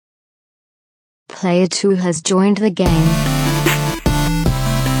Player 2 has joined the game.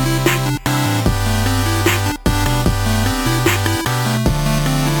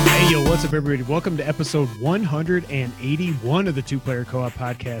 What's up, everybody? Welcome to episode 181 of the Two Player Co-op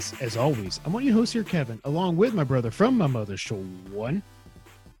podcast. As always, I'm one of your hosts here, Kevin, along with my brother from my mother, Sean.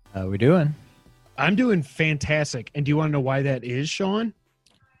 How we doing? I'm doing fantastic. And do you want to know why that is, Sean?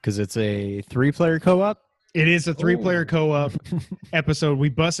 Because it's a 3-player co-op? It is a 3-player co-op episode. We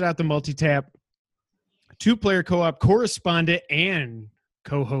busted out the multi-tap. 2-player co-op correspondent and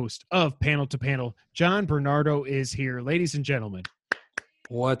co-host of Panel to Panel, John Bernardo, is here. Ladies and gentlemen.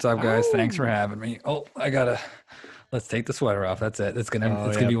 What's up, guys? Thanks for having me. Let's take the sweater off. That's it. It's gonna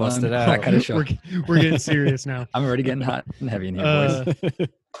be busted out. That kind of show. We're getting serious now. I'm already getting hot and heavy in here, boys.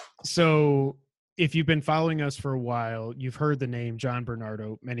 So if you've been following us for a while, you've heard the name John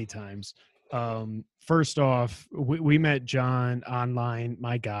Bernardo many times. First off, we met John online.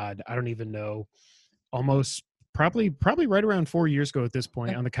 My God, I don't even know. Almost probably right around 4 years ago at this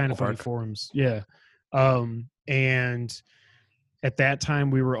point on the Kind of Funny forums. Yeah. And at that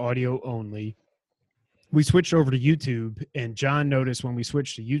time we were audio only. We switched over to YouTube, and John noticed when we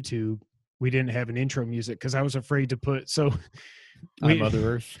switched to YouTube, we didn't have an intro music because I was afraid to put, Mother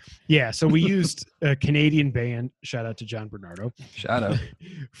Earth. Yeah. So we used a Canadian band. Shout out to John Bernardo. Shout out.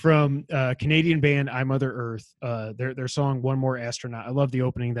 From Canadian band I Mother Earth. Their song One More Astronaut. I love the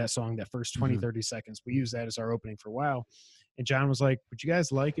opening of that song, that first 20, 30 seconds. We used that as our opening for a while. And John was like, would you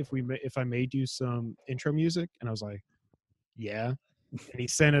guys like if I made you some intro music? And I was like, yeah. And he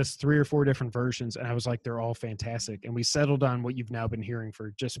sent us 3 or 4 different versions, and I was like, they're all fantastic. And we settled on what you've now been hearing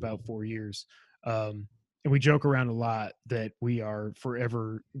for just about 4 years. And we joke around a lot that we are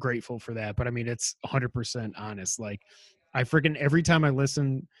forever grateful for that. But I mean, it's 100% honest. Like, I freaking, every time I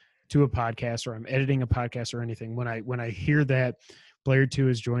listen to a podcast or I'm editing a podcast or anything, when I hear that Player 2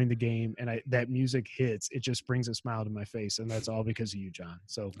 has joined the game and that music hits, it just brings a smile to my face. And that's all because of you, John.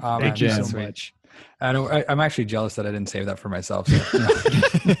 So thank you so much. I'm actually jealous that I didn't save that for myself.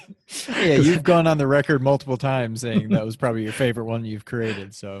 So, Yeah, you've gone on the record multiple times saying that was probably your favorite one you've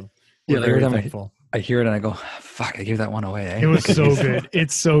created. So we're very thankful. I hear it and I go, fuck, I gave that one away. It was so good.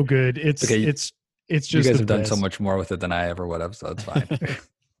 It's so good. It's just you guys have done so much more with it than I ever would have, so it's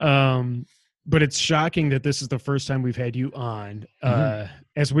fine. But it's shocking that this is the first time we've had you on.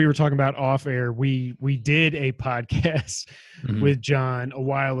 As we were talking about off air, we did a podcast with John a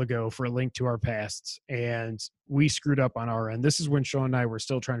while ago for a link to our pasts, and we screwed up on our end. This is when Sean and I were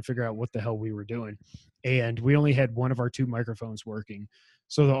still trying to figure out what the hell we were doing. And we only had one of our 2 microphones working.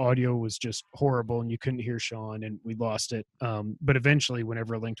 So the audio was just horrible and you couldn't hear Sean, and we lost it. But eventually,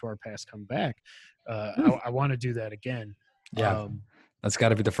 whenever a link to our past come back, I want to do that again. Yeah. That's got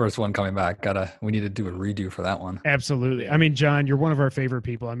to be the first one coming back. We need to do a redo for that one. Absolutely. I mean, John, you're one of our favorite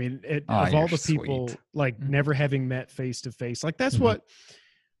people. I mean, of all the people, sweet. like never having met face to face, like that's what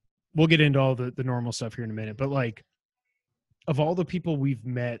we'll get into all the normal stuff here in a minute. But like, of all the people we've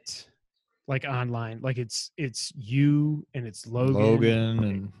met, like online, like it's you and it's Logan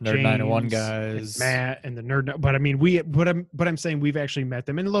and Nerd 901 guys, and Matt and the Nerd. But I mean, but I'm saying we've actually met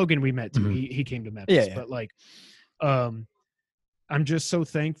them, and Logan we met too. He came to Memphis, but like, I'm just so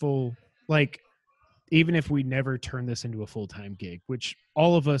thankful. Like, even if we never turn this into a full-time gig, which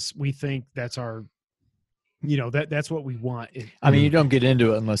all of us, we think that's our, that's what we want. I mean, you don't get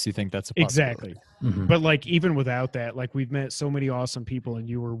into it unless you think that's a possibility. Exactly. But like, even without that, like we've met so many awesome people, and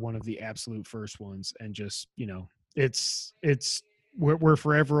you were one of the absolute first ones. And just, we're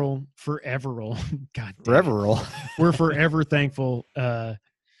forever, God, we're forever thankful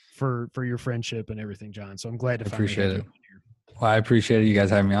for your friendship and everything, John. So I'm glad to appreciate it. Well, I appreciated you guys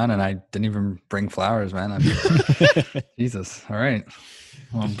having me on, and I didn't even bring flowers, man. Jesus. All right.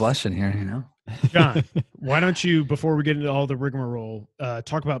 Well, I'm blushing here, John, why don't you, before we get into all the rigmarole,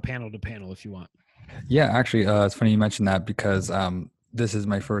 talk about Panel to Panel if you want. Yeah, actually, it's funny you mentioned that because this is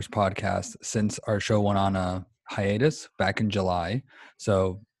my first podcast since our show went on a hiatus back in July.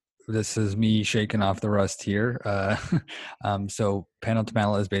 So this is me shaking off the rust here. So Panel to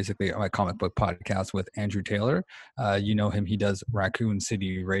Panel is basically my comic book podcast with Andrew Taylor. You know him. He does Raccoon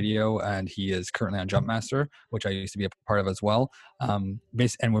City Radio, and he is currently on Jumpmaster, which I used to be a part of as well. And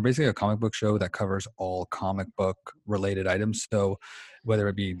we're basically a comic book show that covers all comic book related items. So whether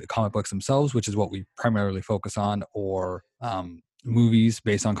it be the comic books themselves, which is what we primarily focus on, or movies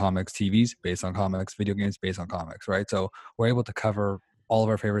based on comics, TVs based on comics, video games based on comics, right? So we're able to cover all of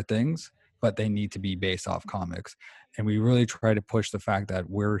our favorite things, but they need to be based off comics. And we really try to push the fact that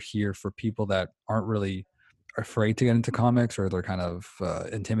we're here for people that aren't really afraid to get into comics or they're kind of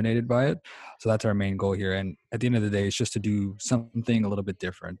intimidated by it. So that's our main goal here. And at the end of the day, it's just to do something a little bit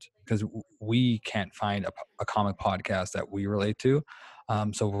different because we can't find a comic podcast that we relate to.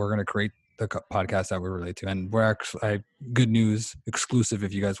 So we're going to create the podcast that we relate to. And we're actually, good news, exclusive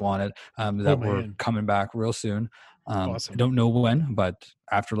if you guys want it, that we're coming back real soon. Awesome. I don't know when, but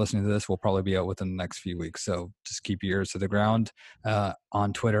after listening to this, we'll probably be out within the next few weeks. So just keep your ears to the ground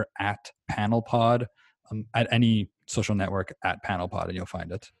on Twitter at PanelPod, at any social network at PanelPod, and you'll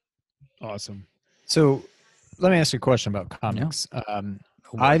find it. Awesome. So let me ask you a question about comics.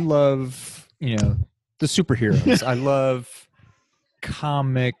 I love, the superheroes. I love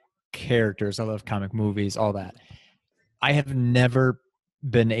comic characters. I love comic movies, all that. I have never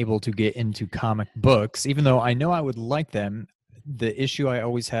been able to get into comic books, even though I know I would like them. The issue I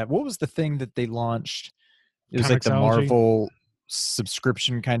always have, what was the thing that they launched? It was like the Marvel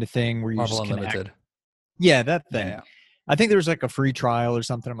subscription kind of thing where you Marvel just Unlimited. Yeah, that thing. Yeah. I think there was like a free trial or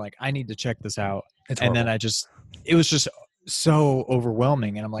something. I'm like, I need to check this out. And then it was just so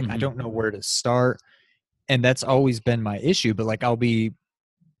overwhelming. And I'm like, I don't know where to start. And that's always been my issue. But like, I'll be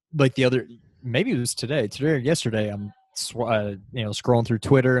like maybe it was today or yesterday, I'm scrolling through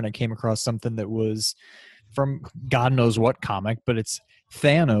Twitter and I came across something that was from God knows what comic, but it's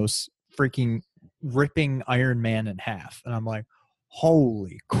Thanos freaking ripping Iron Man in half. And I'm like,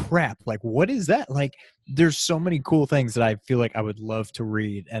 holy crap. Like, what is that? Like, there's so many cool things that I feel like I would love to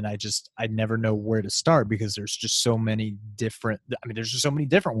read. And I never know where to start because there's just so many different, there's just so many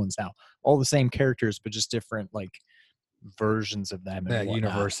different ones now, all the same characters, but just different like versions of them. And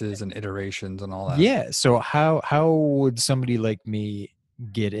universes and iterations and all that. Yeah. So how would somebody like me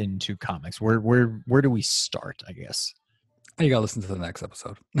get into comics? Where do we start, I guess? You gotta listen to the next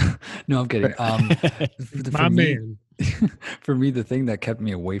episode. No, I'm kidding. For me, the thing that kept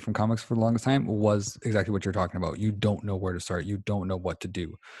me away from comics for the longest time was exactly what you're talking about. You don't know where to start. You don't know what to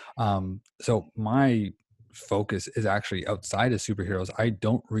do. So my focus is actually outside of superheroes. I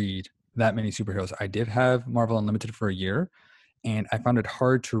don't read that many superheroes. I did have Marvel Unlimited for a year, and I found it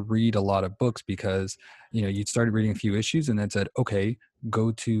hard to read a lot of books because, you'd started reading a few issues and then said, okay,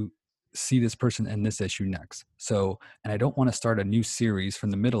 go to see this person in this issue next. So, and I don't want to start a new series from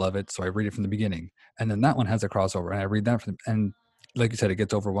the middle of it. So I read it from the beginning, and then that one has a crossover and I read that and like you said, it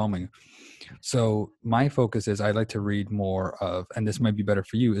gets overwhelming. So my focus is I like to read more of, and this might be better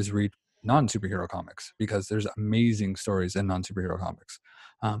for you, is read non-superhero comics because there's amazing stories in non-superhero comics.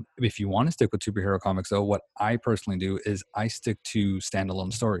 If you want to stick with superhero comics though, what I personally do is I stick to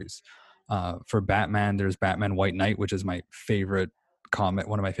standalone stories. For Batman, there's Batman White Knight, which is my favorite comic,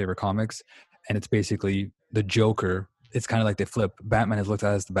 one of my favorite comics, and it's basically the Joker. It's kind of like they flip. Batman is looked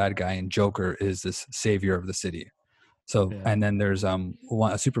at as the bad guy, and Joker is this savior of the city. So, and then there's a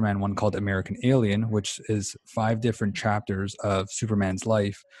Superman one called American Alien, which is 5 different chapters of Superman's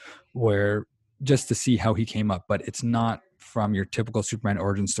life, where just to see how he came up, but it's not from your typical Superman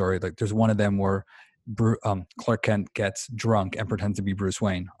origin story. Like there's one of them where Clark Kent gets drunk and pretends to be Bruce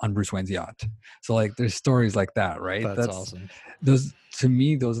Wayne on Bruce Wayne's yacht. So like there's stories like that, right? That's awesome. Those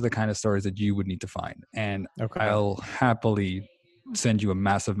are the kind of stories that you would need to find. And I'll happily send you a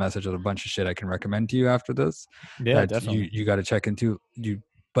massive message of a bunch of shit I can recommend to you after this. Yeah, definitely. You got to check into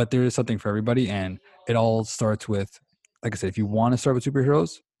but there is something for everybody, and it all starts with, like I said, if you want to start with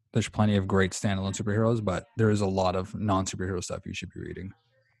superheroes, there's plenty of great standalone superheroes, but there is a lot of non-superhero stuff you should be reading.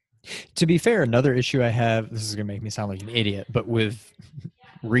 To be fair, another issue I have, this is going to make me sound like an idiot, but with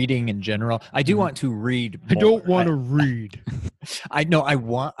reading in general, I do want to read more. I don't want to read. I know I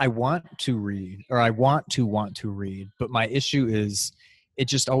want to read, or I want to read, but my issue is it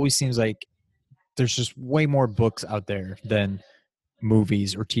just always seems like there's just way more books out there than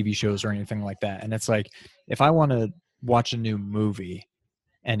movies or TV shows or anything like that. And it's like, if I want to watch a new movie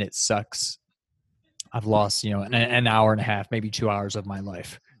and it sucks, I've lost, an hour and a half, maybe 2 hours of my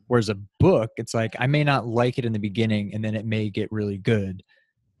life. Whereas a book, it's like I may not like it in the beginning and then it may get really good.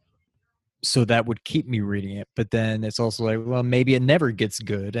 So that would keep me reading it. But then it's also like, well, maybe it never gets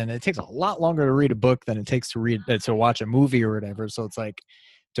good. And it takes a lot longer to read a book than it takes to watch a movie or whatever. So it's like,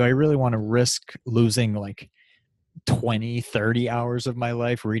 do I really want to risk losing like 20, 30 hours of my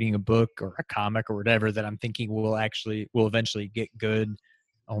life reading a book or a comic or whatever that I'm thinking will eventually get good,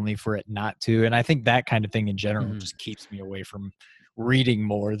 only for it not to? And I think that kind of thing in general just keeps me away from reading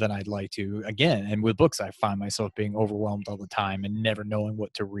more than I'd like to. Again, and with books, I find myself being overwhelmed all the time and never knowing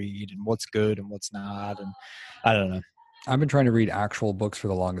what to read and what's good and what's not. And I don't know. I've been trying to read actual books for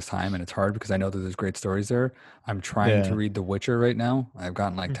the longest time, and it's hard because I know that there's great stories there. I'm trying to read The Witcher right now. I've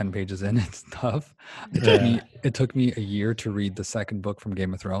gotten like 10 pages in. It's tough. It took me a year to read the second book from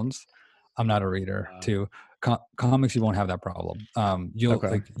Game of Thrones. I'm not a reader too. Comics, you won't have that problem. You'll Okay.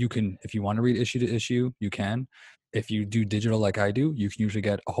 like you can, if you want to read issue to issue, you can. If you do digital like I do, you can usually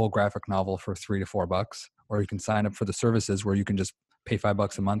get a whole graphic novel for $3 to $4, or you can sign up for the services where you can just pay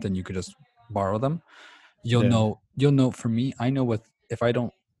 $5 a month and you could just borrow them. You'll Yeah. know. For me, I know if I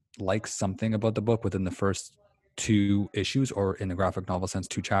don't like something about the book within the first 2 issues, or in the graphic novel sense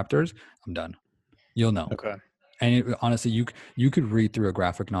 2 chapters, I'm done. You'll know. Okay. And honestly, you could read through a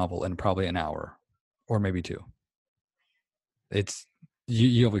graphic novel in probably an hour, or maybe 2. It's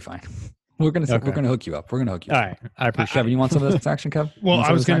you'll be fine. We're gonna hook you up. We're gonna hook you All up. right. I appreciate Kevin, it. you want some of this action, Kev? Well, You want I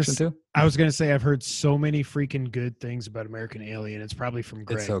some of was this gonna action too. I was gonna say I've heard so many freaking good things about American Alien. It's probably from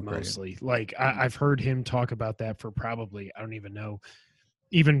Greg so great. mostly. Like I've heard him talk about that for probably, I don't even know,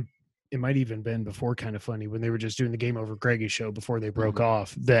 even it might even been before Kind of Funny, when they were just doing the Game Over Greggy show before they broke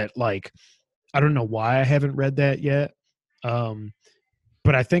off. That, like, I don't know why I haven't read that yet.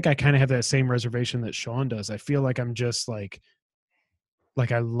 But I think I kind of have that same reservation that Sean does. I feel like I'm just like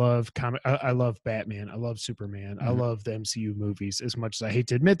I love I love Batman. I love Superman. I love the MCU movies as much as I hate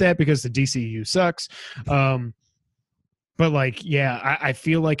to admit that, because the DCU sucks. But like, yeah, I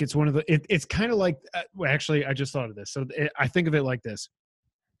feel like it's one of the, it's kind of like, well, actually, I just thought of this. So I think of it like this.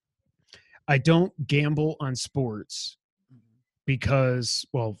 I don't gamble on sports because,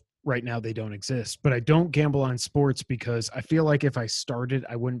 well, right now they don't exist, but I don't gamble on sports because I feel like if I started,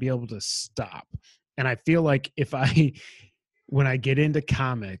 I wouldn't be able to stop. And I feel like when I get into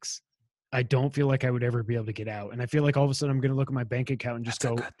comics, I don't feel like I would ever be able to get out. And I feel like all of a sudden I'm going to look at my bank account and just That's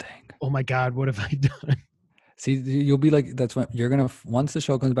go, a good thing. oh my God, what have I done? See, you'll be like, that's what you're gonna. Once the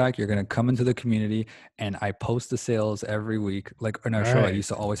show comes back, you're gonna come into the community, and I post the sales every week. Like in our show, I Right. used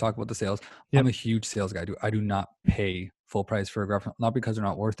to always talk about the sales. Yep. I'm a huge sales guy. I do not pay full price for a graphic, not because they're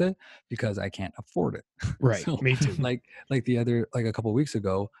not worth it, because I can't afford it. Right. So, Me too. like a couple of weeks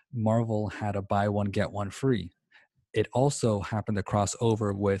ago, Marvel had a buy one get one free. It also happened to cross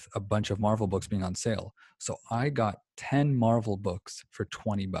over with a bunch of Marvel books being on sale. So I got 10 Marvel books for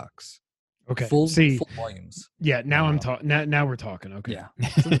 $20. Okay. Full See, volumes. yeah, now I'm Wow. talking. Now we're talking. Okay. Yeah.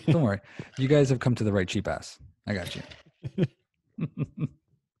 So don't worry. You guys have come to the right cheap ass. I got you.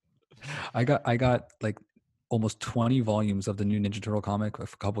 I got like almost 20 volumes of the new Ninja Turtle comic a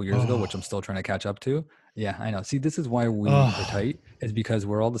couple years ago, which I'm still trying to catch up to. Yeah, I know. See, this is why we are tight, is because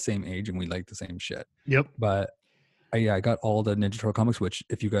we're all the same age and we like the same shit. Yep. But I got all the Ninja Turtle comics, which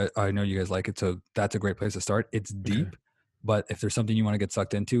if you guys, I know you guys like it, so that's a great place to start. It's deep, but if there's something you want to get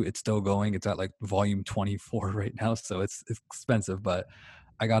sucked into, it's still going. It's at like volume 24 right now, so it's expensive, but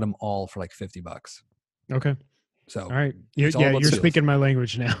I got them all for like $50. Okay. So All right. it's all Yeah, about you're skills. speaking my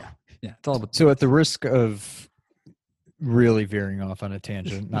language now. Yeah, it's all about. So at the risk of really veering off on a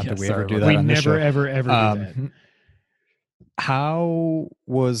tangent, not Yeah, that we sorry ever do about that We on this never, show. ever do that. How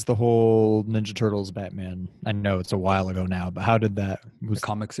was the whole Ninja Turtles Batman? I know it's a while ago now, but how did that? The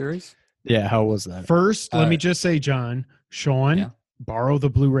comic series. Yeah, how was that? First, let me Uh, just say, John, Sean, Yeah. borrow the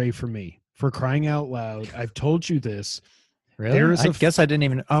Blu-ray from me. For crying out loud, I've told you this. Really? There is I a guess I didn't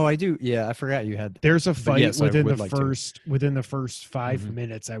even. Oh, I do. Yeah, I forgot you had. There's a But fight yes, I within would the like to. first 5 Mhm.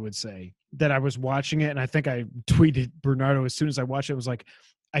 minutes, I would say, that I was watching it, and I think I tweeted Bernardo as soon as I watched it. It was like,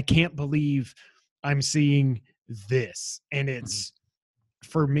 I can't believe I'm seeing this, and it's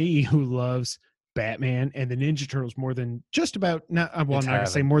for me, who loves Batman and the Ninja Turtles more than just about not. Well, It's I'm not gonna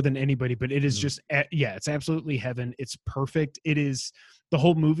say heaven. more than anybody, but it is Mhm. just yeah, it's absolutely heaven. It's perfect. It is. The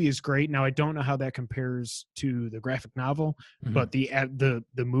whole movie is great. Now I don't know how that compares to the graphic novel, Mhm. but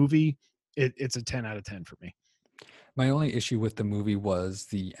the movie, it's a 10 out of 10 for me. My only issue with the movie was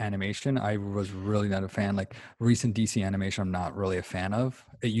the animation. I was really not a fan. Like recent DC animation, I'm not really a fan of.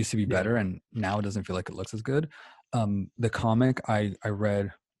 It used to be better, and now it doesn't feel like it looks as good. The comic I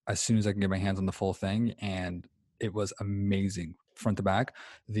read as soon as I can get my hands on the full thing, and it was amazing front to back.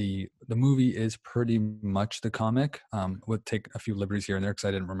 The movie is pretty much the comic. Would take a few liberties here and there because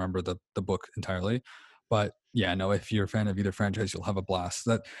I didn't remember the book entirely. But yeah, no, if you're a fan of either franchise, you'll have a blast.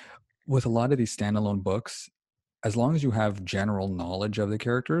 That with a lot of these standalone books, as long as you have general knowledge of the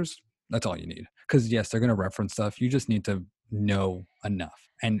characters, that's all you need. Because yes, they're going to reference stuff. You just need to know enough,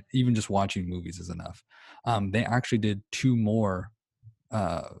 and even just watching movies is enough. They actually did 2 more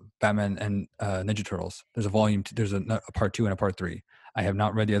Batman and Ninja Turtles. There's a volume. There's a part 2 and a part 3. I have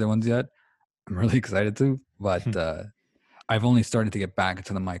not read the other ones yet. I'm really excited to, but I've only started to get back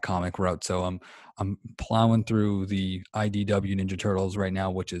into the My Comic route. So I'm plowing through the IDW Ninja Turtles right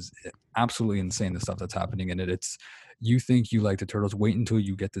now, which is absolutely insane, the stuff that's happening in it. It's, you think you like the Turtles, wait until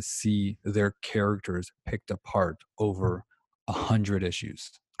you get to see their characters picked apart over 100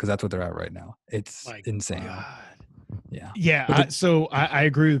 issues, because that's what they're at right now. It's My insane. God. Yeah. Yeah, I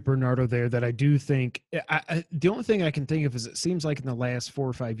agree with Bernardo there that I do think the only thing I can think of is it seems like in the last 4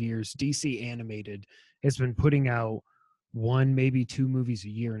 or 5 years, DC Animated has been putting out 1, maybe 2 movies a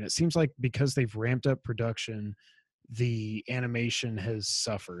year, and it seems like because they've ramped up production, the animation has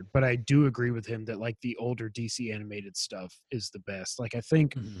suffered. But I do agree with him that like the older DC animated stuff is the best. Like I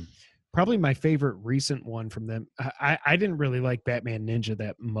think Mhm. probably my favorite recent one from them. I didn't really like Batman Ninja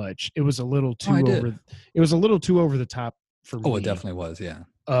that much. It was a little Oh, I too did. over. It was a little too over the top for Oh, me. it definitely was. Yeah.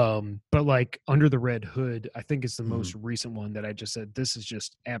 But like Under the Red Hood, I think is the Mhm. most recent one that I just said this is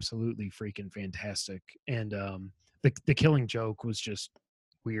just absolutely freaking fantastic. And the Killing Joke was just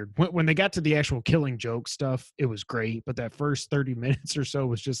weird. When they got to the actual Killing Joke stuff, it was great. But that first 30 minutes or so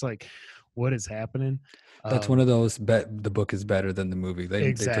was just like, what is happening? That's one of those the book is better than the movie.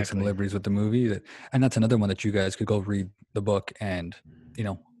 They took some Exactly. liberties with the movie, and that's another one that you guys could go read the book and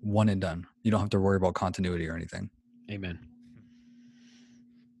one and done. You don't have to worry about continuity or anything. Amen.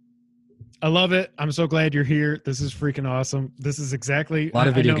 I love it. I'm so glad you're here. This is freaking awesome. This is exactly A lot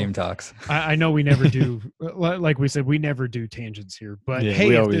of I video know- game talks. I know we never do, like we said, we never do tangents here. But Yeah, hey,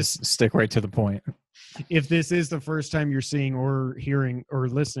 we if always this stick right to the point. if this is the first time you're seeing or hearing or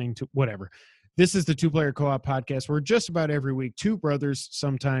listening to whatever, this is the Two Player Co-op podcast where just about every week, two brothers,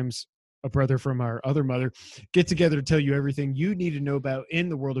 sometimes a brother from our other mother, get together to tell you everything you need to know about in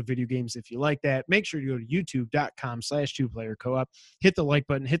the world of video games. If you like that, make sure you go to youtube.com/2playercoop, hit the like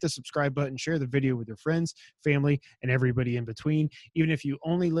button, hit the subscribe button, share the video with your friends, family, and everybody in between. Even if you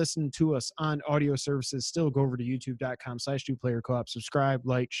only listen to us on audio services, still go over to youtube.com/2playercoop, subscribe,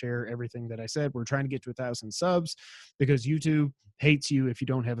 like, share everything that I said. We're trying to get to 1,000 subs because YouTube hates you if you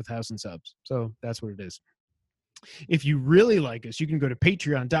don't have 1,000 subs. So that's what it is. If you really like us, you can go to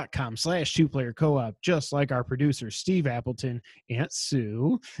patreon.com/2playercoop, just like our producers, Steve Appleton, Aunt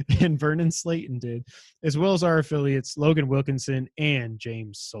Sue, and Vernon Slayton did, as well as our affiliates, Logan Wilkinson and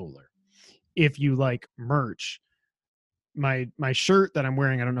James Solar. If you like merch, my shirt that I'm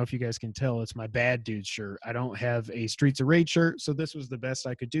wearing, I don't know if you guys can tell, it's my Bad Dude shirt. I don't have a Streets of Rage shirt, so this was the best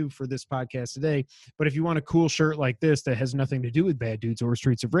I could do for this podcast today. But if you want a cool shirt like this that has nothing to do with Bad Dudes or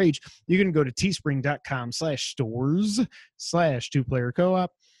Streets of Rage, you can go to teespring.com/stores/2playercoop.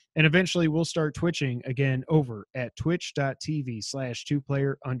 And eventually we'll start twitching again over at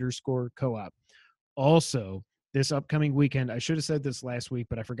twitch.tv/2player_coop. Also, this upcoming weekend, I should have said this last week,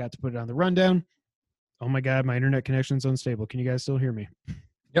 but I forgot to put it on the rundown. Oh my God, my internet connection's unstable. Can you guys still hear me?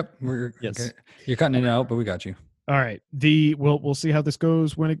 Yep. Yes. Okay. You're cutting it out, but we got you. All right. We'll see how this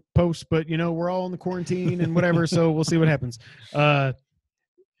goes when it posts, but we're all in the quarantine and whatever, so we'll see what happens. Nerd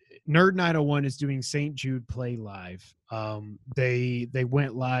 901 is doing St. Jude Play Live. They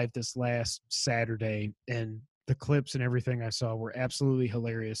went live this last Saturday, and the clips and everything I saw were absolutely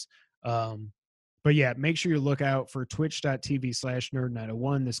hilarious. But yeah, make sure you look out for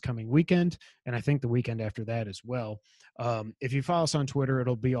twitch.tv/nerd901 this coming weekend. And I think the weekend after that as well. If you follow us on Twitter,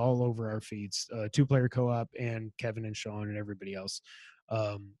 it'll be all over our feeds, Two Player Co-op and Kevin and Sean and everybody else.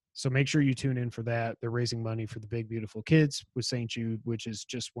 So make sure you tune in for that. They're raising money for the Big Beautiful Kids with St. Jude, which is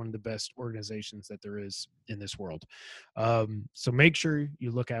just one of the best organizations that there is in this world. So make sure you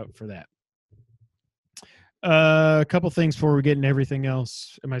look out for that. A couple things before we get into everything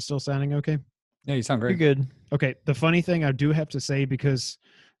else. Am I still sounding okay? Yeah, you sound You're great. good. Okay. The funny thing I do have to say, because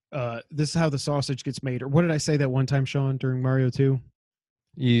this is how the sausage gets made. Or what did I say that one time, Sean, during Mario 2?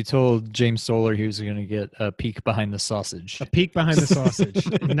 You told James Solar he was going to get a peek behind the sausage. A peek behind the sausage,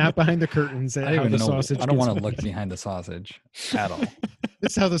 not behind the curtains. I At don't how even the know. sausage I don't gets want to made. look behind the sausage at all.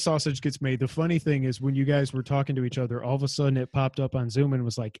 This is how the sausage gets made. The funny thing is when you guys were talking to each other, all of a sudden it popped up on Zoom and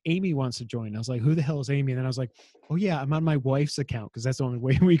was like, Amy wants to join. I was like, who the hell is Amy? And then I was like, oh yeah, I'm on my wife's account because that's the only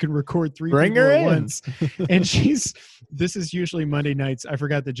way we can record three Bring people her at in. once. And this is usually Monday nights. I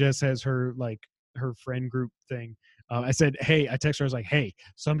forgot that Jess has her friend group thing. I said, hey, I texted her. I was like, hey,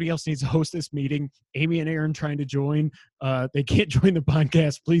 somebody else needs to host this meeting. Amy and Aaron trying to join. They can't join the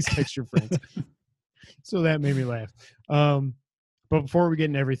podcast. Please text your friends. So that made me laugh. But before we get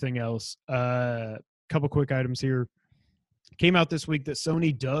into everything else, a couple quick items here. Came out this week that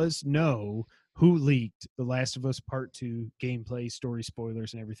Sony does know who leaked The Last of Us Part 2 gameplay, story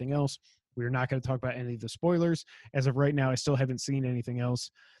spoilers, and everything else. We're not going to talk about any of the spoilers. As of right now, I still haven't seen anything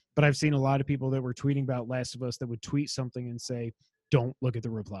else. But I've seen a lot of people that were tweeting about Last of Us that would tweet something and say, don't look at the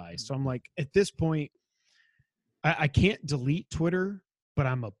replies. So I'm like, at this point, I can't delete Twitter, but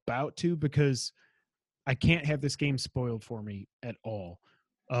I'm about to because I can't have this game spoiled for me at all.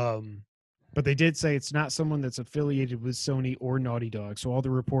 But they did say it's not someone that's affiliated with Sony or Naughty Dog. So all the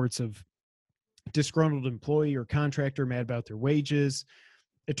reports of disgruntled employee or contractor mad about their wages,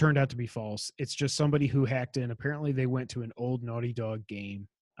 it turned out to be false. It's just somebody who hacked in. Apparently, they went to an old Naughty Dog game.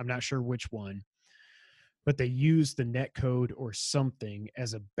 I'm not sure which one, but they used the netcode or something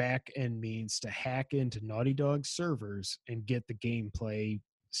as a back end means to hack into Naughty Dog servers and get the gameplay,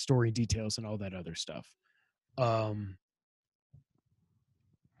 story details, and all that other stuff.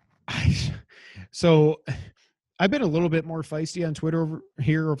 So I've been a little bit more feisty on Twitter over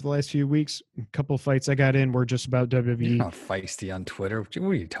the last few weeks. A couple of fights I got in were just about WWE. You're not feisty on Twitter. What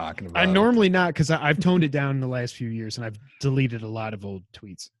are you talking about? I'm normally not, because I've toned it down in the last few years and I've deleted a lot of old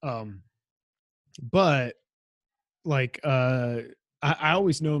tweets. But like I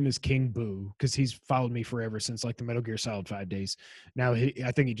always know him as King Boo because he's followed me forever since like the Metal Gear Solid 5 days. Now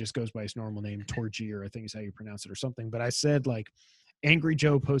I think he just goes by his normal name, Torgier, I think is how you pronounce it or something. But I said like Angry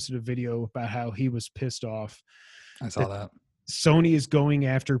Joe posted a video about how he was pissed off. I saw that. Sony is going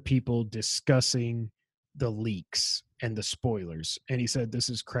after people discussing the leaks and the spoilers. And he said, this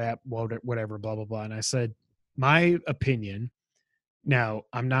is crap, whatever, blah, blah, blah. And I said, my opinion, now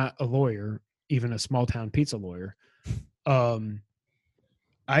I'm not a lawyer, even a small town pizza lawyer.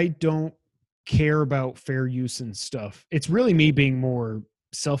 I don't care about fair use and stuff. It's really me being more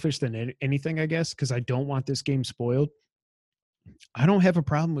selfish than anything, I guess, because I don't want this game spoiled. I don't have a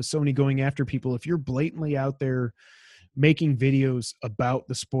problem with Sony going after people. If you're blatantly out there making videos about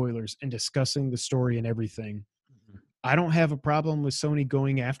the spoilers and discussing the story and everything, I don't have a problem with Sony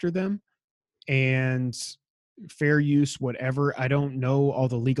going after them and fair use, whatever. I don't know all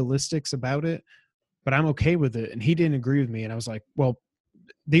the legalistics about it, but I'm okay with it. And he didn't agree with me. And I was like, well,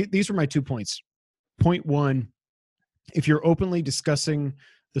 these were my 2 points. Point one, if you're openly discussing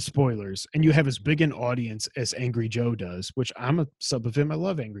the spoilers and you have as big an audience as Angry Joe does, which I'm a sub of him, I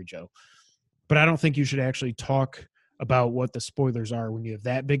love Angry Joe, but I don't think you should actually talk about what the spoilers are when you have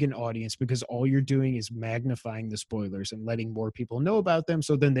that big an audience, because all you're doing is magnifying the spoilers and letting more people know about them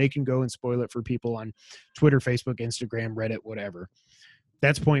so then they can go and spoil it for people on Twitter, Facebook, Instagram, Reddit, whatever.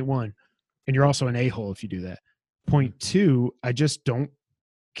 That's point one. And you're also an a-hole if you do that. Point two, I just don't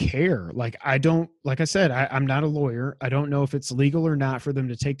care. Like I said, I'm not a lawyer. I don't know if it's legal or not for them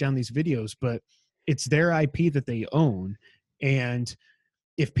to take down these videos, but it's their IP that they own. And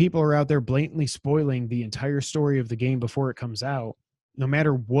if people are out there blatantly spoiling the entire story of the game before it comes out, no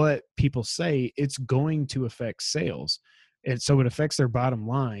matter what people say, it's going to affect sales. And so it affects their bottom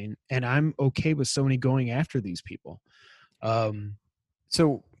line. And I'm okay with Sony going after these people.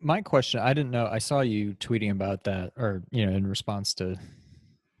 So my question, I didn't know, I saw you tweeting about that, or, in response to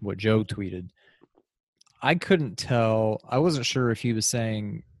what Joe tweeted. I couldn't tell. I wasn't sure if he was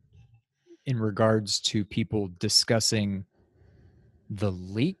saying in regards to people discussing the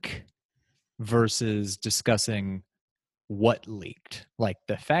leak versus discussing what leaked, like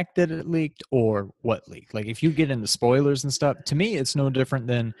the fact that it leaked or what leaked. Like if you get into spoilers and stuff, to me, it's no different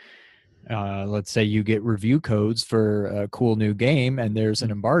than let's say you get review codes for a cool new game and there's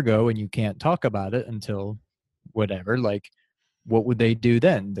an embargo and you can't talk about it until whatever. Like, what would they do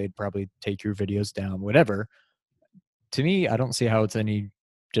then? They'd probably take your videos down, whatever. To me, I don't see how it's any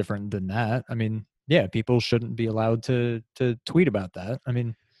different than that. I mean, yeah, people shouldn't be allowed to tweet about that. I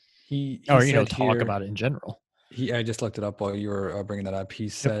mean, he or, talk here, about it in general. I just looked it up while you were bringing that up. He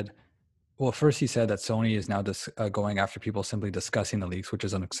said, well, first he said that Sony is now going after people simply discussing the leaks, which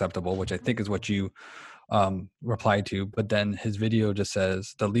is unacceptable, which I think is what you replied to. But then his video just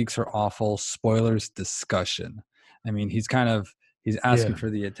says, the leaks are awful, spoilers discussion. I mean, he's asking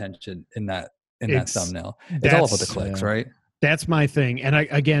for the attention in that thumbnail. It's all about the clicks, right? That's my thing. And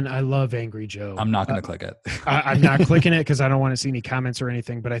I love Angry Joe. I'm not going to click it. I'm not clicking it because I don't want to see any comments or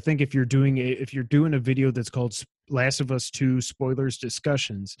anything. But I think if you're doing a video that's called Last of Us 2 Spoilers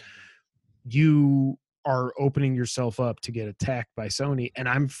Discussions, you are opening yourself up to get attacked by Sony. And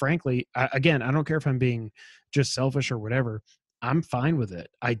I'm frankly, I don't care if I'm being just selfish or whatever. I'm fine with it.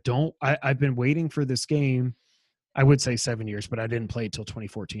 I've been waiting for this game. I would say 7 years, but I didn't play it till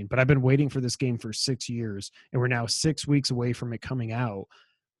 2014. But I've been waiting for this game for 6 years, and we're now 6 weeks away from it coming out.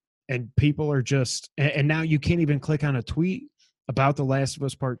 And people are just, and now you can't even click on a tweet about The Last of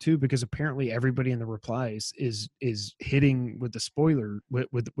Us Part 2 because apparently everybody in the replies is hitting with the spoiler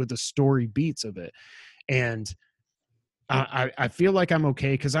with the story beats of it. And I feel like I'm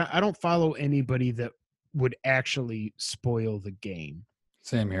okay because I don't follow anybody that would actually spoil the game.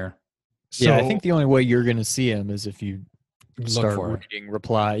 Same here. So, yeah, I think the only way you're going to see him is if you start reading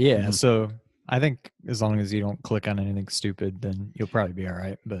reply. Yeah, mm-hmm. So I think as long as you don't click on anything stupid, then you'll probably be all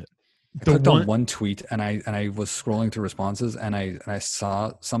right. But I clicked on one tweet and I was scrolling through responses and I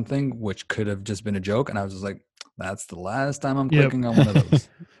saw something which could have just been a joke, and I was just like, that's the last time I'm clicking on one of those.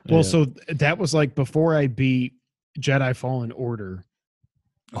 Well, so that was like before I beat Jedi Fallen Order.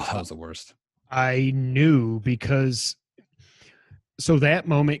 Oh, that was the worst. I knew because so that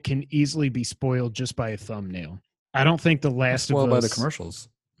moment can easily be spoiled just by a thumbnail. I don't think The Last of Us. Spoiled by the commercials.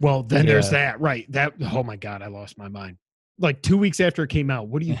 Well, then there's Yeah. that, right? That oh my god, I lost my mind. Like 2 weeks after it came out,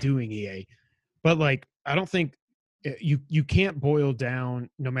 what are you doing, EA? But like, I don't think you can't boil down.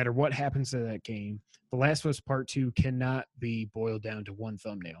 No matter what happens to that game, The Last of Us Part 2 cannot be boiled down to one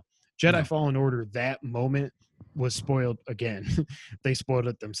thumbnail. Jedi No. Fallen Order, that moment was spoiled again. They spoiled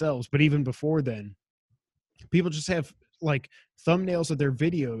it themselves. But even before then, people just have like thumbnails of their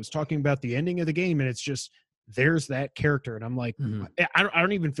videos talking about the ending of the game, and it's just there's that character, and I'm like, Mhm. I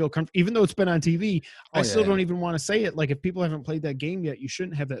don't even feel comfortable, even though it's been on TV. I Oh, still yeah. don't even want to say it. Like, if people haven't played that game yet, you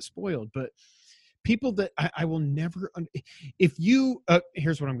shouldn't have that spoiled. But people that I will never, if you,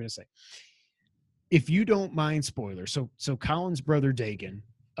 here's what I'm going to say. If you don't mind spoilers, so Colin's brother Dagan,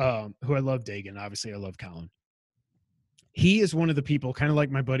 who I love Dagan, obviously I love Colin. He is one of the people, kind of like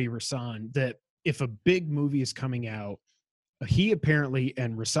my buddy Rasan, that if a big movie is coming out, he apparently,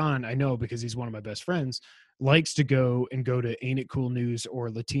 and Rasan, I know because he's one of my best friends, likes to go to Ain't It Cool News or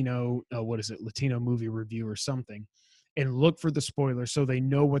Latino, Latino Movie Review or something, and look for the spoilers so they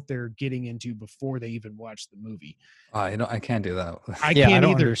know what they're getting into before they even watch the movie. I can't do that. I Yeah, I can't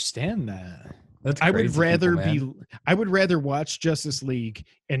don't either. understand that. That's I would crazy, rather people, man. I would rather watch Justice League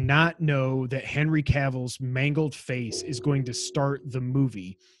and not know that Henry Cavill's mangled face is going to start the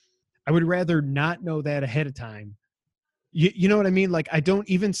movie. I would rather not know that ahead of time. You know what I mean? Like, I don't,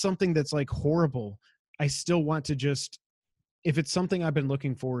 even something that's like horrible, I still want to just, if it's something I've been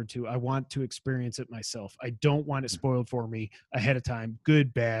looking forward to, I want to experience it myself. I don't want it spoiled for me ahead of time,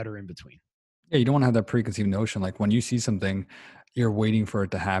 good, bad, or in between. Yeah, you don't want to have that preconceived notion. Like when you see something, you're waiting for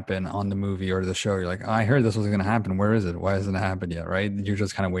it to happen on the movie or the show. You're like, I heard this was going to happen. Where is it? Why hasn't it happened yet? Right? You're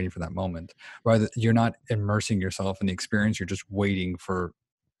just kind of waiting for that moment. Rather, you're not immersing yourself in the experience. You're just waiting for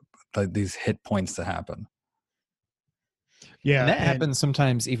these hit points to happen. Yeah. And that happens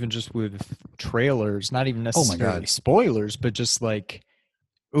sometimes even just with trailers, not even necessarily God. spoilers, but just like,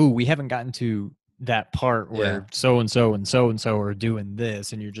 ooh, we haven't gotten to that part where Yeah. so and so and so and so are doing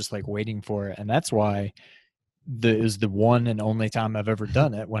this, and you're just like waiting for it. And that's why is the one and only time I've ever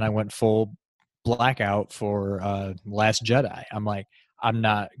done it, when I went full blackout for Last Jedi. I'm like, I'm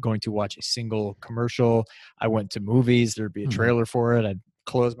not going to watch a single commercial. I went to movies, there'd be a Mhm. trailer for it. I'd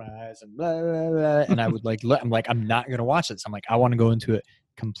close my eyes and blah, blah, blah, and I would like I'm like, I'm not going to watch this. I'm like, I want to go into it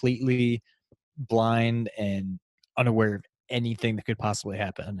completely blind and unaware of anything that could possibly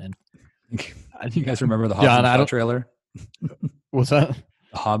happen. And You guys remember the Hobbs John, and I Shaw don't- trailer? what's that?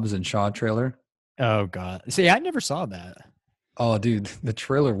 The Hobbs and Shaw trailer? Oh God. See, I never saw that. Oh, dude, the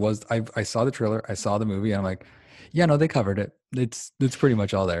trailer was. I saw the trailer. I saw the movie. And I'm like, yeah, no, they covered it. It's pretty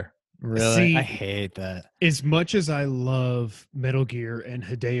much all there. Really? See, I hate that. as much as I love Metal Gear and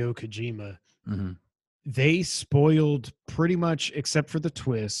Hideo Kojima, Mm-hmm. they spoiled pretty much, except for the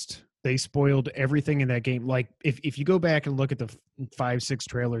twist, they spoiled everything in that game. Like, if you go back and look at the 5-6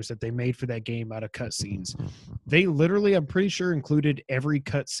 trailers that they made for that game out of cutscenes, they literally, I'm pretty sure, included every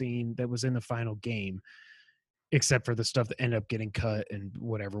cutscene that was in the final game, except for the stuff that ended up getting cut and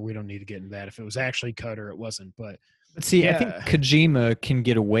whatever. We don't need to get into that, if it was actually cut or it wasn't. But But see, I think Yeah. Kojima can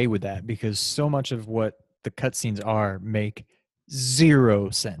get away with that because so much of what the cutscenes are make zero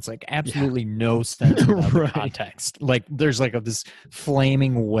sense, like absolutely no sense without Right. the context. Like there's like this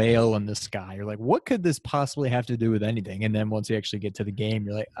flaming whale in the sky. You're like, what could this possibly have to do with anything? And then once you actually get to the game,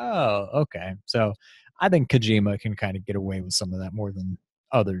 you're like, oh, okay. So I think Kojima can kind of get away with some of that more than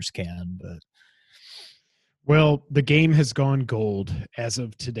others can. But well, the game has gone gold as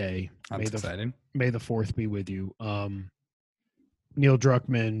of today. That's exciting. May the 4th be with you. Neil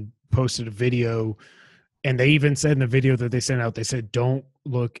Druckmann posted a video, and they even said in the video that they sent out, they said, don't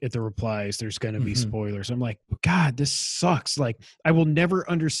look at the replies. There's going to be Mhm. spoilers. I'm like, God, this sucks. Like, I will never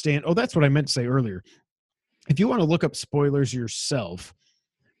understand. Oh, that's what I meant to say earlier. If you want to look up spoilers yourself,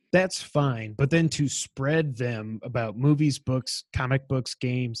 that's fine. But then to spread them about movies, books, comic books,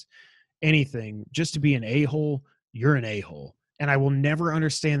 games, anything, just to be an a-hole, you're an a-hole. And I will never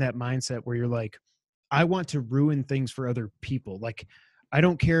understand that mindset where you're like, I want to ruin things for other people. Like, I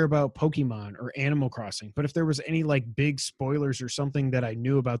don't care about Pokemon or Animal Crossing, but if there was any like big spoilers or something that I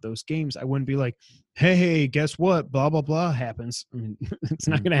knew about those games, I wouldn't be like, hey, guess what? Blah, blah, blah happens. I mean, it's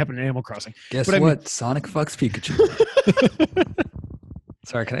not going to happen in Animal Crossing. Guess But I mean- what? Sonic fucks Pikachu.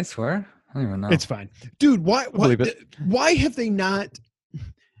 Sorry, can I swear? I don't even know. It's fine. Dude, believe it. why have they not?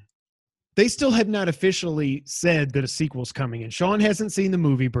 They still have not officially said that a sequel's coming, and Sean hasn't seen the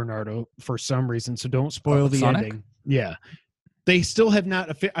movie Bernardo for some reason, so don't spoil with the Sonic? ending. Yeah. They still have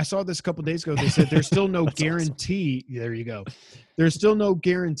not. I saw this a couple days ago. They said there's still no guarantee. Awesome. There you go. There's still no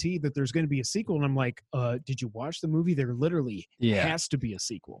guarantee that there's going to be a sequel. And I'm like, did you watch the movie? There literally has to be a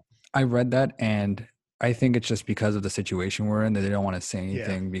sequel. I read that, and I think it's just because of the situation we're in that they don't want to say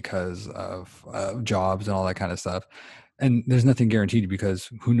anything because of jobs and all that kind of stuff. And there's nothing guaranteed because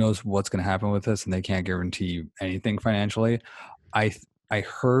who knows what's going to happen with this, and they can't guarantee anything financially. I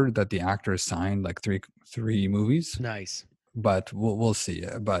heard that the actors signed like three movies. Nice. But we'll see.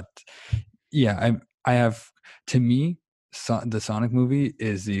 But yeah, I have, to me, the Sonic movie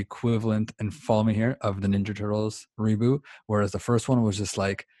is the equivalent, and follow me here, of the Ninja Turtles reboot, whereas the first one was just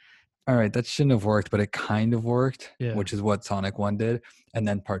like, all right, that shouldn't have worked, but it kind of worked, which is what Sonic 1 did. And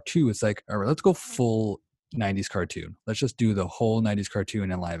then part 2, it's like, all right, let's go full 90s cartoon. Let's just do the whole 90s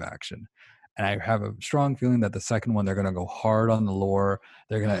cartoon in live action. And I have a strong feeling that the second one, they're going to go hard on the lore.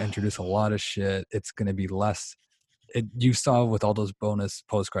 They're going to introduce a lot of shit. It's going to be less. You saw with all those bonus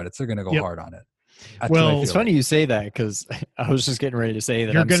post credits, they're going to go hard on it. Well, it's funny you say that because I was just getting ready to say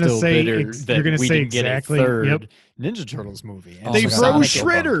that I'm still bitter that we didn't get a third Ninja Turtles movie. And they froze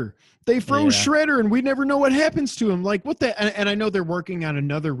Shredder. They froze Shredder, and we never know what happens to him. Like, what the? And I know they're working on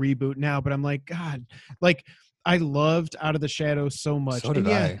another reboot now, but I'm like, God, like, I loved Out of the Shadows so much. So did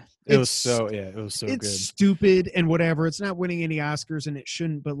I. It was so good. It's stupid and whatever. It's not winning any Oscars, and it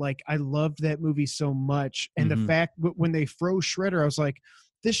shouldn't. But like, I loved that movie so much, and the fact when they froze Shredder, I was like,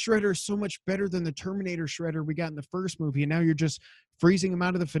 this Shredder is so much better than the Terminator Shredder we got in the first movie, and now you're just freezing him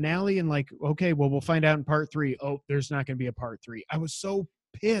out of the finale. And like, okay, well, we'll find out in part 3. Oh, there's not going to be a part 3. I was so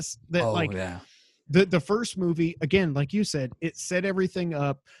pissed that the first movie, again, like you said, it set everything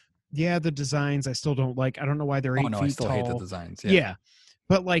up. Yeah, the designs I still don't like. I don't know why they're 8 feet tall. I still hate the designs. Yeah.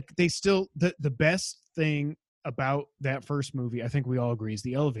 But like they still the best thing about that first movie, I think we all agree, is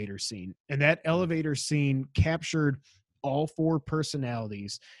the elevator scene. And that elevator scene captured all 4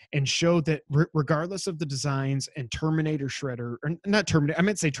 personalities and showed that regardless of the designs and Terminator Shredder, or not Terminator, I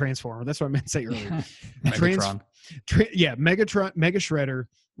meant to say Transformer. That's what I meant to say earlier. Megatron. Megatron, Mega Shredder,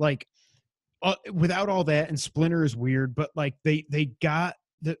 like without all that, and Splinter is weird, but like they got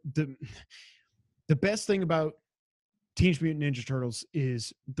the best thing about Teenage Mutant Ninja Turtles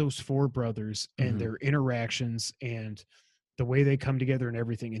is those 4 brothers and their interactions and the way they come together and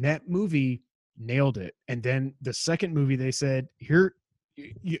everything. And that movie nailed it. And then the second movie, they said, Bebop,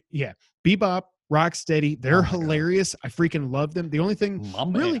 Rocksteady, they're hilarious. I freaking love them. The only thing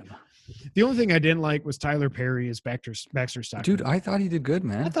I didn't like was Tyler Perry as Baxter Stockman. Dude, I thought he did good,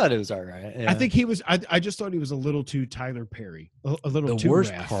 man. I thought it was all right. Yeah. I think he was. I just thought he was a little too Tyler Perry. A little too. The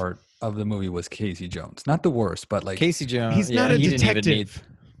worst rough. part of the movie was Casey Jones. Not the worst, but like Casey Jones. He's not a detective.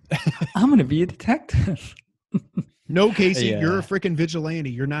 I'm gonna be a detective. No, Casey, you're a freaking vigilante.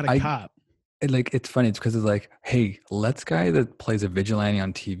 You're not a cop. It's funny. It's because it's like, hey, let's guy that plays a vigilante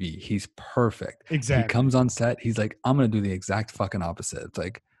on TV. He's perfect. Exactly. He comes on set. He's like, I'm gonna do the exact fucking opposite. It's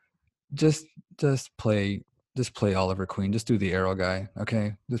like, just play Oliver Queen. Just do the Arrow guy.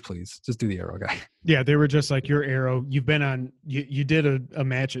 Okay. Just do the Arrow guy. Yeah. They were just like, you're Arrow. You've been on, you did a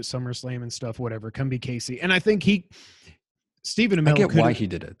match at SummerSlam and stuff, whatever. Come be Casey. And I think Stephen Amell. I get why he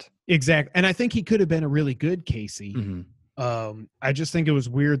did it. Exactly. And I think he could have been a really good Casey. Mm-hmm. I just think it was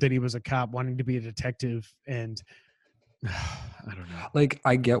weird that he was a cop wanting to be a detective, and I don't know. Like,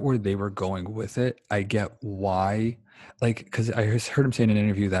 I get where they were going with it. I get why, like, because I heard him say in an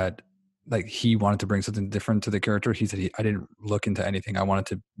interview that like he wanted to bring something different to the character. He said I didn't look into anything. I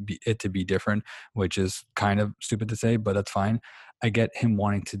wanted to be different, which is kind of stupid to say, but that's fine. I get him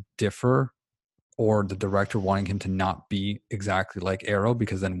wanting to differ, or the director wanting him to not be exactly like Arrow,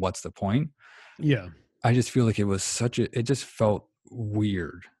 because then what's the point? Yeah. I just feel like it was it just felt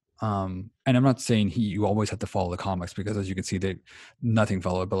weird. And I'm not saying you always have to follow the comics, because as you can see, nothing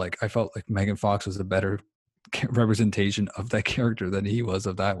followed, but like I felt like Megan Fox was a better representation of that character than he was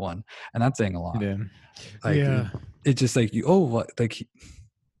of that one. And that's saying a lot. Yeah. Like, it's just like it was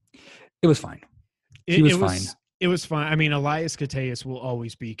fine. He was fine. It was fine. I mean, Elias Koteas will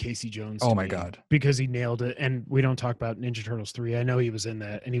always be Casey Jones. Oh my God. Because he nailed it. And we don't talk about Ninja Turtles 3. I know he was in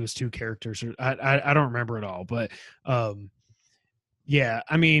that, and he was 2 characters. I don't remember it all, but yeah,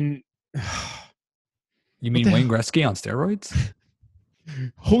 I mean, you mean Wayne Gretzky on steroids?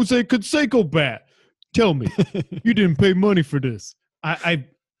 Jose Canseco bat. Tell me, you didn't pay money for this.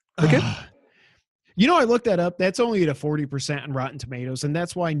 You know, I looked that up. That's only at a 40% on Rotten Tomatoes, and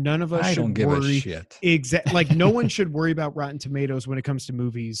that's why none of us should don't give worry. A shit. Like, no one should worry about Rotten Tomatoes when it comes to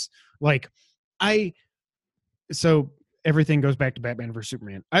movies. Like, so everything goes back to Batman versus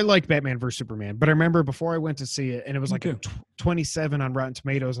Superman. I liked Batman versus Superman, but I remember before I went to see it and it was Me like a too. 27 on Rotten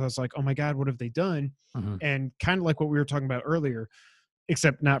Tomatoes. I was like, oh my God, what have they done? Mhm. And kind of like what we were talking about earlier,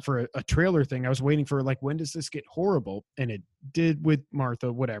 except not for a trailer thing. I was waiting for like, when does this get horrible? And it did with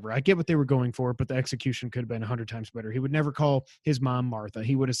Martha, whatever. I get what they were going for, but the execution could have been 100 times better. He would never call his mom Martha.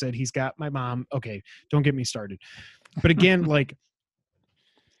 He would have said, he's got my mom. Okay, don't get me started. But again, like,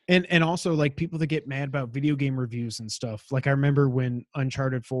 and also like people that get mad about video game reviews and stuff. Like I remember when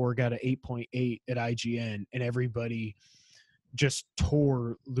Uncharted 4 got an 8.8 at IGN and everybody just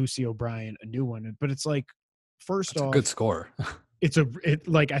tore Lucy O'Brien a new one. But it's like, first That's a off, good score.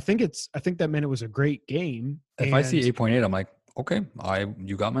 like I think that meant it was a great game. If I see And 8.8, I'm like, okay,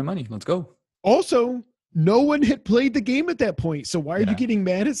 you got my money. Let's go. also, no one had played the game at that point. So why are Yeah. you getting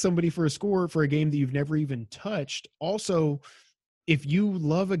mad at somebody for a score for a game that you've never even touched? Also, if you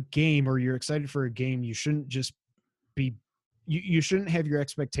love a game or you're excited for a game, you shouldn't just be you shouldn't have your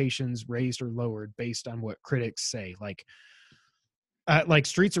expectations raised or lowered based on what critics say. Like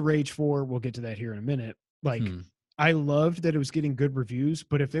Streets of Rage 4, we'll get to that here in a minute. Like I loved that it was getting good reviews,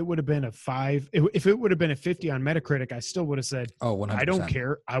 but if it would have been a 5, if it would have been a 50 on Metacritic, I still would have said, Oh, 100%. I don't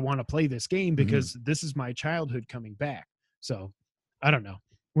care. I want to play this game because this is my childhood coming back. So I don't know.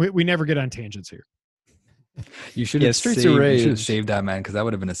 We never get on tangents here. You should Yeah, have Streets of saved, you should have Rage. saved that, man, because that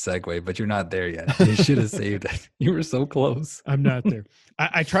would have been a segue, but you're not there yet. You should have saved it. You were so close. I'm not there.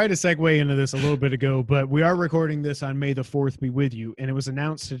 I tried to segue into this a little bit ago, but we are recording this on May the 4th be with you. And it was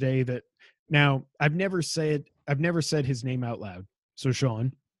announced today that now I've never said his name out loud. So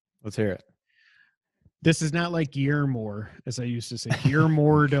Sean, Let's hear it. this is not like Guillermo, as I used to say,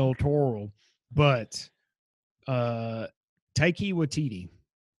 Guillermo del Toro, but Taiki Waititi.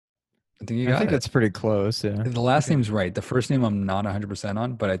 I think you I got think it. that's pretty close. Yeah. The last name's right. The first name I'm not 100%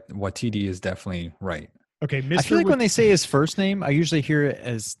 on, but Watiti is definitely right. Okay, Mr. I feel like when they say his first name, I usually hear it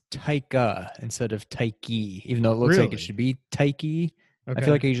as Taika instead of Taiki, even though it looks like Really? it should be Taiki. Okay. I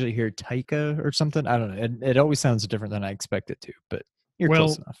feel like I usually hear Taika or something. I don't know. It always sounds different than I expect it to, but you're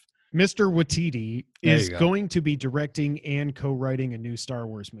close enough. Mr. Waititi There is you go. going to be directing and co-writing a new Star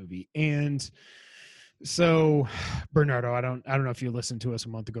Wars movie. And so, Bernardo, I don't know if you listened to us a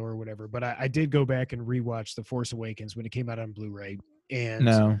month ago or whatever, but I did go back and rewatch The Force Awakens when it came out on Blu-ray. And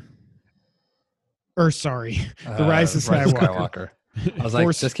No. or sorry, The Rise of Skywalker. I was like,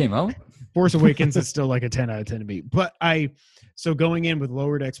 Force- this came out? Force Awakens is still like a 10 out of 10 to me. But so going in with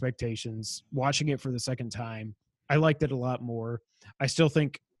lowered expectations, watching it for the second time, I liked it a lot more. I still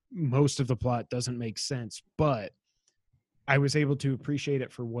think most of the plot doesn't make sense, but I was able to appreciate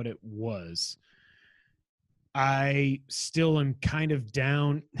it for what it was. I still am kind of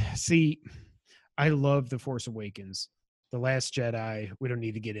down. See, I love The Force Awakens. The Last Jedi, we don't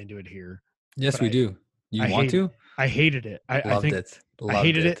need to get into it here. Yes, But we I- do. You I want hate to? I hated it. I Loved think it. I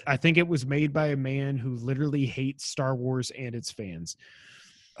hated it. I think it was made by a man who literally hates Star Wars and its fans.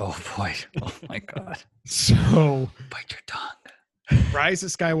 Oh, boy. Oh, my God. So Bite your tongue. Rise of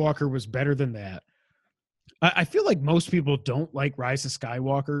Skywalker was better than that. I feel like most people don't like Rise of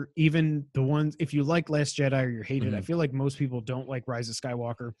Skywalker. Even the ones, if you like Last Jedi or you hate it, I feel like most people don't like Rise of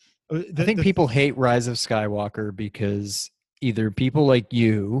Skywalker. I think people hate Rise of Skywalker because either people like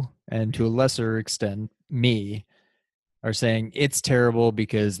you and to a lesser extent me are saying it's terrible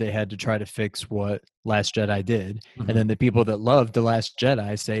because they had to try to fix what Last Jedi did. Mhm. And then the people that loved The Last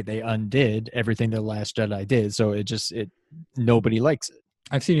Jedi say they undid everything The Last Jedi did. So nobody likes it.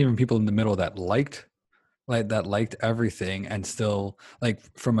 I've seen even people in the middle that liked everything and still, like,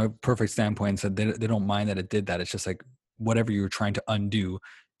 from a perfect standpoint, said they don't mind that it did that. It's just like whatever you were trying to undo,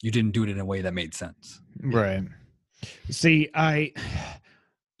 you didn't do it in a way that made sense. Right. See,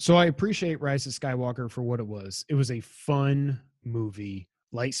 so I appreciate Rise of Skywalker for what it was. It was a fun movie.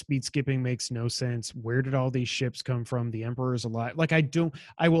 Light speed skipping makes no sense. Where did all these ships come from? The Emperor's alive. Like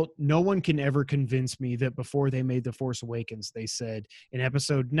no one can ever convince me that before they made The Force Awakens, they said in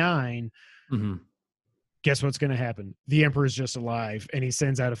episode 9, guess what's going to happen? The Emperor's just alive and he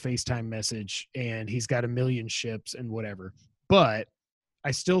sends out a FaceTime message and he's got 1 million ships and whatever. But I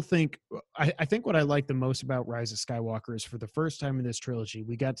still think, I think what I like the most about Rise of Skywalker is for the first time in this trilogy,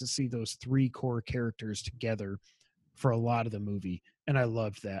 we got to see those 3 core characters together for a lot of the movie. And I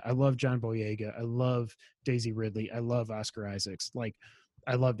loved that. I love John Boyega. I love Daisy Ridley. I love Oscar Isaacs. Like,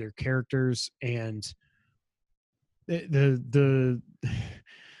 I love their characters, and the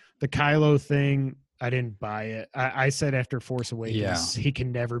Kylo thing, I didn't buy it. I said after Force Awakens, he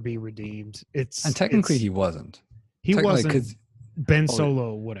can never be redeemed. And technically he wasn't. He Technically, wasn't. 'cause- Ben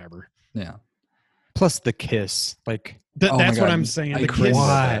Solo, whatever. Yeah. Plus the kiss. Like, Oh my That's what God, I'm saying. I The cringe kiss, at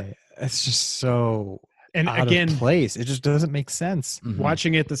that. why? It's just so And out again, of place. It just doesn't make sense. Mhm.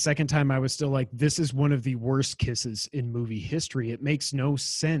 watching it the second time, I was still like, this is one of the worst kisses in movie history. It makes no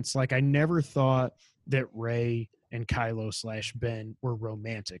sense. Like, I never thought that Rey and Kylo / Ben were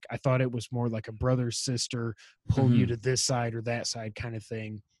romantic. I thought it was more like a brother sister, pull you Mhm. to this side or that side kind of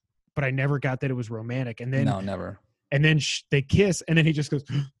thing. But I never got that it was romantic. And then No, never. they kiss, and then he just goes,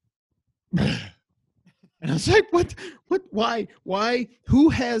 and I was like, what, why, who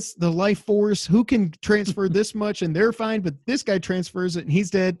has the life force? Who can transfer this much and they're fine, but this guy transfers it and he's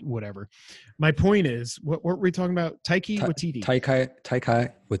dead? Whatever. My point is, what were we talking about? Taika Waititi.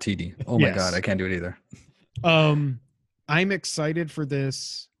 Taika Waititi. Oh my Yes. God, I can't do it either. I'm excited for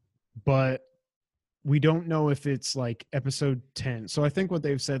this, but we don't know if it's like episode 10. So I think what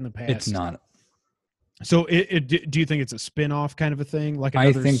they've said in the past, It's not. So do you think it's a spin-off kind of a thing? Like I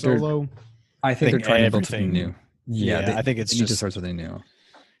another think they're- solo? I think they're think trying to build something everything- new. Yeah, I think it's they need to just- start something new.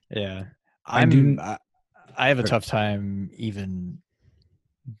 Yeah. I do- I have a Sure. tough time even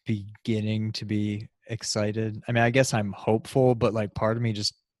beginning to be excited. I mean, I guess I'm hopeful, but like part of me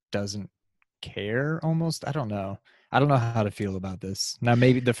just doesn't care almost. I don't know. I don't know how to feel about this. Now,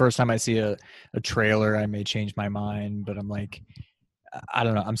 maybe the first time I see a trailer, I may change my mind, but I'm like, I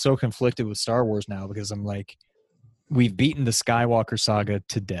don't know. I'm so conflicted with Star Wars now because I'm like, we've beaten the Skywalker saga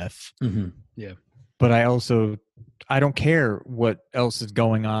to death, Mm-hmm. but I don't care what else is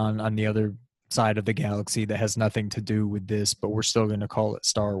going on the other side of the galaxy that has nothing to do with this, but we're still going to call it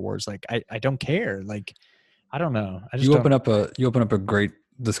Star Wars. Like, I don't care. Like, I don't know. I just You don't- open up a great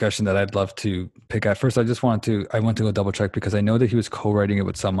discussion that I'd love to pick at. First, I went to go double check because I know that he was co-writing it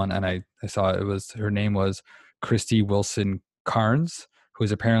with someone, and I saw her name was Christy Wilson Carnes, who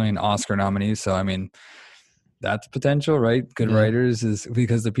is apparently an Oscar nominee. So I mean, that's potential, right? Good Yeah. writers is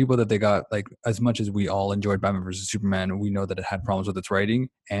because the people that they got, like, as much as we all enjoyed Batman versus Superman, we know that it had problems with its writing.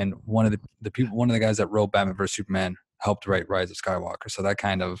 And one of the guys that wrote Batman versus Superman helped write Rise of Skywalker. So that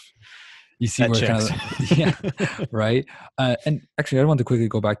kind of, you see That where checks. kind of, yeah, right. And actually, I want to quickly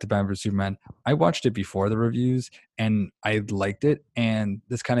go back to Batman vs Superman. I watched it before the reviews, and I liked it. And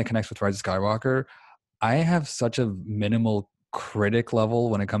this kind of connects with Rise of Skywalker. I have such a minimal critic level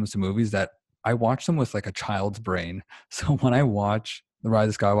when it comes to movies that I watch them with like a child's brain. So when I watch The Rise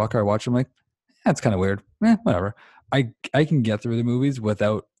of Skywalker, I watch them like, that's kind of weird. Whatever. I can get through the movies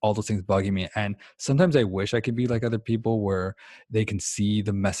without all those things bugging me. And sometimes I wish I could be like other people where they can see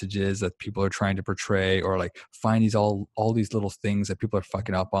the messages that people are trying to portray, or like find all these little things that people are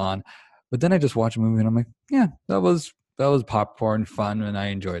fucking up on. But then I just watch a movie and I'm like, yeah, that was popcorn fun and I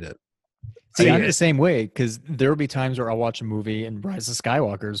enjoyed it. See, See, I'm the same way because there will be times where I'll watch a movie, and Rise of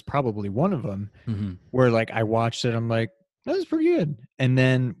Skywalker is probably one of them, Mm-hmm. where like I watched it, I'm like, that was pretty good. And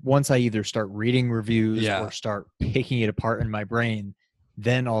then once I either start reading reviews Yeah. or start picking it apart in my brain,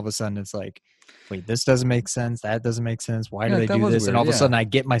 then all of a sudden it's like, wait, this doesn't make sense. That doesn't make sense. Why do Yeah, they that do was this? And weird, all of a yeah. sudden I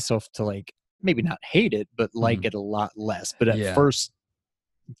get myself to like, maybe not hate it, but like it a lot less. But at Yeah. first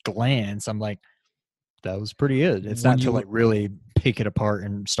glance, I'm like, that was pretty good. It's When not you to were- like really pick it apart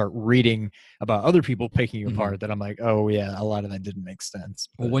and start reading about other people picking it Mhm. apart that I'm like, oh yeah, a lot of that didn't make sense.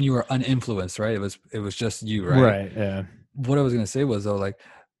 Well, But- when you were uninfluenced, right? It was just you, right? right, yeah. What I was going to say was, though, like,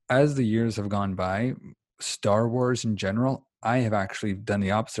 as the years have gone by, Star Wars in general, I have actually done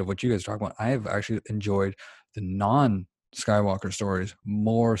the opposite of what you guys are talking about. I have actually enjoyed the non-Skywalker stories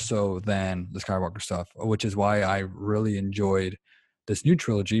more so than the Skywalker stuff, which is why I really enjoyed this new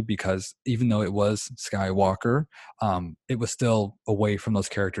trilogy, because even though it was Skywalker, it was still away from those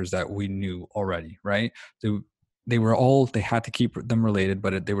characters that we knew already, right? They had to keep them related,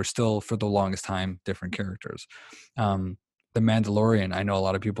 but they were still, for the longest time, different characters. The Mandalorian, I know a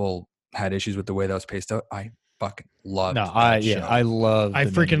lot of people had issues with the way that was paced out. I fucking loved No, that show. I love. I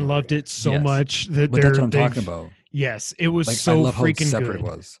The freaking Mandalorian. loved it so Yes. much that But that's what I'm they've- talking about. Yes, it was Like, so I love how freaking separate good.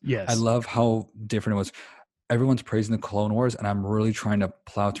 it was. Yes, I love how different it was. Everyone's praising the Clone Wars, and I'm really trying to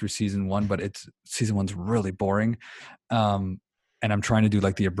plow through season 1, but season 1's really boring. And I'm trying to do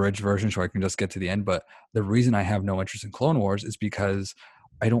like the abridged version so I can just get to the end. But the reason I have no interest in Clone Wars is because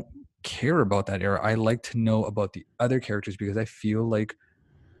I don't care about that era. I like to know about the other characters because I feel like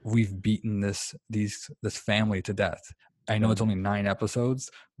we've beaten this family to death. I know it's only 9 episodes,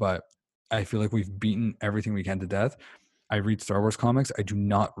 but I feel like we've beaten everything we can to death. I read Star Wars comics. I do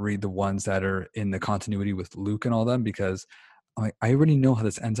not read the ones that are in the continuity with Luke and all them, because I'm like, I already know how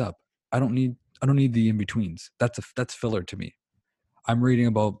this ends up. I don't need the in-betweens. That's filler to me. I'm reading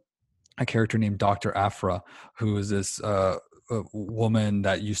about a character named Dr. Aphra, who is this a woman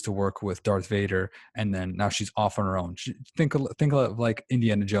that used to work with Darth Vader, and then now she's off on her own. Think of like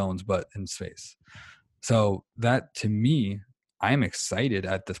Indiana Jones, but in space. So that, to me, I'm excited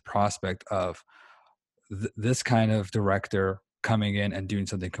at this prospect of this kind of director coming in and doing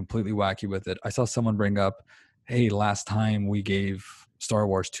something completely wacky with it. I saw someone bring up, hey, last time we gave Star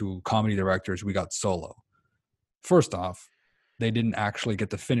Wars to comedy directors, we got Solo. First off, they didn't actually get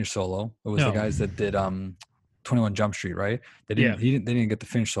to finish Solo. It was the guys that did 21 Jump Street, right? They didn't get to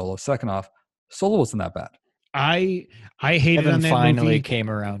finish Solo. Second off, Solo wasn't that bad. I hated Evan on that finally movie. came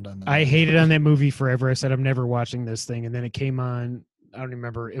around on that. I hated on that movie forever. I said I'm never watching this thing, and then it came on. I don't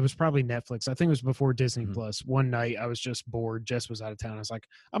remember. It was probably Netflix. I think it was before Disney Plus. One night I was just bored. Jess was out of town. I was like,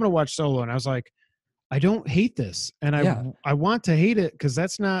 I'm gonna watch Solo, and I was like, I don't hate this, and I want to hate it because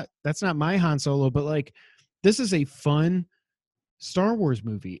that's not my Han Solo. But like, this is a fun Star Wars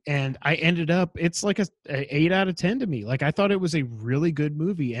movie, and I ended up. It's like a 8 out of 10 to me. Like I thought it was a really good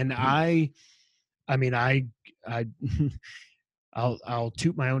movie, and I mean, I'll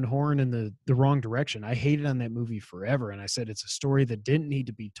toot my own horn in the wrong direction. I hated on that movie forever, and I said it's a story that didn't need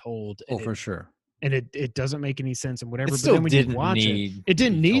to be told. Oh, for sure. And it doesn't make any sense and whatever. It still but then when didn't you watch need it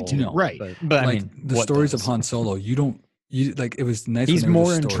didn't need to, No, right? But I like mean, the what stories does? of Han Solo, you like it was nice. He's when they were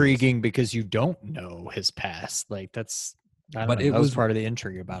more just stories. intriguing because you don't know his past. Like that's. But it was part of the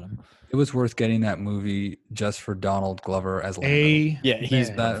intrigue about him. It was worth getting that movie just for Donald Glover as Lando. He's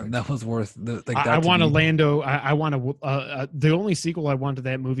that was worth I want a Lando. I want a the only sequel I want to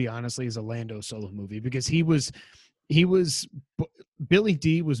that movie, honestly, is a Lando Solo movie because he was Billy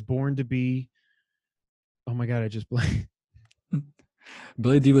D was born to be. Oh my God! I just blanked.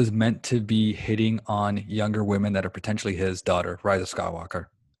 Billy D was meant to be hitting on younger women that are potentially his daughter, Rise of Skywalker.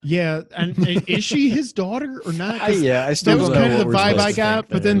 Yeah, and is she his daughter or not? I still that was don't kind know of the what we're vibe I supposed to got, think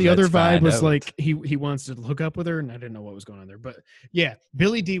but there. then the other Let's vibe find was out. like he wants to hook up with her, and I didn't know what was going on there. But yeah,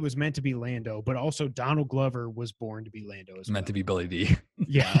 Billy D was meant to be Lando, but also Donald Glover was born to be Lando as well. Meant to be Billy D.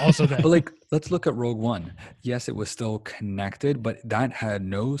 Yeah, also that. But like, let's look at Rogue One. Yes, it was still connected, but that had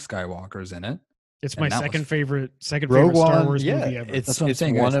no Skywalkers in it. It's my second favorite Rogue Star One, Wars yeah, movie ever. It's That's what I'm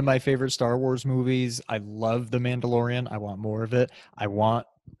saying, one guys. of my favorite Star Wars movies. I love The Mandalorian. I want more of it.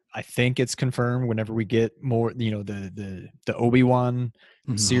 I think it's confirmed whenever we get more, the Obi-Wan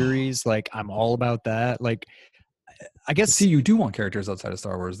series. Like I'm all about that. Like I guess See, you do want characters outside of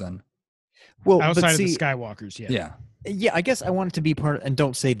Star Wars then. well, outside but of the see, Skywalkers. Yeah. yeah, I guess I want it to be part, and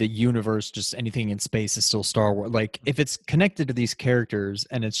don't say the universe, just anything in space is still Star Wars. Like if it's connected to these characters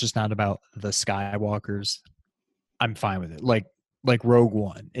and it's just not about the Skywalkers, I'm fine with it. Like Rogue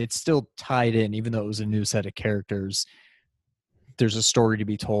One, it's still tied in, even though it was a new set of characters. There's a story to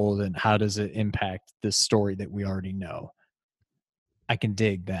be told, and how does it impact this story that we already know? I can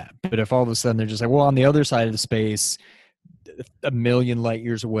dig that. But if all of a sudden they're just like, well, on the other side of the space, a million light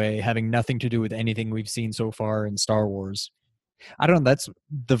years away, having nothing to do with anything we've seen so far in Star Wars, I don't know. That's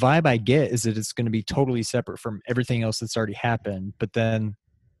the vibe I get, is that it's going to be totally separate from everything else that's already happened. But then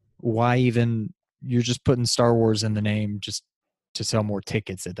why even, you're just putting Star Wars in the name just to sell more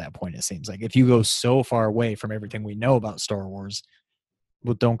tickets at that point, it seems like. If you go so far away from everything we know about Star Wars,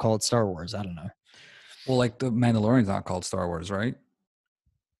 well, don't call it Star Wars. I don't know. Well, like the Mandalorian's not called Star Wars, right?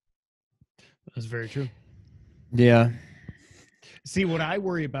 That's very true. Yeah. See, what I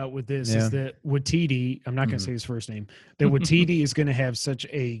worry about with this is that Watiti, I'm not going to say his first name, that Watiti is going to have such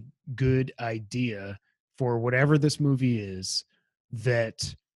a good idea for whatever this movie is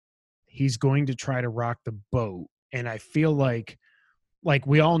that he's going to try to rock the boat. And I feel like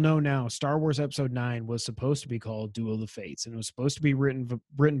we all know now, Star Wars Episode 9 was supposed to be called Duel of the Fates, and it was supposed to be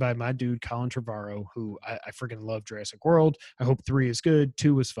written by my dude Colin Trevorrow, who I freaking love Jurassic World. I hope 3 is good,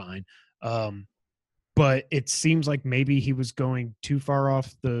 2 is fine. But it seems like maybe he was going too far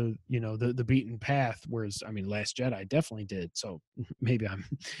off the beaten path, whereas, I mean, Last Jedi definitely did. So maybe I'm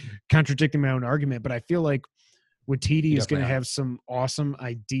contradicting my own argument, but I feel like Watiti is going to have some awesome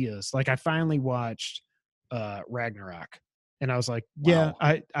ideas. Like I finally watched Ragnarok, and I was like, yeah,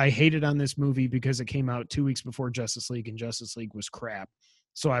 I hated on this movie because it came out 2 weeks before Justice League, and Justice League was crap.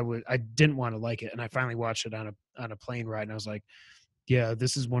 So I didn't want to like it. And I finally watched it on a plane ride, and I was like, yeah,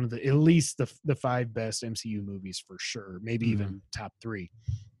 this is one of at least the 5 best MCU movies for sure. Maybe even top 3.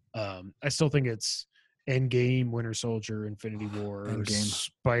 I still think it's Endgame, Winter Soldier, Infinity War,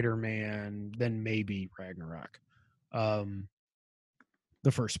 Spider-Man, then maybe Ragnarok.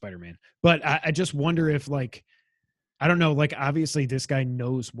 The first Spider-Man. But I just wonder if, like, I don't know, like, obviously this guy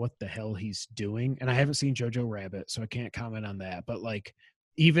knows what the hell he's doing. And I haven't seen Jojo Rabbit, so I can't comment on that. But, like,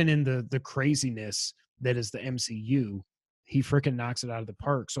 even in the craziness that is the MCU, he freaking knocks it out of the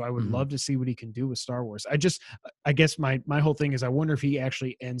park. So I would love to see what he can do with Star Wars. I guess my whole thing is I wonder if he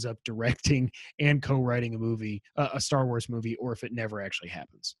actually ends up directing and co-writing a movie, a Star Wars movie, or if it never actually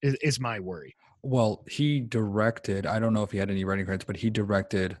happens, is my worry. Well, he directed, I don't know if he had any writing credits, but he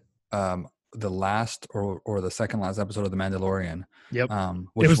directed the last or the second last episode of The Mandalorian. Yep.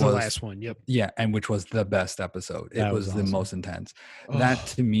 Which It was the last one. Yep. Yeah, and which was the best episode. It That was was the awesome. most intense. That Oh.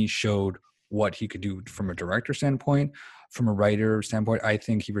 to me showed what he could do from a director standpoint, from a writer standpoint. I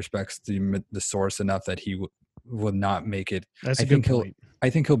think he respects the source enough that he would not make it. That's I a good think point. I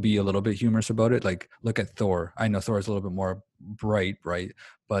think he'll be a little bit humorous about it. Like, look at Thor. I know Thor is a little bit more bright, right?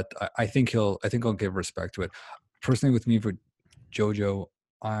 But I think he'll give respect to it. Personally, with me for JoJo,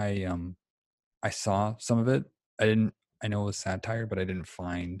 I saw some of it. I know it was satire, but I didn't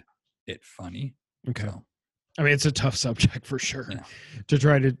find it funny. Okay. So, I mean, it's a tough subject for sure Yeah. to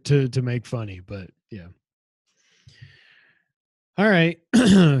try to make funny, but yeah. All right.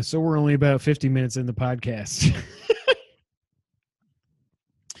 So we're only about 50 minutes in the podcast.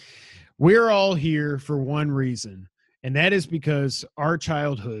 We're all here for one reason, and that is because our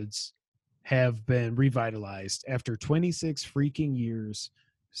childhoods have been revitalized after 26 freaking years.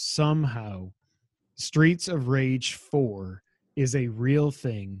 Somehow, Streets of Rage 4 is a real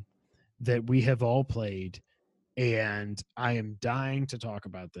thing that we have all played, and I am dying to talk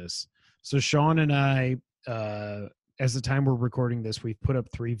about this. So Sean and I, as the time we're recording this, we've put up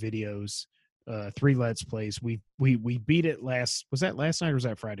 3 videos, 3 Let's Plays. We beat it was that last night or was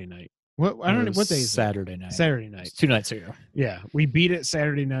that Friday night? What I don't know what day is it? Saturday night. Saturday night. It's 2 nights ago. Yeah, we beat it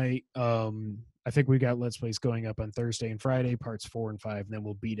Saturday night. I think we got Let's Plays going up on Thursday and Friday, parts 4 and 5, and then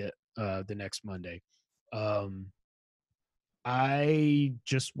we'll beat it the next Monday. I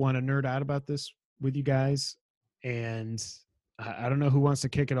just want to nerd out about this with you guys, and I don't know who wants to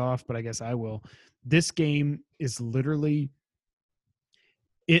kick it off, but I guess I will. This game is literally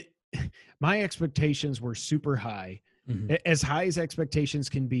it. My expectations were super high. Mhm. As high as expectations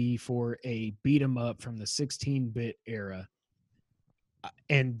can be for a beat 'em up from the 16-bit era.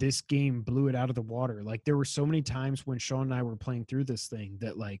 And this game blew it out of the water. Like, there were so many times when Sean and I were playing through this thing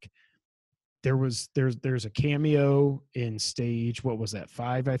that, like, there's a cameo in stage, what was that,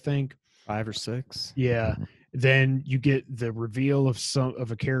 5, I think? 5 or 6. Yeah. Then you get the reveal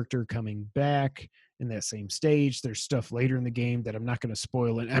of a character coming back in that same stage. There's stuff later in the game that I'm not going to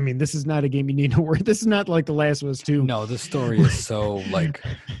spoil it. I mean, this is not a game you need to worry. This is not like The Last of Us 2. No, the story is so like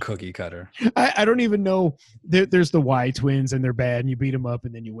cookie cutter. I don't even know. There's the Y twins and they're bad and you beat them up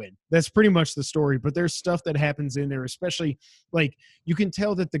and then you win. That's pretty much the story. But there's stuff that happens in there, especially like you can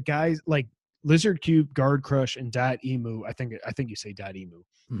tell that the guys like Lizard Cube, Guard Crush, and Dot Emu. I think you say Dot Emu.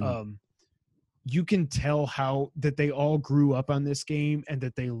 Mhm. You can tell how that they all grew up on this game and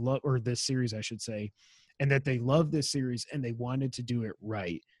that they love, or this series, I should say, and that they love this series and they wanted to do it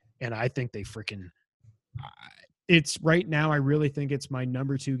right. And I think they freaking, it's right now. I really think it's my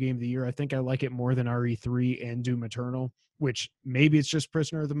number 2 game of the year. I think I like it more than RE3 and Doom Eternal, which maybe it's just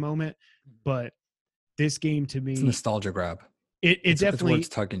Prisoner of the Moment, but this game to me, It's a nostalgia grab. it It's definitely, what's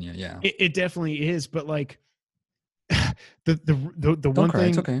tugging you. Yeah. it definitely is. But like the Don't one cry. thing,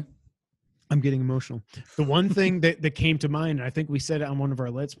 It's okay. I'm getting emotional. The one thing that came to mind, and I think we said it on one of our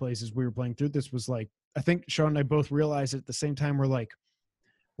Let's Plays as we were playing through this, was like, I think Sean and I both realized at the same time, we're like,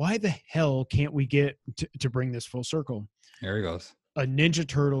 why the hell can't we get to bring this full circle? Here he goes. A Ninja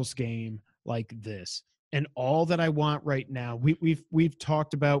Turtles game like this. And all that I want right now, we've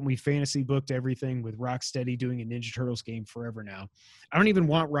talked about, we fantasy booked everything with Rocksteady doing a Ninja Turtles game forever now. I don't even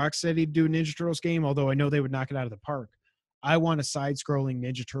want Rocksteady to do a Ninja Turtles game, although I know they would knock it out of the park. I want a side-scrolling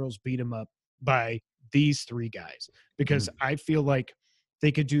Ninja Turtles beat 'em up by these 3 guys, because I feel like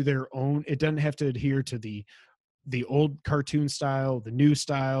they could do their own. It doesn't have to adhere to the old cartoon style, the new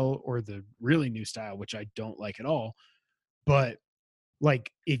style, or the really new style, which I don't like at all. But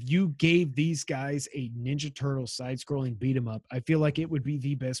like, if you gave these guys a Ninja Turtle side-scrolling beat 'em up, I feel like it would be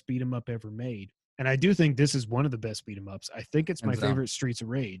the best beat 'em up ever made. And I do think this is one of the best beat 'em ups. I think it's my Hands down. favorite Streets of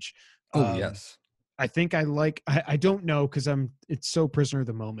Rage. Oh yes. I think I don't know, because it's so Prisoner of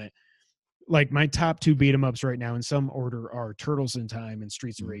the Moment. Like, my top 2 beat 'em ups right now in some order are Turtles in Time and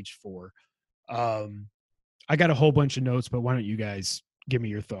Streets of Rage 4. I got a whole bunch of notes, but why don't you guys give me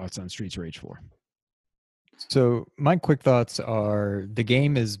your thoughts on Streets of Rage 4? So my quick thoughts are, the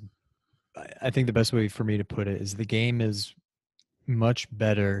game is, I think the best way for me to put it is, the game is much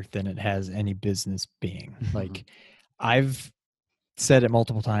better than it has any business being. Like, I've said it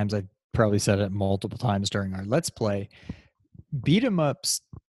multiple times. I probably said it multiple times during our Let's Play. Beat 'em ups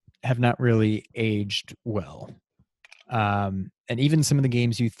have not really aged well. And even some of the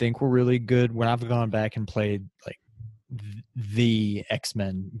games you think were really good, when I've gone back and played like the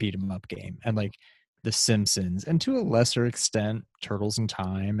X-Men beat 'em up game, and like The Simpsons, and to a lesser extent Turtles in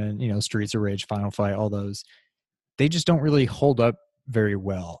Time, and Streets of Rage, Final Fight, all those, they just don't really hold up very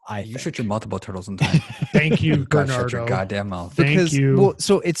well. You shut your multiple turtles in time. Thank you, God, shut your Bernardo. goddamn mouth. Thank you. Well,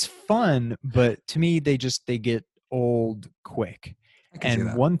 so it's fun, but to me, they get old quick. I can see And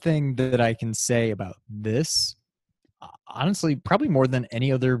that. one thing that I can say about this, honestly, probably more than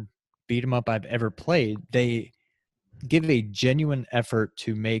any other beat 'em up I've ever played, they give a genuine effort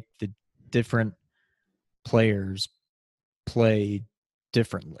to make the different players play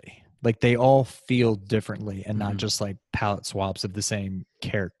differently. Like they all feel differently and not Mhm. just like palette swaps of the same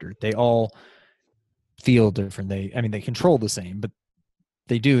character. They all feel different. They control the same, but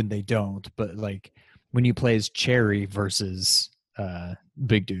they do and they don't. But like when you play as Cherry versus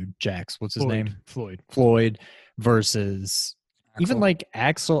big dude Jax, what's his name? Floyd versus even Axel? like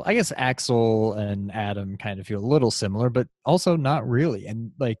Axel. I guess Axel and Adam kind of feel a little similar, but also not really.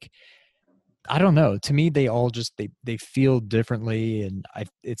 And like I don't know. To me, they all just they feel differently, and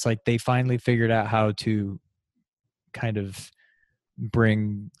it's like they finally figured out how to kind of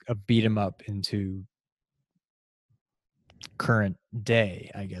bring a beat 'em up into current day.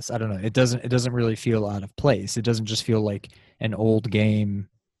 I guess I don't know. It doesn't really feel out of place. It doesn't just feel like an old game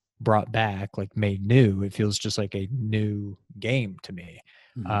brought back, like made new. It feels just like a new game to me.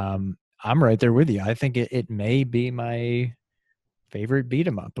 Mhm. I'm right there with you. I think it may be my favorite beat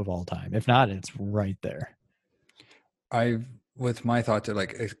 'em up of all time. If not, it's right there. With my thoughts are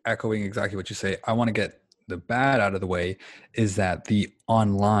like echoing exactly what you say. I want to get the bad out of the way is that the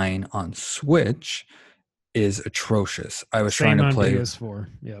online on Switch is atrocious. I was Same trying to on play PS4.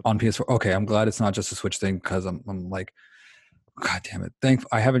 Yep. on PS4. Okay, I'm glad it's not just a Switch thing because I'm like, God damn it.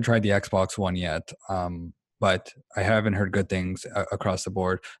 I haven't tried the Xbox One yet, but I haven't heard good things across the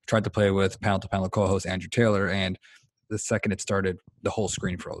board. Tried to play with panel-to-panel co-host Andrew Taylor, and the second it started, the whole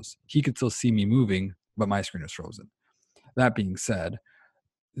screen froze. He could still see me moving, but my screen was frozen. That being said,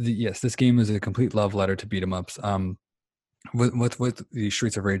 yes, this game is a complete love letter to beat 'em ups. With the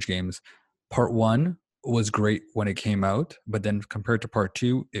Streets of Rage games, part 1 was great when it came out, but then compared to part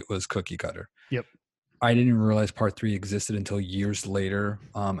 2, it was cookie cutter. Yep. I didn't realize part 3 existed until years later,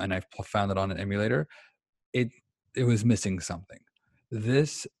 and I found it on an emulator. It was missing something.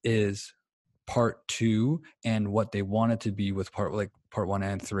 This is part 2 and what they wanted to be with part 1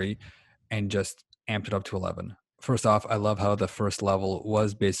 and 3, and just amped it up to 11. First off, I love how the first level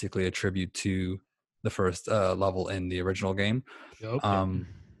was basically a tribute to the first level in the original game. Yep.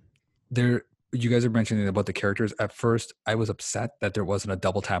 You guys are mentioning about the characters. At first, I was upset that there wasn't a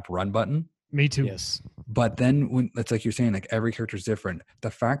double tap run button. Me too. Yes. But then when it's like you're saying, like every character is different.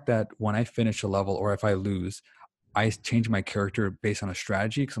 The fact that when I finish a level or if I lose, I change my character based on a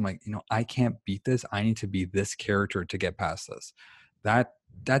strategy because I'm like, I can't beat this. I need to be this character to get past this.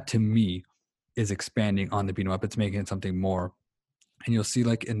 That to me is expanding on the beat 'em up. It's making it something more. And you'll see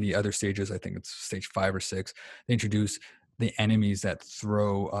like in the other stages, I think it's stage 5 or 6, they introduce the enemies that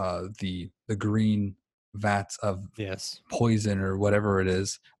throw the green vats of Yes. poison or whatever it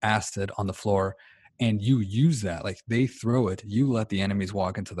is, acid on the floor, and you use that. Like they throw it, you let the enemies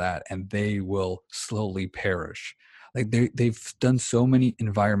walk into that, and they will slowly perish. Like they've done so many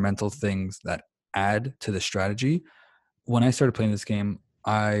environmental things that add to the strategy. When I started playing this game,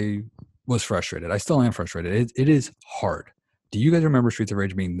 I was frustrated. I still am frustrated. It is hard. Do you guys remember Streets of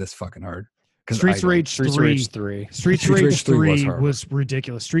Rage being this fucking hard? Streets of Rage 3. Streets of Rage 3 was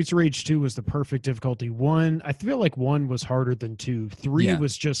ridiculous. Streets of Rage 2 was the perfect difficulty. 1, I feel like 1 was harder than 2. 3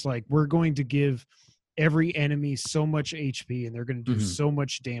 was just like, we're going to give every enemy so much HP and they're going to do so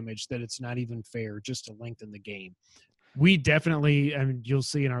much damage that it's not even fair just to lengthen the game. We definitely, and you'll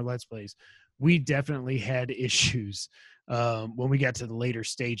see in our Let's Plays, we definitely had issues when we got to the later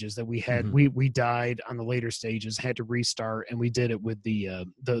stages that we had. We died on the later stages, had to restart, and we did it with the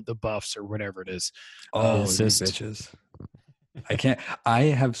buffs or whatever it is. Oh, these bitches. I can't. I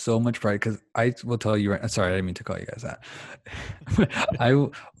have so much pride because I will tell you. Sorry, I didn't mean to call you guys that.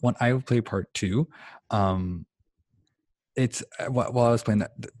 When I play part 2, it's while I was playing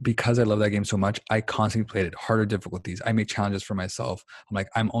that, because I love that game so much, I constantly played it harder difficulties. I make challenges for myself. I'm like,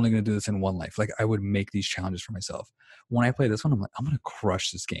 I'm only going to do this in one life. Like I would make these challenges for myself. When I play this one, I'm like, I'm going to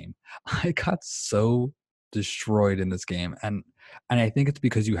crush this game. I got so destroyed in this game. And I think it's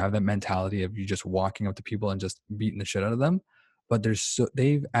because you have that mentality of you just walking up to people and just beating the shit out of them. But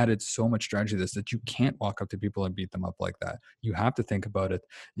they've added so much strategy to this that you can't walk up to people and beat them up like that. You have to think about it.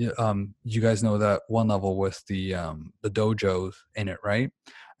 You guys know that one level with the dojos in it, right?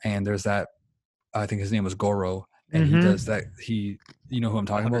 And there's that. I think his name was Goro, and he does that. You know who I'm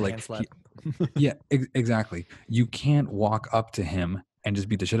talking about? Like, yeah, exactly. You can't walk up to him and just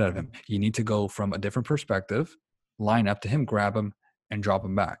beat the shit out of him. You need to go from a different perspective, line up to him, grab him, and drop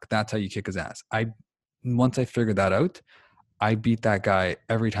him back. That's how you kick his ass. Once I figured that out, I beat that guy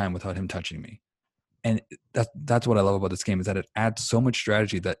every time without him touching me. And that's what I love about this game, is that it adds so much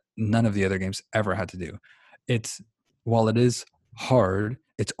strategy that none of the other games ever had to do. It's, while it is hard,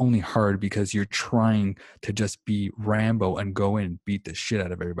 it's only hard because you're trying to just be Rambo and go in and beat the shit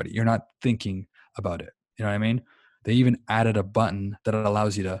out of everybody. You're not thinking about it. You know what I mean? They even added a button that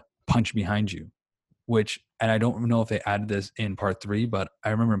allows you to punch behind you, which, and I don't know if they added this in part 3, but I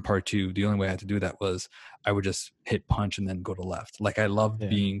remember in part 2, the only way I had to do that was I would just hit punch and then go to left. Like, I love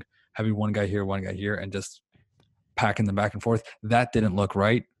having one guy here, and just packing them back and forth. That didn't look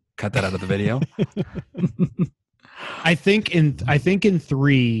right. Cut that out of the video. I think in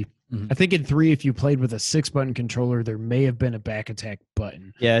 3, Mhm. I think in 3, if you played with a 6-button controller, there may have been a back attack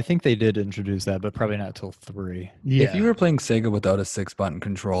button. Yeah, I think they did introduce that, but probably not till 3. Yeah. If you were playing Sega without a 6-button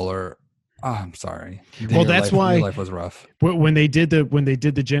controller, I'm sorry. Well, that's why- your life was rough. When they did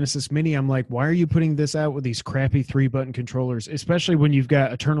the Genesis Mini, I'm like, why are you putting this out with these crappy 3-button controllers? Especially when you've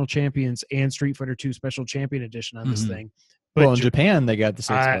got Eternal Champions and Street Fighter 2 Special Champion Edition on this Mhm. thing. But Well, in Japan, they got the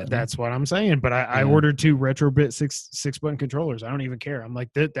 6-button. that's what I'm saying. But I Yeah. ordered 2 Retrobit 6-button controllers. I don't even care. I'm like,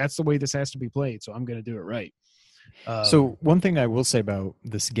 that's the way this has to be played. So I'm going to do it right. So one thing I will say about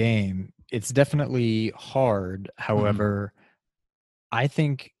this game, it's definitely hard. However, I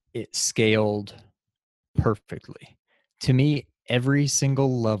think it scaled perfectly. To me, every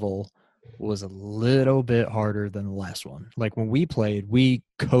single level was a little bit harder than the last one. Like when we played, we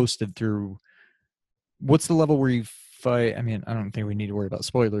coasted through. What's the level where you fight? I mean, I don't think we need to worry about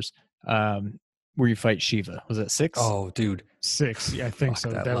spoilers. Where you fight Shiva. Was it 6? Oh, dude. 6. Yeah, I think Fuck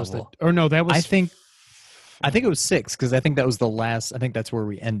so. that Was the, level. or no, that was. I think it was 6 because I think that was the last. I think that's where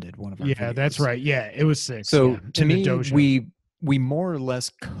we ended one of our. Yeah, that's videos. right. Yeah, it was 6. So yeah, to in the me, dojo. we more or less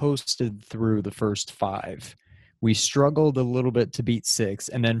coasted through the first 5. We struggled a little bit to beat 6,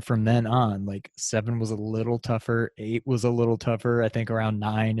 and then from then on, like 7 was a little tougher, 8 was a little tougher. I think around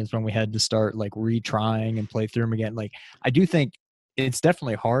 9 is when we had to start like retrying and play through them again. Like I do think it's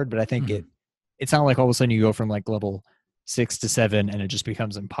definitely hard, but I think it's not like all of a sudden you go from like level 6 to 7 and it just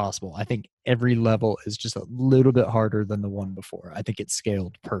becomes impossible. I think every level is just a little bit harder than the one before. I think it's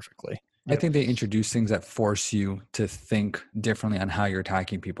scaled perfectly. I think they introduce things that force you to think differently on how you're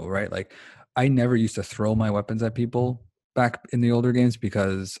attacking people, right? Like, I never used to throw my weapons at people back in the older games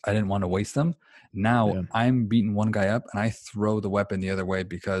because I didn't want to waste them. Now Yeah. I'm beating one guy up and I throw the weapon the other way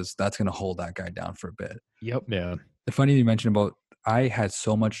because that's going to hold that guy down for a bit. Yep. Yeah. The funny you mentioned about, I had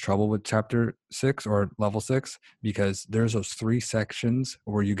so much trouble with chapter 6 or level 6 because there's those 3 sections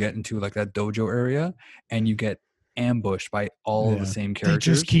where you get into like that dojo area and you get ambushed by all Yeah. the same They characters.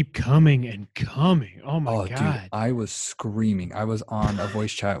 just keep coming and coming. Oh my Dude, god. I was screaming. I was on a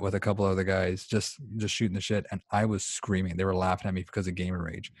voice chat with a couple other guys, just shooting the shit, and I was screaming. They were laughing at me because of gamer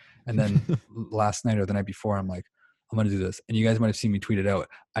rage. And then last night or the night before, I'm like, I'm gonna do this. And you guys might have seen me tweet it out.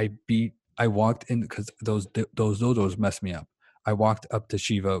 I walked in because those dojos messed me up. I walked up to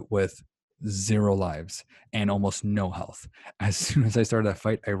Shiva with 0 lives and almost no health. As soon as I started that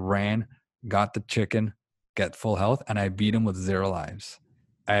fight, I ran, got the chicken, get full health, and I beat him with 0 lives.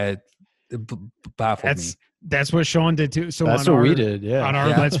 It baffled me. That's what Sean did too. So That's on what our, we did. Yeah. on our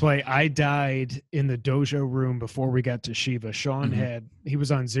Yeah. Let's Play, I died in the dojo room before we got to Shiva. Sean Mhm. he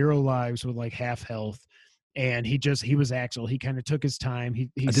was on 0 lives with like half health, and he was Axel. He kind of took his time. He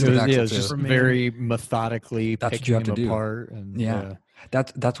I did So with it was, Axel yeah, it's too. just For me. very methodically That's what picking you have them to do. apart. And, Yeah.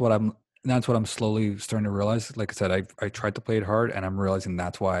 That's what I'm slowly starting to realize. Like I said, I tried to play it hard, and I'm realizing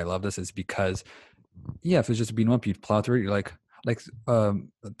that's why I love this, is because if it's just a beat 'em up, you plow through it. You're like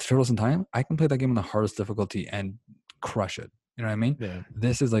Turtles in Time. I can play that game on the hardest difficulty and crush it. You know what I mean? Yeah.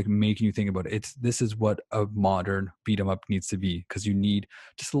 This is like making you think about it. This is what a modern beat 'em up needs to be, because you need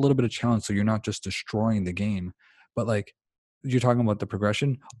just a little bit of challenge, so you're not just destroying the game. But like you're talking about the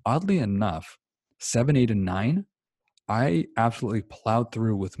progression. Oddly enough, 7, 8, and 9, I absolutely plowed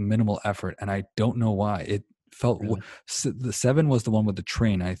through with minimal effort, and I don't know why. It felt Really? the 7 was the one with the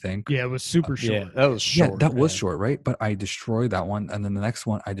train, I think. Yeah, it was super short. Yeah, that was short. Yeah, that was man. short, right? But I destroyed that one, and then the next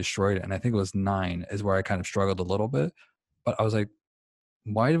one I destroyed it, and I think it was 9 is where I kind of struggled a little bit. But I was like,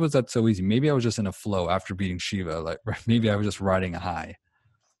 why was that so easy? Maybe I was just in a flow after beating Shiva. Like maybe I was just riding a high.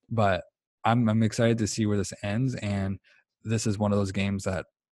 But I'm excited to see where this ends, and this is one of those games that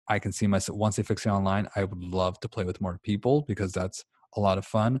I can see myself, once they fix it online, I would love to play with more people because that's a lot of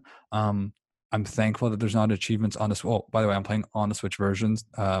fun. I'm thankful that there's not achievements on this. Oh, by the way, I'm playing on the Switch versions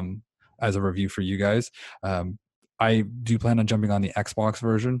as a review for you guys. I do plan on jumping on the Xbox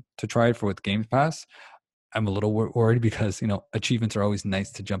version to try it with Game Pass. I'm a little worried because, achievements are always nice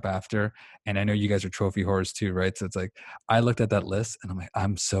to jump after. And I know you guys are trophy whores too, right? So it's like, I looked at that list and I'm like,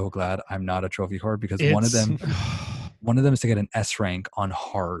 I'm so glad I'm not a trophy whore, because one of them, One of them is to get an S rank on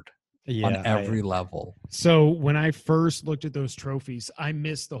hard on Yeah, every level. So when I first looked at those trophies, I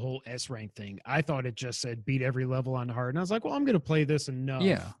missed the whole S rank thing. I thought it just said beat every level on hard. And I was like, well, I'm going to play this enough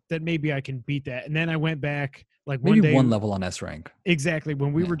Yeah. that maybe I can beat that. And then I went back like Maybe one day. one level on S rank. Exactly.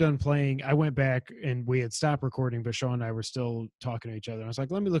 When we Yeah. were done playing, I went back and we had stopped recording, but Sean and I were still talking to each other. I was like,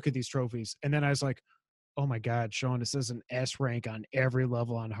 let me look at these trophies. And then I was like, oh my God, Sean, it says an S rank on every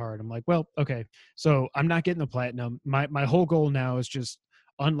level on hard. I'm like, well, okay. So I'm not getting the platinum. My whole goal now is just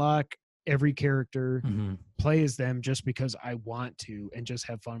unlock every character, Mhm. play as them just because I want to, and just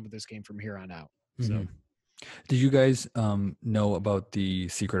have fun with this game from here on out. So Mhm. Did you guys know about the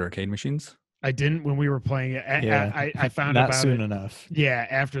secret arcade machines? I didn't when we were playing it. Yeah. I found not about soon it. enough. Yeah,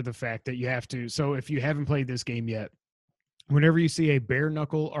 after the fact that you have to. So if you haven't played this game yet, whenever you see a bare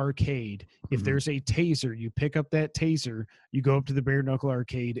knuckle arcade, if Mhm. there's a taser, you pick up that taser, you go up to the bare knuckle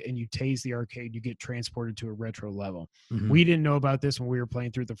arcade and you tase the arcade, you get transported to a retro level. Mhm. We didn't know about this when we were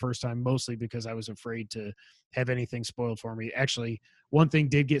playing through it the first time, mostly because I was afraid to have anything spoiled for me. Actually, one thing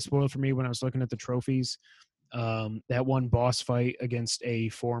did get spoiled for me when I was looking at the trophies. That one boss fight against a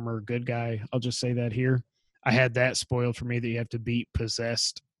former good guy, I'll just say that here. I had that spoiled for me that you have to beat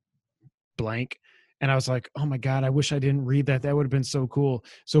possessed blank. And I was like, oh my God, I wish I didn't read that. That would have been so cool.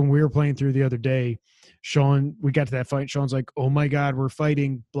 So when we were playing through the other day, Sean, we got to that fight. Sean's like, oh my God, we're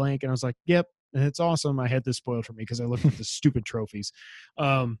fighting blank. And I was like, yep. And it's awesome. I had this spoiled for me because I looked at the stupid trophies.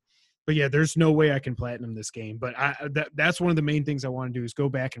 But yeah, there's no way I can platinum this game. But that's one of the main things I want to do is go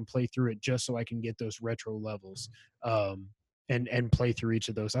back and play through it just so I can get those retro levels. And play through each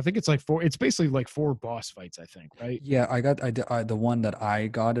of those. I think it's like it's basically like 4 boss fights, I think, right? Yeah, the one that I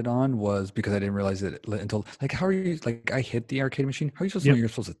got it on was because I didn't realize it until like how are you like I hit the arcade machine. How are you supposed to know you're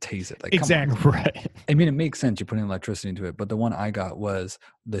supposed to tase it? Like Exactly. come on. Right. I mean, it makes sense. You're putting electricity into it, but the one I got was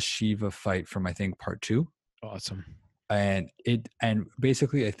the Shiva fight from I think part 2, Awesome. and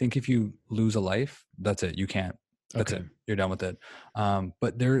basically I think if you lose a life, that's it. You can't. That's Okay. it. You're done with it.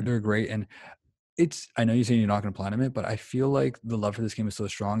 But they're great, and I know you're saying you're not going to platinum it, but I feel like the love for this game is so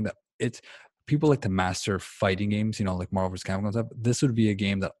strong that people like to master fighting games, like Marvel vs. Capcom stuff. This would be a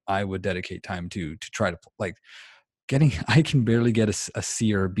game that I would dedicate time to try to like getting. I can barely get a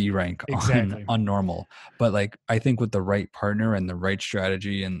C or a B rank Exactly. on normal, but like I think with the right partner and the right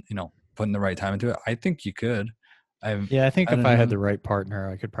strategy and putting the right time into it, I think you could. Yeah, I think I if don't I had know. the right partner,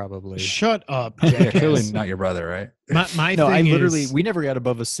 I could probably. Shut up, Yeah, clearly jackass. not your brother, right? My No, I thing literally is, we never got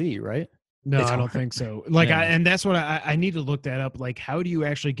above a C, right? no, it's I don't hard. think so. Like, Yeah. and that's what I need to look that up. Like, how do you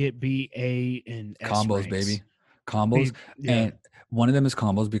actually get B, A, and S Combos, ranks? baby. Combos. Yeah. And one of them is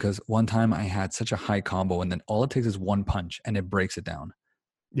combos because one time I had such a high combo and then all it takes is one punch and it breaks it down.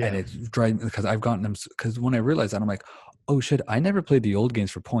 Yeah. And it's driving because I've gotten them because when I realized that I'm like, oh shit, I never played the old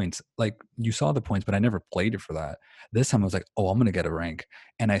games for points. Like you saw the points, but I never played it for that. This time I was like, oh, I'm gonna get a rank.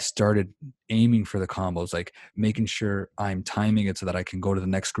 And I started aiming for the combos, like making sure I'm timing it so that I can go to the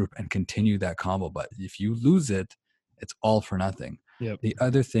next group and continue that combo. But if you lose it, it's all for nothing. Yep. The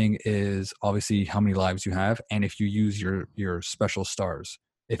other thing is obviously how many lives you have, and if you use your special stars.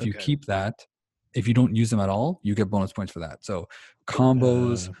 If you Okay. keep that, if you don't use them at all, you get bonus points for that. So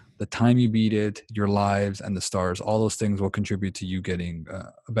combos, the time you beat it, your lives, and the stars, all those things will contribute to you getting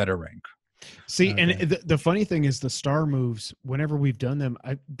a better rank. See, and Okay. the funny thing is the star moves, whenever we've done them,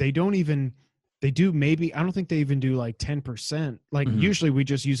 they don't even, they do maybe, I don't think they even do like 10%. Like Mhm. usually we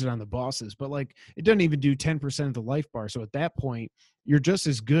just use it on the bosses, but like it doesn't even do 10% of the life bar. So at that point, you're just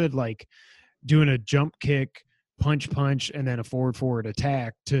as good like doing a jump kick, punch, and then a forward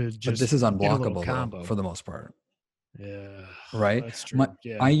attack to just But this is get a little unblockable combo. though, for the most part, Yeah. right? That's true.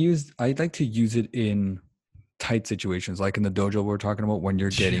 Yeah. I like to use it in tight situations, like in the dojo we're talking about when you're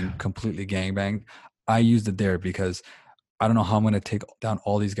getting Yeah. completely gangbanged. I used it there because I don't know how I'm going to take down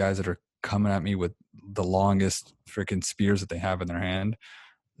all these guys that are coming at me with the longest freaking spears that they have in their hand.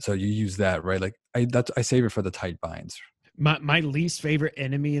 So you use that, right? Like I save it for the tight binds. My least favorite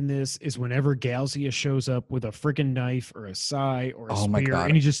enemy in this is whenever Galzia shows up with a freaking knife or a sai or a Oh my spear, God.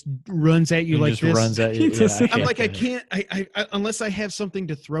 and he just runs at you He like just this. runs at you. He doesn't- I'm like, I do it. can't. I unless I have something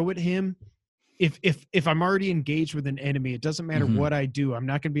to throw at him. If I'm already engaged with an enemy, it doesn't matter Mhm. what I do. I'm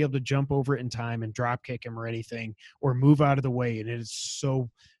not going to be able to jump over it in time and drop kick him or anything, or move out of the way. And it is so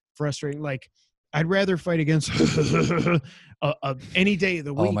frustrating. Like I'd rather fight against any day of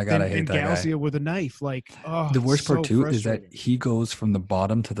the week Oh my God, I hate than that guy. Galzia with a knife. Like, oh, The worst it's part so too is that frustrating. he goes from the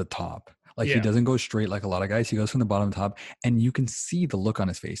bottom to the top. Like he Yeah. doesn't go straight like a lot of guys. He goes from the bottom to the top, and you can see the look on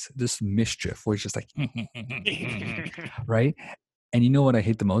his face, this mischief, where he's just like, right? And you know what I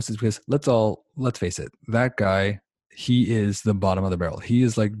hate the most is because let's face it, that guy, he is the bottom of the barrel. He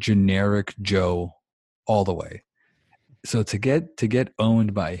is like generic Joe all the way. So to get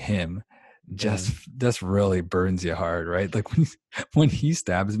owned by him just really burns you hard, right? Like when he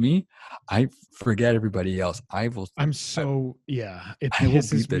stabs me, I forget everybody else. It I will pisses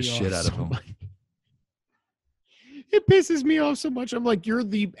beat the me shit off out of so him. much. It pisses me off so much. I'm like, you're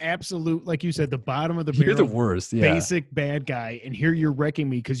the absolute, like you said, the bottom of the You're barrel, the worst. Yeah. basic bad guy, and here you're wrecking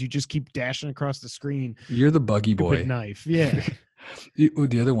me because you just keep dashing across the screen. You're the buggy Stupid boy. knife. Yeah.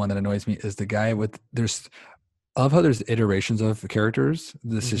 The other one that annoys me is the guy with I love how there's iterations of characters.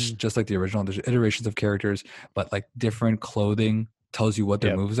 This is just like the original. There's iterations of characters, but like different clothing tells you what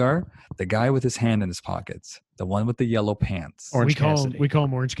their moves are. The guy with his hand in his pockets, the one with the yellow pants. We call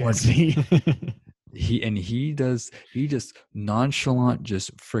him Orange Cassidy. He just nonchalant,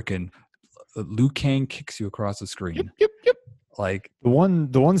 just freaking Liu Kang kicks you across the screen. Yep. Like the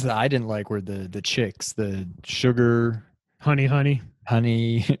ones that I didn't like were the chicks, the sugar, honey,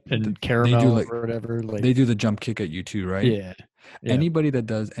 and caramel or whatever. Like they do the jump kick at you too, right? Yeah. Anybody that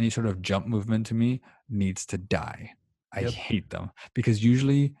does any sort of jump movement to me needs to die. I hate them because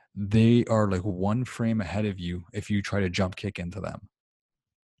usually they are like one frame ahead of you if you try to jump kick into them.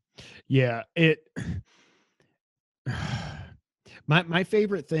 Yeah, my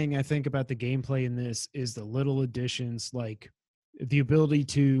favorite thing I think about the gameplay in this is the little additions, like the ability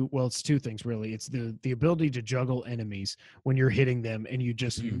to, well, it's two things really. It's the ability to juggle enemies when you're hitting them, and you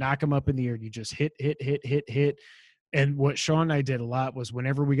just knock them up in the air. You just hit. And what Sean and I did a lot was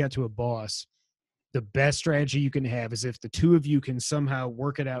whenever we got to a boss, the best strategy you can have is if the two of you can somehow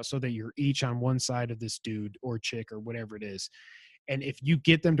work it out so that you're each on one side of this dude or chick or whatever it is. And if you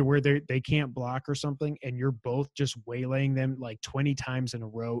get them to where they can't block or something, and you're both just waylaying them like 20 times in a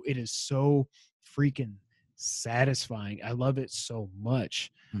row, it is so freaking satisfying. I love it so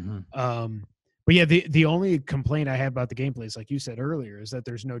much. But yeah, the only complaint I have about the gameplay is, like you said earlier, is that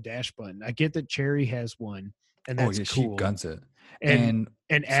there's no dash button. I get that Cherry has one, and that's cool. She guns it. And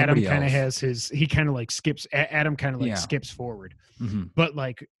Adam kind of has his, he kind of like skips, Adam kind of like skips forward. But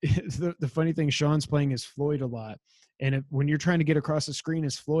like the funny thing, Sean's playing as Floyd a lot. And when you're trying to get across the screen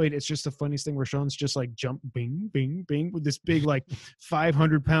as Floyd, it's just the funniest thing where Sean's just like jump, bing, bing, bing, with this big like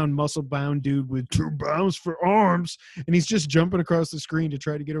 500-pound muscle-bound dude with 2 bounds for arms, and he's just jumping across the screen to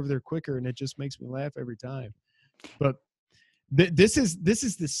try to get over there quicker, and it just makes me laugh every time. But this is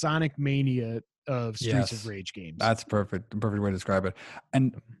the Sonic Mania of Streets of Rage games. That's perfect. The perfect way to describe it.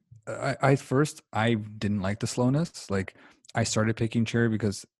 And I didn't like the slowness. Like I started picking Cherry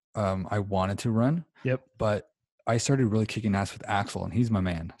because I wanted to run. Yep. But I started really kicking ass with Axel, and he's my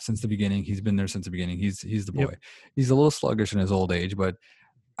man since the beginning. He's been there since the beginning. He's the boy. Yep. He's a little sluggish in his old age, but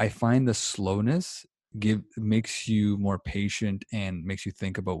I find the slowness makes you more patient and makes you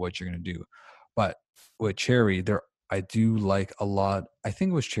think about what you're going to do. But with Cherry, I do like a lot. I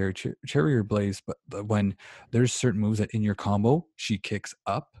think it was Cherry or Blaze, but when there's certain moves that in your combo, she kicks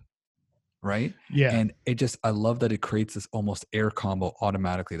up, right? Yeah. And I love that it creates this almost air combo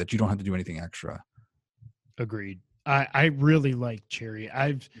automatically that you don't have to do anything extra. Agreed. I really like Cherry.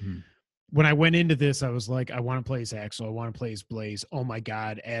 When I went into this, I was like, I want to play as Axel. I want to play as Blaze. Oh my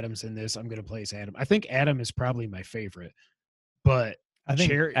God, Adam's in this. I'm going to play as Adam. I think Adam is probably my favorite, but I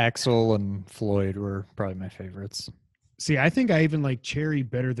think Axel and Floyd were probably my favorites. See, I think I even like Cherry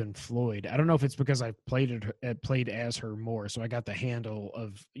better than Floyd. I don't know if it's because I've played as her more, so I got the handle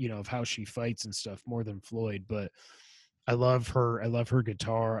of of how she fights and stuff more than Floyd. But I love her. I love her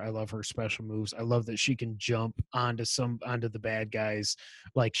guitar. I love her special moves. I love that she can jump onto the bad guys'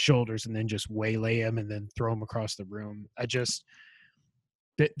 like shoulders and then just waylay them and then throw them across the room.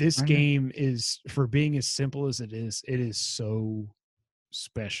 This game is, for being as simple as it is so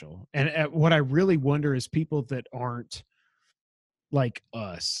special. And what I really wonder is people that aren't like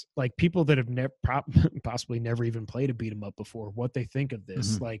us, like people that have possibly never even played a beat 'em up before, what they think of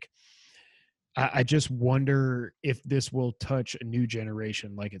this. Like, I just wonder if this will touch a new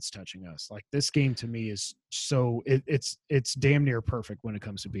generation like it's touching us. Like, this game to me is so it's damn near perfect when it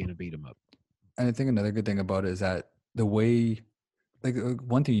comes to being a beat 'em up. And I think another good thing about it is that the way, like,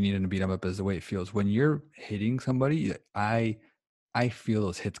 one thing you need in a beat 'em up is the way it feels when you're hitting somebody. I feel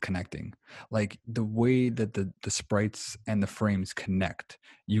those hits connecting, like the way that the sprites and the frames connect.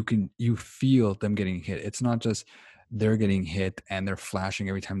 You feel them getting hit. It's not just they're getting hit and they're flashing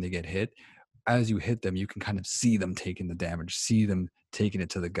every time they get hit. As you hit them, you can kind of see them taking the damage, see them taking it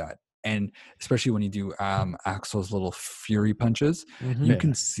to the gut. And especially when you do Axel's little fury punches, you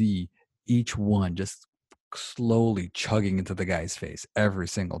can see each one just slowly chugging into the guy's face every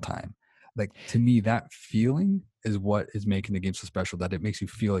single time. Like, to me, that feeling is what is making the game so special, that it makes you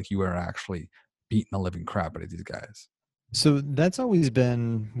feel like you are actually beating the living crap out of these guys. So that's always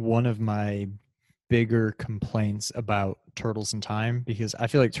been one of my bigger complaints about Turtles in Time, because I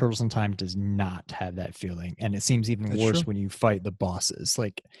feel like Turtles in Time does not have that feeling, and it seems even That's worse true. when you fight the bosses.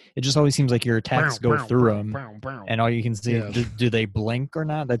 Like, it just always seems like your attacks go through them, and all you can see Yeah. do they blink or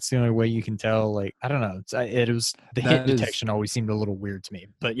not. That's the only way you can tell. Like, I don't know. It was the hit That is- detection always seemed a little weird to me,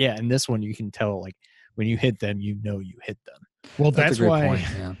 but yeah, in this one you can tell, like, when you hit them, you know you hit them. Well, That's that's a great why point.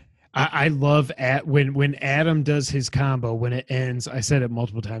 Yeah. I love when Adam does his combo, when it ends. I said it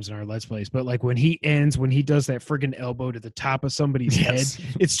multiple times in our Let's Plays, but like when he does that friggin' elbow to the top of somebody's Yes.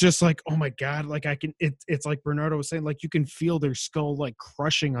 head, it's just like, oh my God, like I can, it's like Bernardo was saying, like you can feel their skull like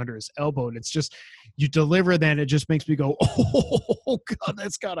crushing under his elbow. And it's just, you deliver that, it just makes me go, oh God,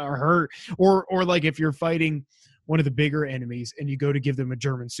 that's gotta hurt. Or like if you're fighting one of the bigger enemies and you go to give them a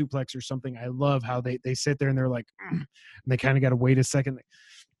German suplex or something, I love how they sit there and they're like, and they kind of got to wait a second.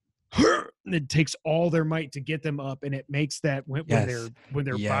 And it takes all their might to get them up, and it makes that when Yes.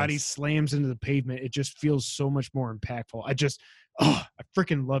 their body Yes. slams into the pavement, it just feels so much more impactful. I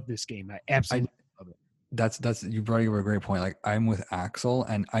freaking love this game. I absolutely love it. That's you brought up a great point. Like I'm with Axel,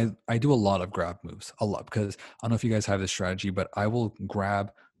 and I do a lot of grab moves, a lot, because I don't know if you guys have this strategy, but I will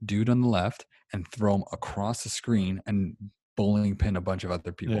grab dude on the left and throw him across the screen and bowling pin a bunch of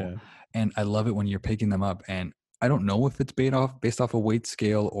other people. Yeah. And I love it when you're picking them up. And I don't know if it's based off a weight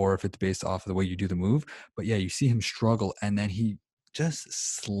scale or if it's based off of the way you do the move, but yeah, you see him struggle and then he just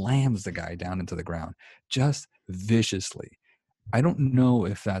slams the guy down into the ground just viciously. I don't know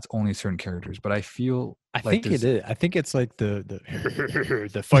if that's only certain characters, but I feel I like think there's- it is. I think it's like the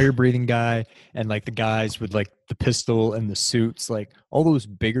the fire breathing guy, and like the guys with like the pistol and the suits, like all those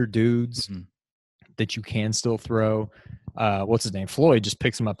bigger dudes Mhm. that you can still throw. What's his name? Floyd just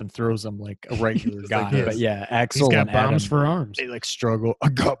picks him up and throws him like a regular Just like guy. this. But yeah, He's Axel got and bombs Adam, for arms. they like struggle. I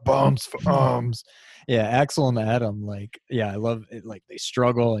got bombs for arms. Yeah, Axel and Adam, like, yeah, I love it. Like they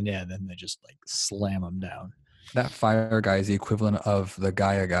struggle, and yeah, then they just like slam them down. that fire guy is the equivalent of the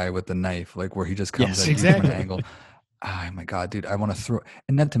Gaia guy with the knife, like where he just comes Yes, at you from an exactly. angle. Oh my God, dude, I want to throw.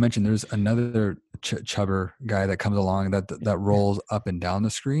 And not to mention, there's another chubber guy that comes along that rolls up and down the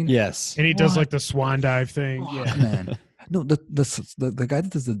screen. Yes. And he does What? like the swan dive thing. Fuck, Yeah. man. No, the guy that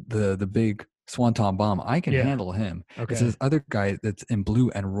does the big swanton bomb, I can Yeah. handle him. Okay. It's this other guy that's in blue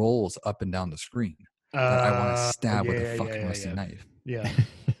and rolls up and down the screen that I want to stab with a fucking rusty knife. Yeah.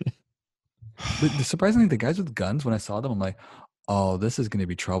 But surprisingly, the guys with guns, when I saw them, I'm like, oh, this is going to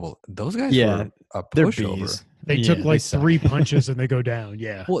be trouble. Those guys Yeah, were a They're pushover. bees. They Yeah, took they like suck. 3 punches and they go down.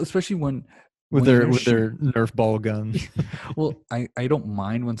 Yeah. Well, especially when with when their you're with their Nerf ball guns. well, I don't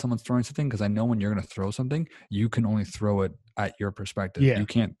mind when someone's throwing something because I know when you're going to throw something, you can only throw it at your perspective. Yeah. You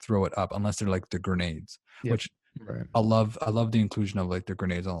can't throw it up unless they're like the grenades, Yep. which Right. I love the inclusion of like the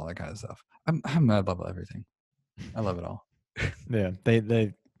grenades and all that kind of stuff. I love everything. I love it all. Yeah,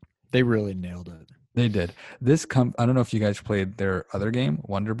 they really nailed it. They did. I don't know if you guys played their other game,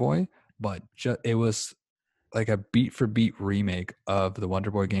 Wonder Boy, but it was like a beat for beat remake of the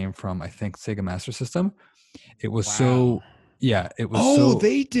Wonder Boy game from I think Sega Master System. It was so Wow. yeah, it was Oh, so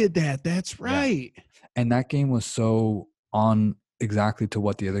they did that. That's right. and that game was so on exactly to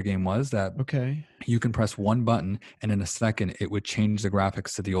what the other game was that Okay. you can press one button and in a second it would change the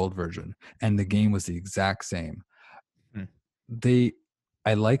graphics to the old version and the game was the exact same. Hmm.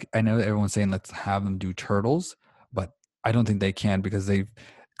 I know that everyone's saying let's have them do Turtles, but I don't think they can because they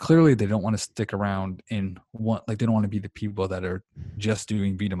don't want to stick around in one, like they don't want to be the people that are just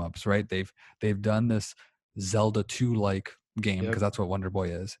doing beat 'em ups, right? They've done this Zelda 2 like game because Yep. that's what Wonder Boy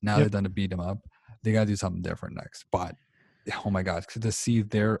is. Now Yep. they've done a beat 'em up. They got to do something different next. But oh my God, to see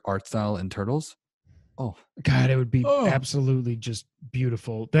their art style in Turtles, oh God, it would be Oh. absolutely just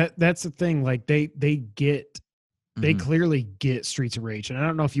beautiful. That's the thing. Like they mhm. clearly get Streets of Rage. And I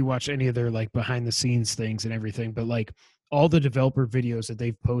don't know if you watch any of their like behind the scenes things and everything, but like all the developer videos that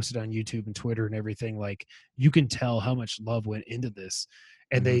they've posted on YouTube and Twitter and everything, like you can tell how much love went into this.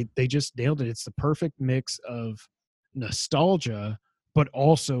 And they just nailed it. It's the perfect mix of nostalgia, but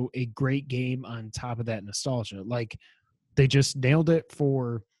also a great game on top of that nostalgia. Like they just nailed it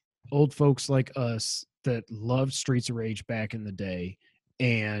for old folks like us that loved Streets of Rage back in the day.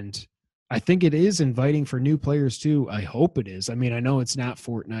 And I think it is inviting for new players too. I hope it is. I mean, I know it's not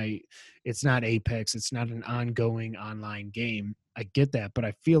Fortnite, it's not Apex, it's not an ongoing online game. I get that, but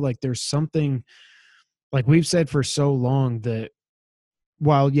I feel like there's something, like we've said for so long, that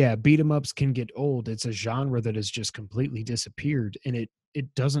while beat 'em ups can get old, it's a genre that has just completely disappeared, and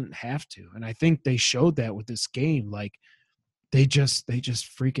it doesn't have to. And I think they showed that with this game. Like they just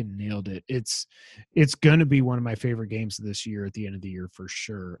freaking nailed it. It's gonna be one of my favorite games of this year at the end of the year for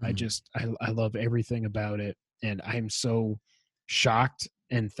sure. Mhm. I love everything about it, and I'm so shocked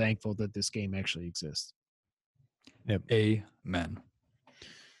and thankful that this game actually exists. Amen.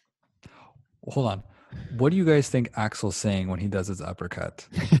 Hold on. What do you guys think Axel's saying when he does his uppercut?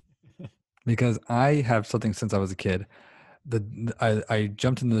 Because I have something since I was a kid. I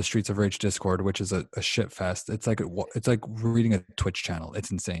jumped into the Streets of Rage Discord, which is a shit fest. It's like reading a Twitch channel.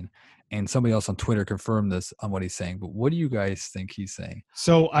 It's insane. And somebody else on Twitter confirmed this on what he's saying. But what do you guys think he's saying?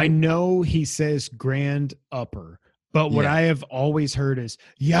 So I know he says grand upper, but what I have always heard is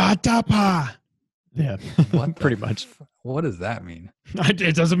Yatapa. Yeah, What pretty much. What does that mean?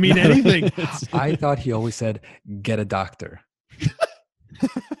 It doesn't mean anything. I thought he always said, get a doctor.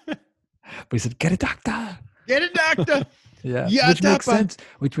 But he said, get a doctor. Get a doctor. Yeah, Yatapa.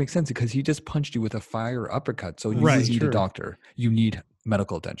 which makes sense because he just punched you with a fire uppercut. So you Right, need true. a doctor. You need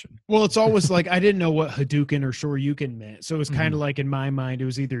medical attention. Well, it's always like I didn't know what Hadouken or Shoryuken meant. So it was kind of like in my mind, it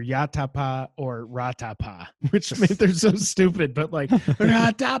was either Yatapa or Ratapa, which meant they're so stupid, but like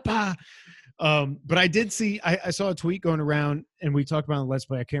Ratapa. But I did see, I saw a tweet going around and we talked about it in Let's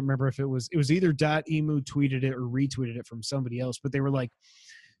Play. I can't remember if it was either .emu tweeted it or retweeted it from somebody else, but they were like,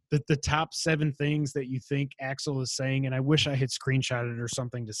 the top 7 things that you think Axel is saying, and I wish I had screenshotted it or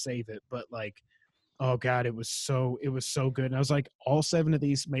something to save it, but like, oh God, it was so good. And I was like, all 7 of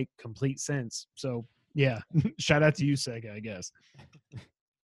these make complete sense. So yeah, shout out to you, Sega, I guess.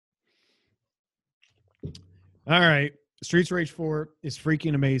 All right. Streets of Rage 4 is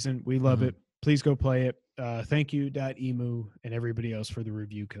freaking amazing. We love it. Please go play it. Thank you, .emu and everybody else for the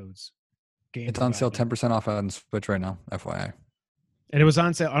review codes. It's on sale 10% off on Switch right now, FYI. And it was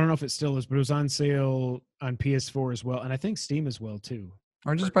on sale. I don't know if it still is, but it was on sale on PS4 as well. And I think Steam as well, too.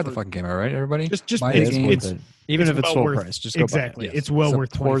 Or just buy the fucking game, all right, everybody? Just buy it's- the game. it's- Even if it's well full worth- price, just go exactly. buy it. It's well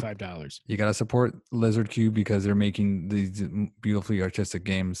worth Support- $25. You got to support Lizard Cube because they're making these beautifully artistic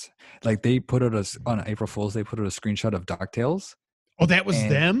games. Like they put out on April Fool's, they put out a screenshot of DuckTales. Oh, that was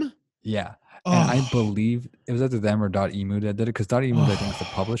And- them? Yeah. Oh, And I believe it was either them or .emu that did it because .emu, I think, is the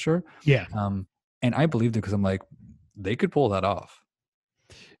publisher. yeah. And I believed it because I'm like, they could pull that off.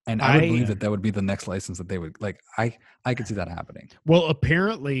 And I would believe that would be the next license that they would like. I could see that happening. Well,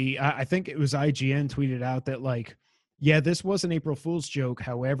 apparently, I think it was IGN tweeted out that like, yeah, this was an April Fool's joke.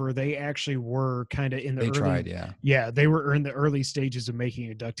 However, they actually were kind of in the They early, tried, yeah. Yeah, they were in the early stages of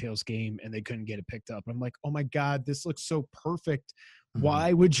making a DuckTales game and they couldn't get it picked up. I'm like, oh my God, this looks so perfect. Mhm.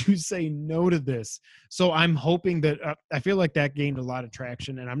 Why would you say no to this? So I'm hoping that I feel like that gained a lot of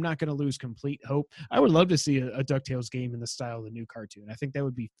traction and I'm not going to lose complete hope. I would love to see a DuckTales game in the style of the new cartoon. I think that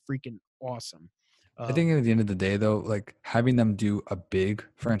would be freaking awesome. I think at the end of the day, though, like having them do a big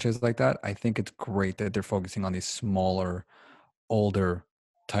franchise like that, I think it's great that they're focusing on these smaller, older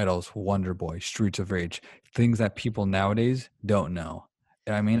titles, Wonder Boy, Streets of Rage, things that people nowadays don't know.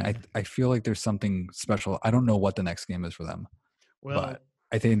 And I mean, I feel like there's something special. I don't know what the next game is for them, well, but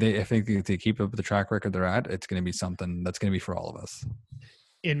I think if they keep up the track record they're at, it's going to be something that's going to be for all of us.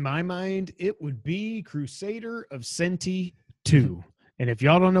 in my mind, it would be Crusader of Senti 2. And if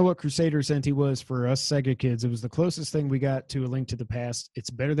y'all don't know what Crusader Senti was for us Sega kids, it was the closest thing we got to A Link to the Past. It's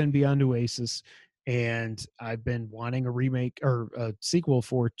better than Beyond Oasis. And I've been wanting a remake or a sequel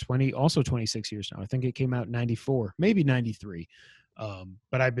for 26 years now. I think it came out in 94, maybe 93.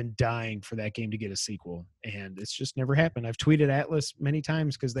 But I've been dying for that game to get a sequel. And it's just never happened. I've tweeted Atlas many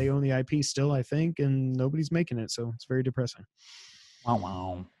times because they own the IP still, I think, and nobody's making it. So it's very depressing.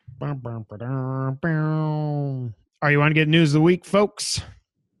 Wow. All right, you want to get news of the week, folks?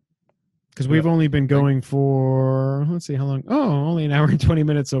 Because we've only been going for, let's see how long. Oh, only an hour and 20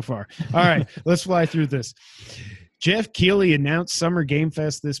 minutes so far. All right, let's fly through this. Jeff Keighley announced Summer Game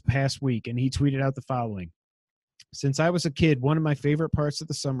Fest this past week, and he tweeted out the following. Since I was a kid, one of my favorite parts of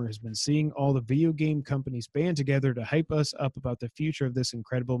the summer has been seeing all the video game companies band together to hype us up about the future of this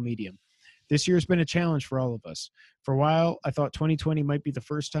incredible medium. This year has been a challenge for all of us. For a while, I thought 2020 might be the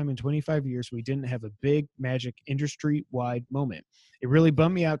first time in 25 years we didn't have a big Magic industry-wide moment. It really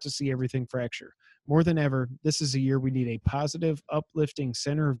bummed me out to see everything fracture. More than ever, this is a year we need a positive, uplifting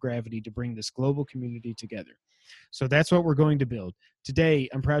center of gravity to bring this global community together. So that's what we're going to build. Today,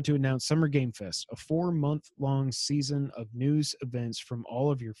 I'm proud to announce Summer Game Fest, a 4-month-long season of news events from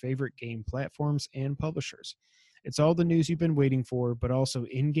all of your favorite game platforms and publishers. It's all the news you've been waiting for, but also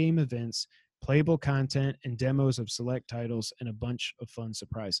in-game events, playable content, and demos of select titles, and a bunch of fun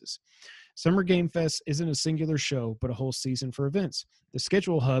surprises. Summer Game Fest isn't a singular show, but a whole season for events. The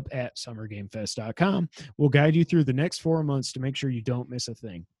schedule hub at summergamefest.com will guide you through the next 4 months to make sure you don't miss a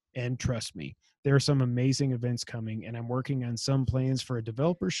thing. And trust me, there are some amazing events coming, and I'm working on some plans for a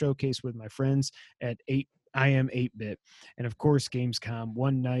developer showcase with my friends at I Am 8-Bit, and of course Gamescom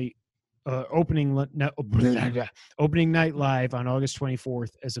one night opening night live on August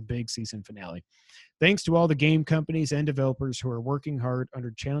 24th as a big season finale. Thanks to all the game companies and developers who are working hard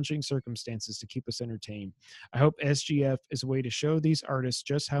under challenging circumstances to keep us entertained. I hope SGF is a way to show these artists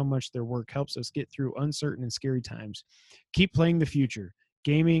just how much their work helps us get through uncertain and scary times. Keep playing the future.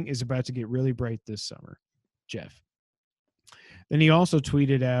 Gaming is about to get really bright this summer. Jeff. Then he also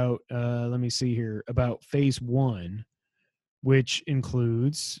tweeted out, let me see here, about phase 1, which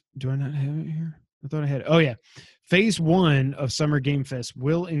includes, do I not have it here? I thought I had it. Oh, yeah. Phase 1 of Summer Game Fest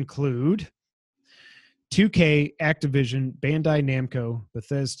will include 2K, Activision, Bandai Namco,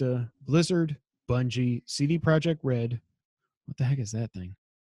 Bethesda, Blizzard, Bungie, CD Projekt Red. What the heck is that thing?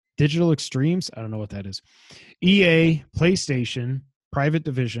 Digital Extremes? I don't know what that is. EA, PlayStation, Private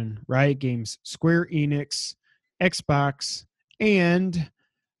Division, Riot Games, Square Enix, Xbox, and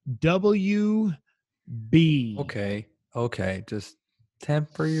WB. Okay. Just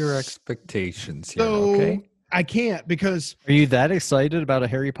temper your expectations here, So okay? I can't because Are you that excited about a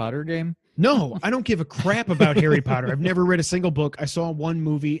Harry Potter game? no, I don't give a crap about Harry Potter. I've never read a single book. I saw one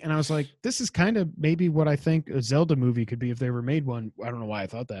movie and I was like, this is kind of maybe what I think a Zelda movie could be if they ever made one. I don't know why I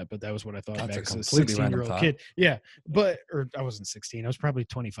thought that, but that was what I thought That's back a as a completely random 16-year-old thought. kid. Yeah, or I wasn't 16. I was probably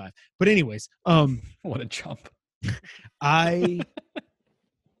 25. But anyways, What a jump. I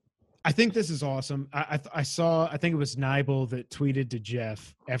think this is awesome. I saw, I think it was Nibel that tweeted to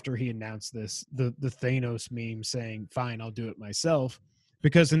Jeff after he announced this, the Thanos meme saying, fine, I'll do it myself.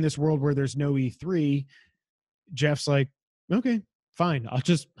 Because in this world where there's no E3, Jeff's like, okay, fine. I'll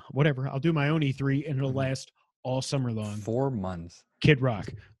just, whatever. I'll do my own E3 and it'll last all summer long. 4 months. Kid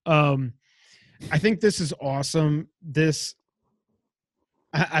Rock. I think this is awesome.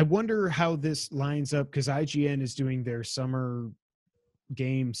 I wonder how this lines up because IGN is doing their summer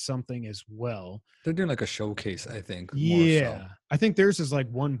game something as well. They're doing like a showcase, I think. More Yeah. so. I think theirs is like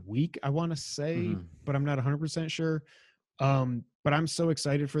 1 week, I want to say, Mhm. but I'm not 100% sure. But I'm so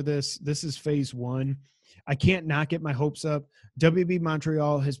excited for this. This is phase 1. I can't not get my hopes up. WB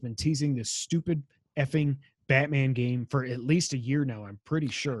Montreal has been teasing this stupid effing Batman game for at least a year now, I'm pretty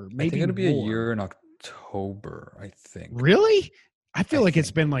sure. Maybe I think it'll be more. a year in October, I think. Really? I feel I like it's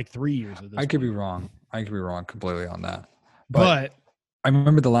think. been like 3 years at this I could be point. wrong. I could be wrong completely on that. But I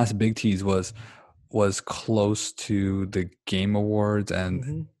remember the last big tease was close to the Game Awards, and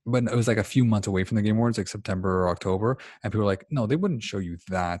Mhm. but it was like a few months away from the Game Awards, like September or October, and people were like, no, they wouldn't show you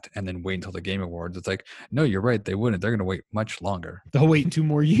that and then wait until the Game Awards. It's like, no, you're right, they wouldn't. They're going to wait much longer. they'll wait 2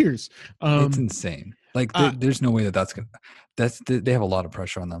 more years. It's insane. Like there's no way that's going to, they have a lot of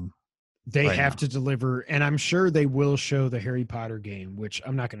pressure on them. They right have now. to deliver, and I'm sure they will show the Harry Potter game, which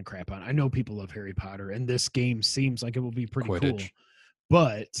I'm not going to crap on. I know people love Harry Potter, and this game seems like it will be pretty cool. Quidditch.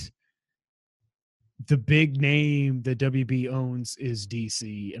 But the big name that WB owns is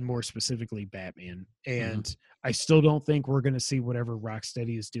DC, and more specifically Batman. And I still don't think we're going to see whatever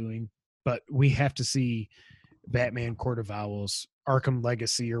Rocksteady is doing, but we have to see Batman Court of Owls, Arkham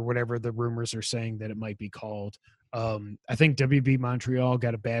Legacy, or whatever the rumors are saying that it might be called. I think WB Montreal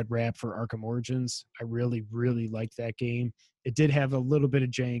got a bad rap for Arkham Origins. I really, really liked that game. It did have a little bit of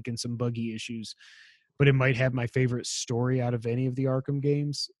jank and some buggy issues, but it might have my favorite story out of any of the Arkham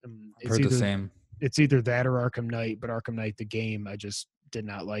games. I've heard the same. It's either that or Arkham Knight, but Arkham Knight, the game, I just did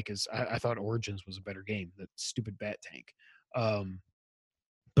not like. I thought Origins was a better game. That stupid bat tank.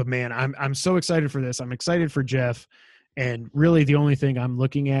 But man, I'm so excited for this. I'm excited for Jeff, and really the only thing I'm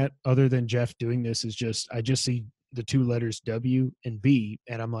looking at other than Jeff doing this is I just see the 2 letters W and B,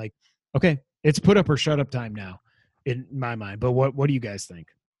 and I'm like, okay, it's put up or shut up time now, in my mind. But what do you guys think?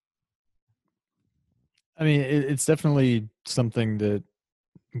 I mean, it's definitely something that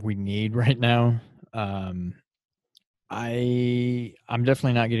we need right now. I'm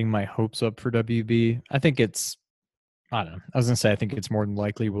definitely not getting my hopes up for WB. I think I don't know. I was gonna say I think it's more than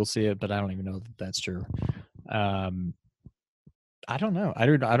likely we'll see it, but I don't even know that that's true. I don't know. I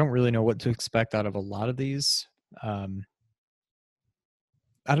don't really know what to expect out of a lot of these. I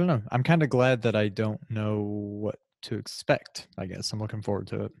don't know. I'm kind of glad that I don't know what to expect. I guess I'm looking forward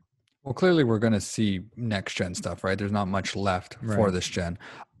to it. Well, clearly we're going to see next gen stuff, right? There's not much left for Right. this gen.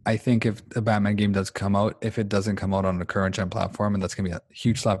 I think if the Batman game does come out, if it doesn't come out on the current gen platform, and that's going to be a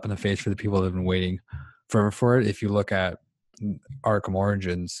huge slap in the face for the people that have been waiting forever for it. If you look at Arkham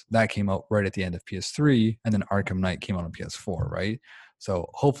Origins, that came out right at the end of PS3, and then Arkham Knight came out on PS4, right? So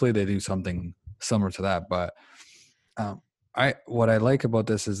hopefully they do something similar to that. But what I like about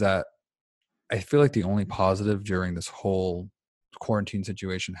this is that I feel like the only positive during this whole quarantine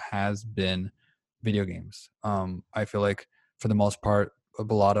situation has been video games. I feel like for the most part, a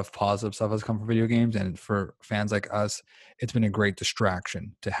lot of positive stuff has come from video games, and for fans like us, it's been a great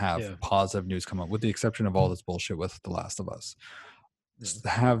distraction to have Yeah. positive news come up, with the exception of all this bullshit with The Last of Us. To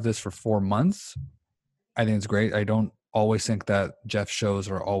have this for 4 months, I think it's great. I don't always think that Jeff shows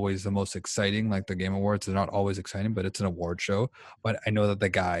are always the most exciting, like the Game Awards. They're not always exciting, but it's an award show. But I know that the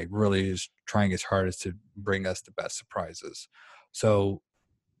guy really is trying his hardest to bring us the best surprises. So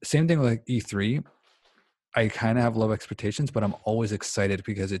same thing like E3. I kind of have low expectations, but I'm always excited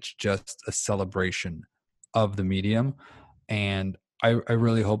because it's just a celebration of the medium. And I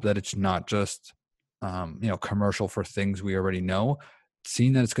really hope that it's not just, commercial for things we already know.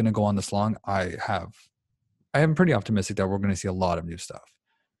 Seeing that it's going to go on this long, I am pretty optimistic that we're going to see a lot of new stuff.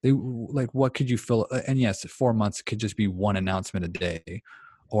 What could you fill? And yes, 4 months could just be one announcement a day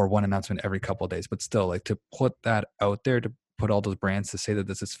or one announcement every couple of days, but still, like, to put that out there, to put all those brands to say that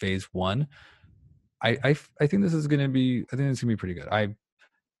this is phase one, I think this is going to be, I think it's going to be pretty good.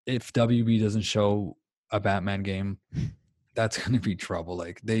 If WB doesn't show a Batman game, that's going to be trouble.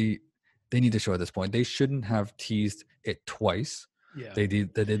 Like, they need to show at this point. They shouldn't have teased it twice. Yeah. They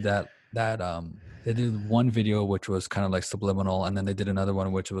did that they did one video which was kind of like subliminal, and then they did another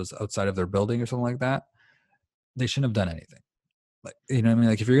one which was outside of their building or something like that. They shouldn't have done anything. Like, you know what I mean?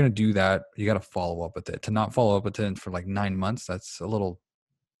 Like, if you're going to do that, you got to follow up with it. To not follow up with it for like 9 months, that's a little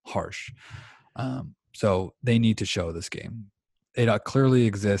harsh. So they need to show this game. It clearly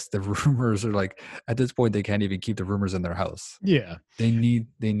exists. The rumors are like, at this point, they can't even keep the rumors in their house. Yeah. They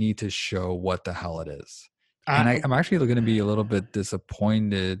need to show what the hell it is. And I'm actually going to be a little bit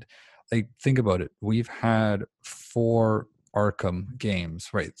disappointed. Like, think about it. We've had 4 Arkham games,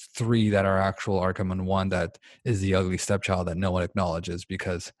 right? 3 that are actual Arkham and 1 that is the ugly stepchild that no one acknowledges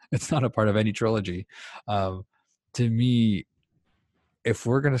because it's not a part of any trilogy. To me, if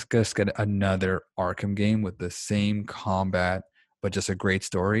we're going to just get another Arkham game with the same combat but just a great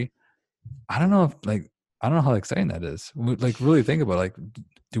story, I don't know how exciting that is. Like, really think about it. Like,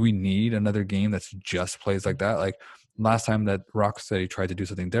 do we need another game that's just plays like that? Like, last time that Rocksteady tried to do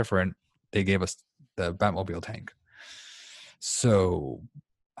something different, they gave us the Batmobile tank. So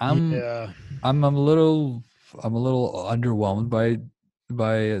I'm a little underwhelmed by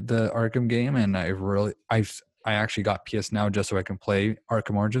the Arkham game, and I actually got PS Now just so I can play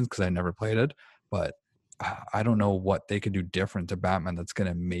Arkham Origins because I never played it, but I don't know what they could do different to Batman that's going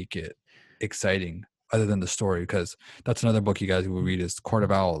to make it exciting other than the story, because that's another book you guys will read is Court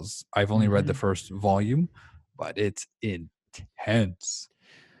of Owls. I've only read the first volume, but it's intense.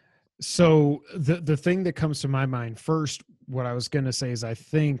 So the thing that comes to my mind first, what I was going to say is I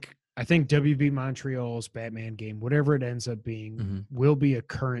think WB Montreal's Batman game, whatever it ends up being, will be a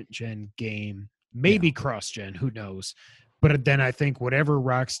current gen game, maybe cross gen, who knows. But then I think whatever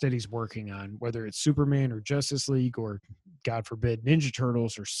Rocksteady's working on, whether it's Superman or Justice League or, God forbid, Ninja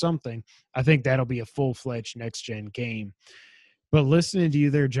Turtles or something, I think that'll be a full-fledged next-gen game. But listening to you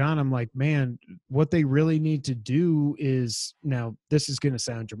there, John, I'm like, man, what they really need to do is, now this is going to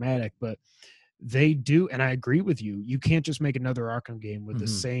sound dramatic, but they do, and I agree with you, you can't just make another Arkham game with the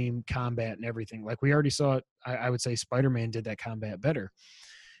same combat and everything. Like, we already saw it. I would say Spider-Man did that combat better.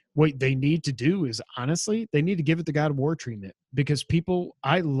 What they need to do is, honestly, they need to give it the God of War treatment, because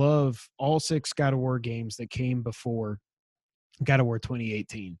I love all 6 God of War games that came before God of War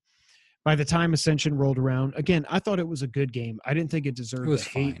 2018. By the time Ascension rolled around, again, I thought it was a good game. I didn't think it deserved the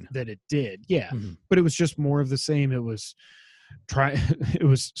hate that it did. Yeah, but it was just more of the same. It was it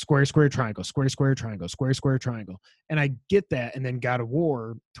was square, square, triangle, square, square, triangle, square, square, triangle. And I get that. And then God of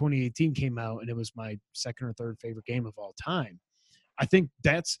War 2018 came out, and it was my second or third favorite game of all time. I think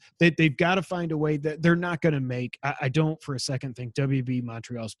they've got to find a way that they're not going to make. I don't for a second think WB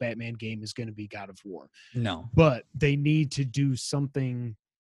Montreal's Batman game is going to be God of War. No, but they need to do something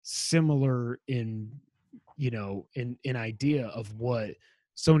similar in idea of what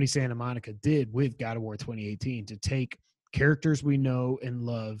Sony Santa Monica did with God of War 2018, to take characters we know and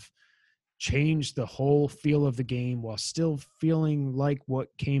love, change the whole feel of the game while still feeling like what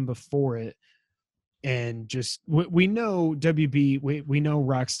came before it. And just, we know WB, we know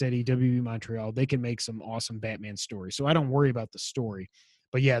Rocksteady, WB Montreal, they can make some awesome Batman stories. So I don't worry about the story.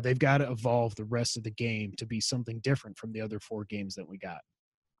 But yeah, they've got to evolve the rest of the game to be something different from the other 4 games that we got.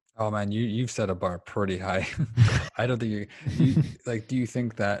 Oh man, you've set a bar pretty high. I don't think you like. Do you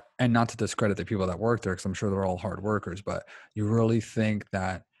think that, and not to discredit the people that work there, because I'm sure they're all hard workers, but you really think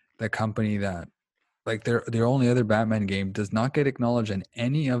that the company that, like, their only other Batman game does not get acknowledged in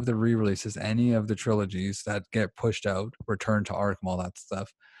any of the re-releases, any of the trilogies that get pushed out, Return to Arkham, all that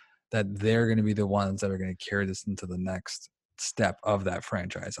stuff, that they're going to be the ones that are going to carry this into the next step of that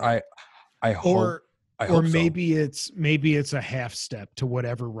franchise? I hope. I or hope so. maybe it's a half step to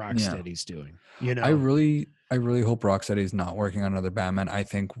whatever Rocksteady's doing. You know, I really hope Rocksteady is not working on another Batman. I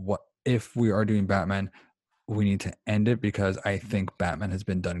think what if we are doing Batman, we need to end it because I think Batman has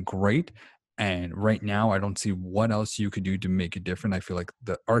been done great. And right now, I don't see what else you could do to make it different. I feel like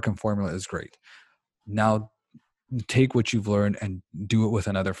the Arkham formula is great. Now, take what you've learned and do it with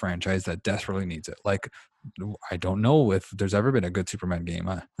another franchise that desperately needs it. Like, I don't know if there's ever been a good Superman game.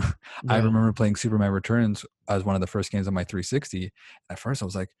 I No. remember playing Superman Returns as one of the first games on my 360. At first, I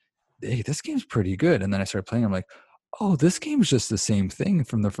was like, hey, this game's pretty good. And then I started playing. I'm like, oh, this game's just the same thing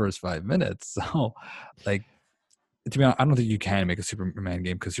from the first 5 minutes. So, like, to be honest, I don't think you can make a Superman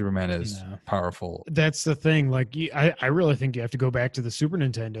game because Superman is No. powerful. That's the thing. Like, I really think you have to go back to the Super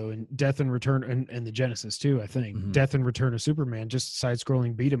Nintendo and Death and Return and the Genesis too. I think Mhm. Death and Return of Superman, just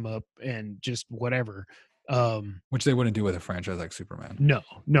side-scrolling beat 'em up and just whatever. Which they wouldn't do with a franchise like Superman.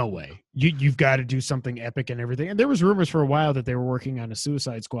 No way. You've got to do something epic and everything. And there was rumors for a while that they were working on a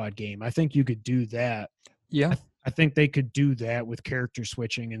Suicide Squad game. I think you could do that. Yeah. I think they could do that with character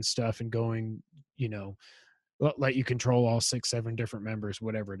switching and stuff and going, you know, let you control all 6, 7 different members,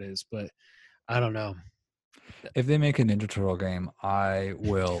 whatever it is. But I don't know. If they make a Ninja Turtle game, I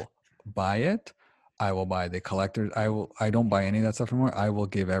will buy it. I will buy the collectors. I don't buy any of that stuff anymore. I will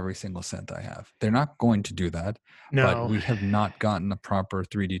give every single cent I have. They're not going to do that. No, But we have not gotten a proper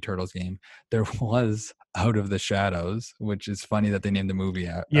 3D Turtles game. There was Out of the Shadows, which is funny that they named the movie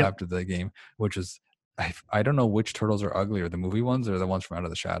after the game, which was, I don't know which turtles are uglier, the movie ones or the ones from Out of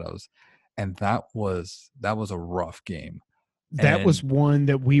the Shadows. And that was a rough game. that was one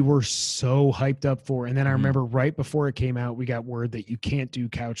that we were so hyped up for. And then I Mhm. remember right before it came out, we got word that you can't do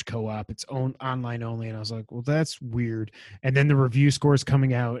couch co-op. It's online only. And I was like, well, that's weird. And then the review scores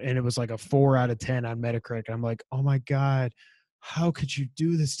coming out and it was like a 4 out of 10 on Metacritic. I'm like, oh my God, how could you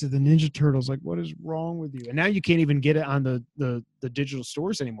do this to the Ninja Turtles? Like, what is wrong with you? And now you can't even get it on the digital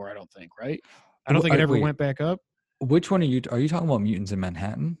stores anymore, I don't think, right? I don't think it ever Wait. went back up. Which one are you talking about? Mutants in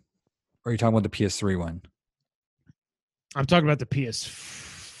Manhattan? Or are you talking about the PS3 one? I'm talking about the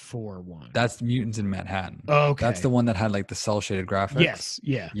PS4 one. That's Mutants in Manhattan. Okay. That's the one that had like the cell shaded graphics. Yes.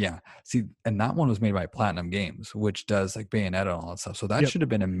 Yeah. Yeah. See, and that one was made by Platinum Games, which does like Bayonetta and all that stuff. So that Yep. should have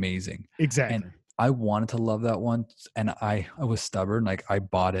been amazing. Exactly. And I wanted to love that one. And I was stubborn. Like I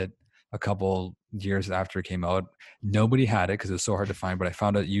bought it a couple years after it came out. Nobody had it because it was so hard to find, but I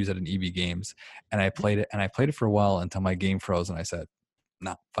found it used at an EB Games and I played it for a while until my game froze and I said,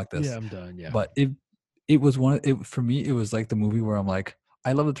 nah, fuck this. Yeah, I'm done. Yeah. But it was for me, it was like the movie where I'm like,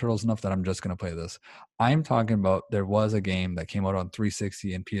 I love the Turtles enough that I'm just going to play this. I'm talking about, there was a game that came out on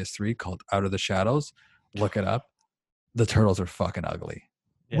 360 and PS3 called Out of the Shadows. Look it up. The Turtles are fucking ugly.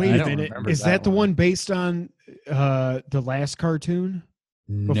 Yeah, Wait I a don't minute. remember Is that the one based on the last cartoon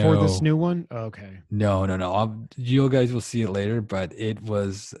before this new one? Okay. No. You guys will see it later, but it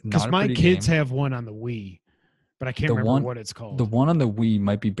was not Because a my pretty kids game. have one on the Wii, but I can't The remember one- what it's called. The one on the Wii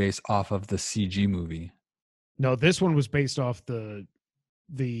might be based off of the CG movie. No, this one was based off the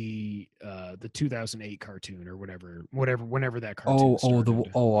 2008 cartoon or whenever that cartoon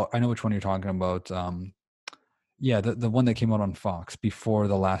started. I know which one you're talking about. Yeah, the one that came out on Fox before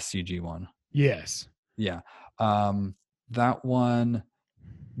the last CG one. Yes. Yeah. That one.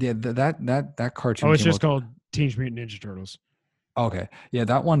 Yeah, that cartoon. Oh, it's came just out- called Teenage Mutant Ninja Turtles. Okay. Yeah,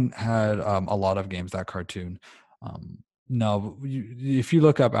 that one had a lot of games. That cartoon. No, if you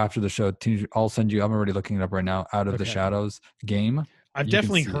look up after the show, I'll send you. I'm already looking it up right now. Out of the Okay. Shadows game. I've You can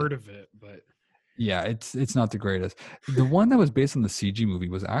definitely see heard of it, but Yeah, it's not the greatest. The one that was based on the CG movie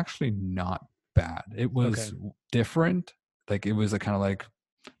was actually not bad. It was different. Like it was a kind of like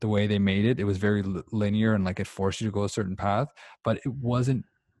the way they made it. It was very linear and like it forced you to go a certain path, but it wasn't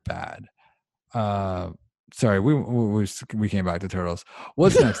bad. Sorry, we came back to Turtles.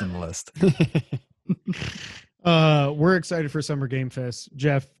 What's next on the list? we're excited for Summer Game Fest.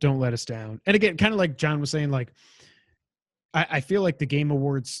 Jeff, don't let us down. And again, kind of like John was saying, like I feel like the Game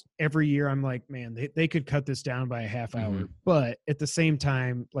Awards every year, I'm like, man, they could cut this down by a half hour. Mhm. But at the same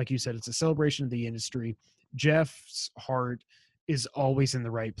time, like you said, it's a celebration of the industry. Jeff's heart is always in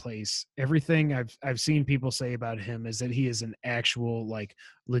the right place. Everything I've seen people say about him is that he is an actual, like,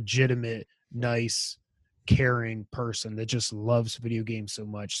 legitimate, nice, caring person that just loves video games so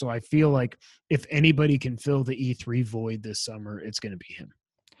much. So I feel like if anybody can fill the E3 void this summer, it's going to be him.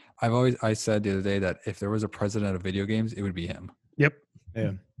 I said the other day that if there was a president of video games, it would be him. Yep.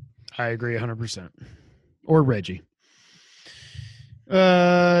 Yeah. I agree 100%. Or Reggie.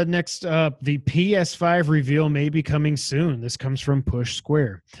 Next up, the PS5 reveal may be coming soon. This comes from Push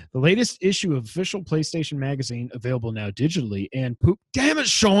Square. The latest issue of official PlayStation Magazine, available now digitally, and damn it,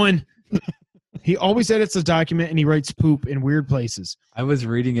 Sean! He always edits a document and he writes poop in weird places. I was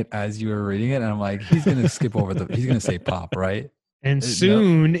reading it as you were reading it, and I'm like, he's gonna skip over he's gonna say pop, right? And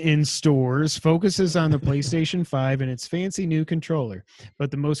soon in stores focuses on the PlayStation 5 and its fancy new controller. But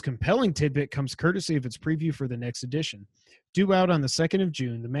the most compelling tidbit comes courtesy of its preview for the next edition. Due out on the 2nd of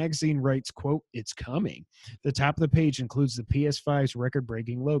June, the magazine writes, quote, "It's coming." The top of the page includes the PS5's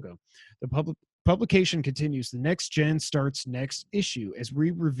record-breaking logo. The publication continues, "The next gen starts next issue as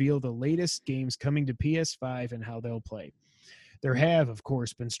we reveal the latest games coming to PS5 and how they'll play." There have, of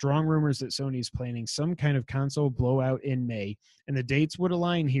course, been strong rumors that Sony is planning some kind of console blowout in May, and the dates would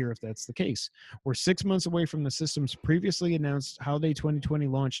align here if that's the case. We're 6 months away from the system's previously announced holiday 2020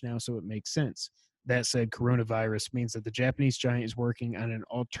 launch now, so it makes sense. That said, coronavirus means that the Japanese giant is working on an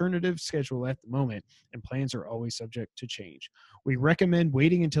alternative schedule at the moment, and plans are always subject to change. We recommend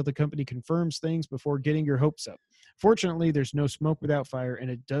waiting until the company confirms things before getting your hopes up. Fortunately, there's no smoke without fire,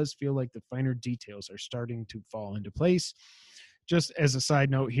 and it does feel like the finer details are starting to fall into place. Just as a side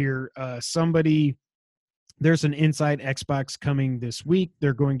note here, there's an Inside Xbox coming this week.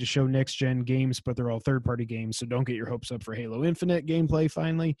 They're going to show next-gen games, but they're all third-party games, so don't get your hopes up for Halo Infinite gameplay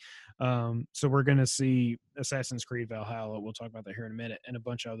finally. So we're going to see Assassin's Creed Valhalla. We'll talk about that here in a minute, and a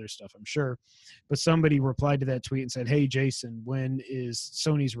bunch of other stuff, I'm sure. But somebody replied to that tweet and said, "Hey, Jason, when is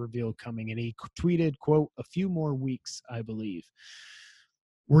Sony's reveal coming?" And he tweeted, quote, "A few more weeks, I believe."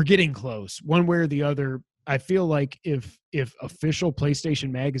 We're getting close. One way or the other, I feel like if official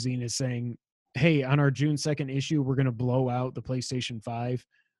PlayStation Magazine is saying, "Hey, on our June 2nd issue, we're going to blow out the PlayStation 5,"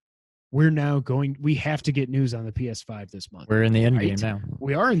 we have to get news on the PS5 this month. We're in the end game now.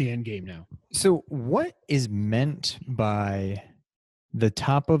 We are in the end game now. So what is meant by the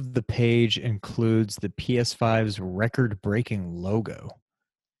top of the page includes the PS5's record-breaking logo?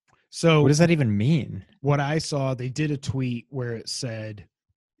 So what does that even mean? What I saw, they did a tweet where it said,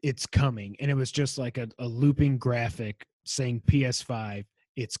 "It's coming," and it was just like a looping graphic saying PS5,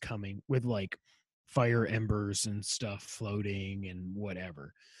 "It's coming," with like fire embers and stuff floating and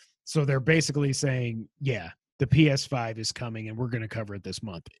whatever. So they're basically saying, yeah, the PS5 is coming and we're going to cover it this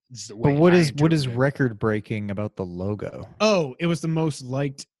month. But what is record breaking about the logo? Oh, it was the most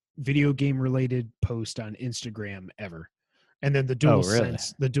liked video game related post on Instagram ever. And then the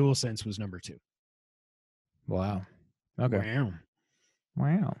DualSense was number 2. Wow. Okay.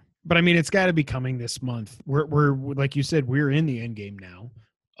 Wow. But I mean, it's got to be coming this month. We're like you said, we're in the end game now.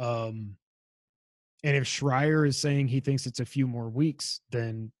 And if Schreier is saying he thinks it's a few more weeks,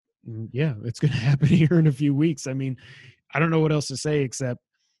 then yeah, it's going to happen here in a few weeks. I mean, I don't know what else to say except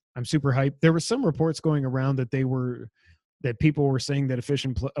I'm super hyped. There were some reports going around that people were saying that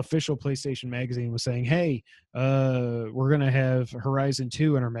official PlayStation Magazine was saying, "Hey, we're going to have Horizon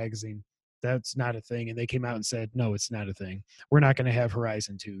 2 in our magazine." That's not a thing. And they came out and said, "No, it's not a thing. We're not going to have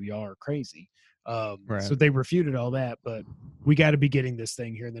Horizon 2. Y'all are crazy." Right. So they refuted all that, but we got to be getting this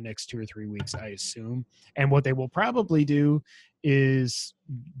thing here in the next 2 or 3 weeks, I assume. And what they will probably do is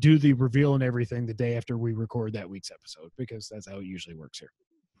do the reveal and everything the day after we record that week's episode, because that's how it usually works here.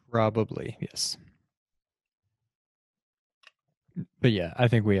 Probably, yes. But yeah, I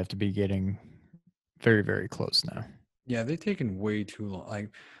think we have to be getting very, very close now. Yeah, they've taken way too long. Like,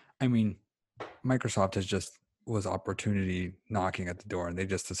 I mean, Microsoft was opportunity knocking at the door, and they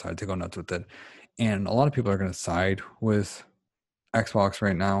just decided to go nuts with it. And a lot of people are going to side with Xbox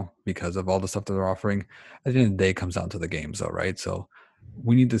right now because of all the stuff that they're offering. At the end of the day, it comes down to the games, though, right? So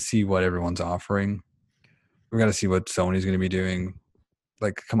we need to see what everyone's offering. We got to see what Sony's going to be doing.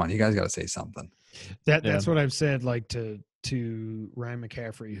 Like, come on, you guys got to say something. That's what I've said. Like to Ryan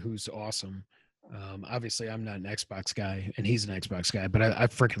McCaffrey, who's awesome. Obviously, I'm not an Xbox guy, and he's an Xbox guy, but I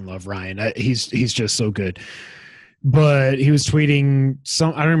freaking love Ryan. He's just so good. But he was tweeting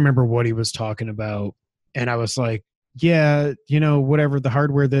I don't remember what he was talking about, and I was like, yeah, whatever, the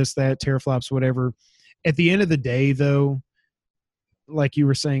hardware, this, that, teraflops, whatever. At the end of the day, though, like you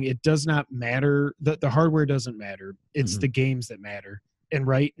were saying, it does not matter. The hardware doesn't matter. It's the games that matter. And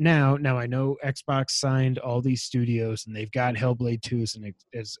right now I know Xbox signed all these studios, and they've got Hellblade 2 as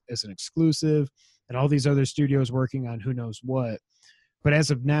an exclusive, and all these other studios working on who knows what. But as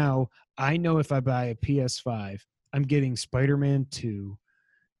of now, I know if I buy a PS5, I'm getting Spider-Man 2,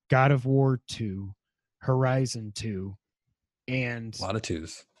 God of War 2, Horizon 2, and a lot of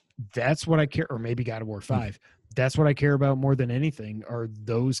 2s. That's what I care, or maybe God of War 5. That's what I care about more than anything, are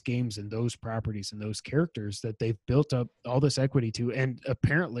those games and those properties and those characters that they've built up all this equity to. And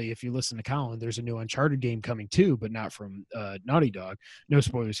apparently, if you listen to Colin, there's a new Uncharted game coming too, but not from Naughty Dog. No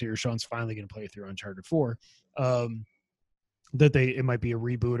spoilers here. Sean's finally going to play through Uncharted 4. It might be a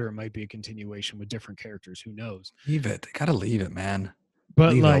reboot, or it might be a continuation with different characters. Who knows? Leave it. They got to leave it, man.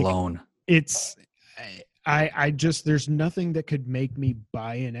 But leave it alone. it's I just there's nothing that could make me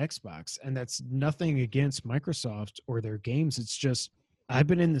buy an Xbox, and that's nothing against Microsoft or their games. It's just I've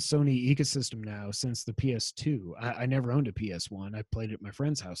been in the Sony ecosystem now since the PS2. I never owned a PS1. I played at my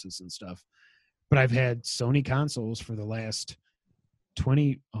friends' houses and stuff, but I've had Sony consoles for the last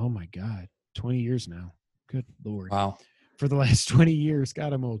 20 years now. Good Lord. Wow. For the last 20 years.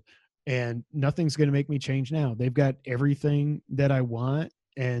 God, I'm old. And nothing's going to make me change now. They've got everything that I want.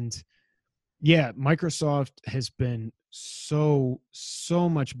 And yeah, Microsoft has been so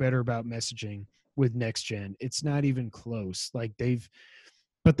much better about messaging with next gen. It's not even close. Like they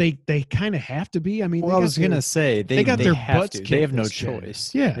kind of have to be. I mean, Well, I was gonna say they got their have butts to. They kicked have no this gen.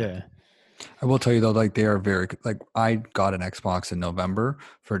 choice. Yeah. I will tell you though, like they are very like I got an Xbox in November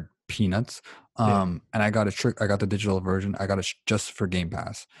for peanuts. And I got the digital version. I got it just for Game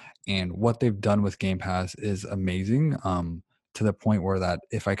Pass. And what they've done with Game Pass is amazing. To the point where that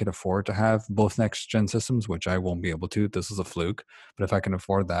if I could afford to have both next gen systems, which I won't be able to, this is a fluke, but if I can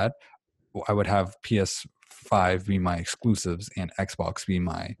afford that, I would have PS5 be my exclusives and Xbox be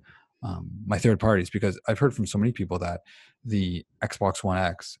my my third parties, because I've heard from so many people that the Xbox One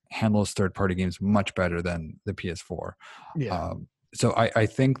X handles third party games much better than the PS4. Yeah. So I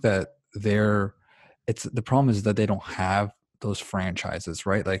think that the problem is that they don't have those franchises,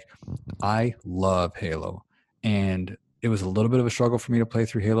 right? Like I love Halo, and it was a little bit of a struggle for me to play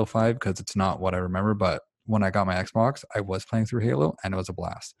through Halo 5 because it's not what I remember. But when I got my Xbox, I was playing through Halo and it was a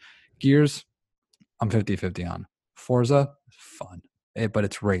blast. Gears, I'm 50-50 on. Forza, fun, but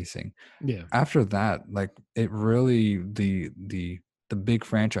it's racing. Yeah. After that, like it really, the big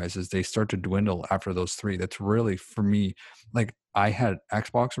franchises, they start to dwindle after those three. That's really, for me, like I had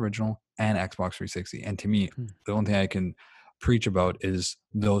Xbox original and Xbox 360. And to me, the only thing I can preach about is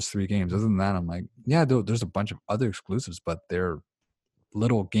those three games. Other than that, I'm like, yeah, there's a bunch of other exclusives, but they're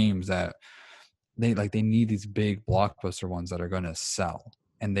little games that they need these big blockbuster ones that are going to sell,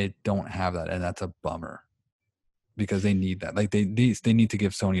 and they don't have that, and that's a bummer because they need that. Like they need to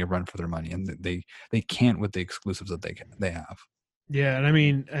give Sony a run for their money, and they can't with the exclusives that they have. Yeah, and I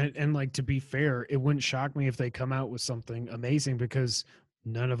mean, and like to be fair, it wouldn't shock me if they come out with something amazing, because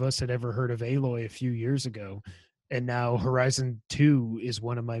none of us had ever heard of Aloy a few years ago. And now Horizon 2 is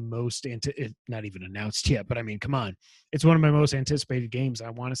one of my most not even announced yet, but I mean, come on. It's one of my most anticipated games. I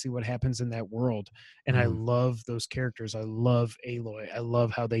want to see what happens in that world. And I love those characters. I love Aloy. I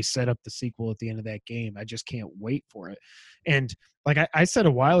love how they set up the sequel at the end of that game. I just can't wait for it. And like I said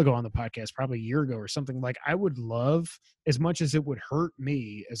a while ago on the podcast, probably a year ago or something, like I would love, as much as it would hurt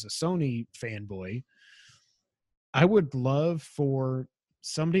me as a Sony fanboy, I would love for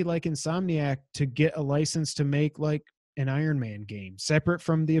somebody like Insomniac to get a license to make like an Iron Man game separate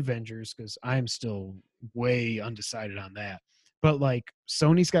from the Avengers, because I'm still way undecided on that. But like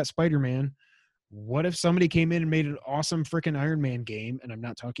Sony's got Spider-Man. What if somebody came in and made an awesome freaking Iron Man game, and I'm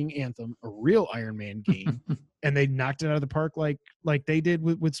not talking Anthem, a real Iron Man game, and they knocked it out of the park like they did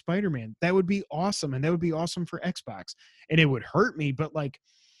with Spider-Man? That would be awesome, and that would be awesome for Xbox. And it would hurt me, but like,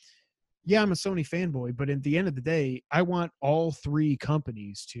 yeah, I'm a Sony fanboy, but at the end of the day, I want all three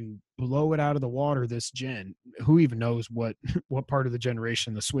companies to blow it out of the water this gen. Who even knows what part of the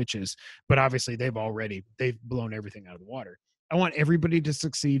generation the Switch is, but obviously they've blown everything out of the water. I want everybody to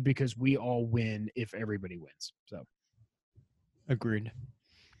succeed because we all win if everybody wins. So, agreed.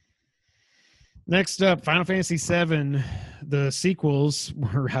 Next up, Final Fantasy VII, the sequels,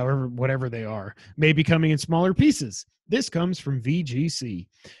 or whatever they are, may be coming in smaller pieces. This comes from VGC.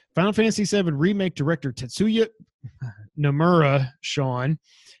 Final Fantasy VII Remake director Tetsuya Nomura, Sean,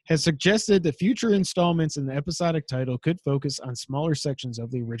 has suggested that future installments in the episodic title could focus on smaller sections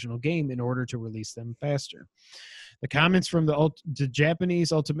of the original game in order to release them faster. The comments from the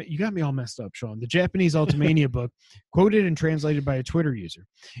Japanese Ultimate... You got me all messed up, Sean. The Japanese Ultimania book, quoted and translated by a Twitter user.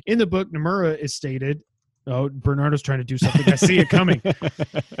 In the book, Nomura is stated... Oh, Bernardo's trying to do something. I see it coming.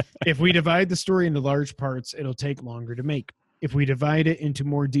 If we divide the story into large parts, it'll take longer to make. If we divide it into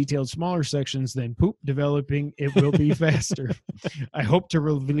more detailed, smaller sections, then developing it will be faster. I hope to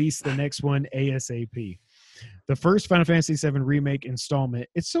release the next one ASAP. The first Final Fantasy VII Remake installment,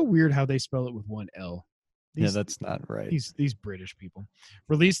 it's so weird how they spell it with one L. That's not right. These British people.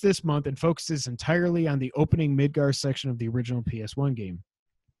 Released this month and focuses entirely on the opening Midgar section of the original PS1 game.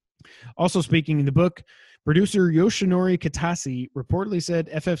 Also speaking in the book, producer Yoshinori Kitase reportedly said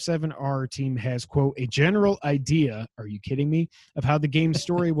FF7R team has, quote, a general idea, are you kidding me, of how the game's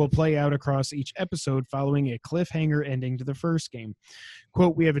story will play out across each episode following a cliffhanger ending to the first game.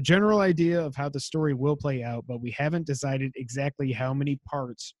 Quote, we have a general idea of how the story will play out, but we haven't decided exactly how many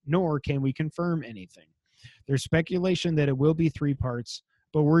parts, nor can we confirm anything. There's speculation that it will be 3 parts,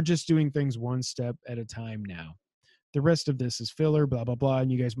 but we're just doing things one step at a time now. The rest of this is filler, blah blah blah,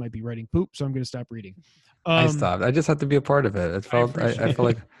 and you guys might be writing poop, so I'm going to stop reading. I stopped. I just had to be a part of it. I appreciate felt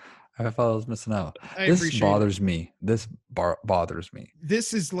like I felt I was missing out. I This appreciate bothers me. This bothers me.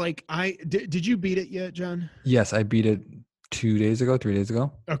 This is like did you beat it yet, John? Yes, I beat it 3 days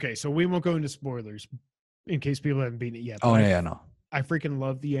ago. Okay, so we won't go into spoilers in case people haven't beaten it yet. Oh but yeah, no. I freaking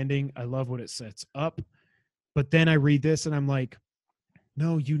love the ending. I love what it sets up. But then I read this and I'm like,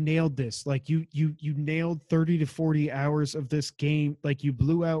 no, you nailed this. Like you nailed 30 to 40 hours of this game. Like you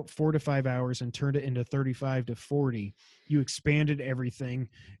blew out 4 to 5 hours and turned it into 35 to 40. You expanded everything.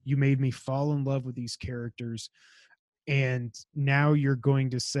 You made me fall in love with these characters. And now you're going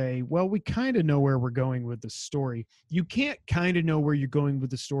to say, well, we kind of know where we're going with the story. You can't kind of know where you're going with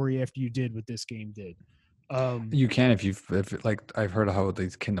the story after you did what this game did. You can if like I've heard how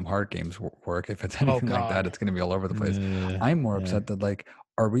these Kingdom Heart games work. If it's anything like that, God. it's going to be all over the place. I'm more upset that like,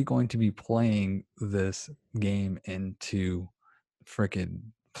 are we going to be playing this game into freaking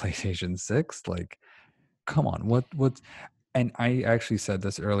PlayStation 6? Like, come on, what's? And I actually said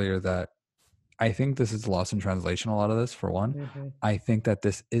this earlier that I think this is lost in translation. A lot of this, for one, I think that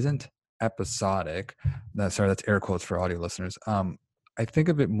this isn't episodic. That's air quotes for audio listeners. I think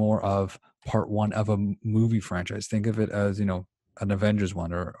of it more of part one of a movie franchise. Think of it as, you know, an Avengers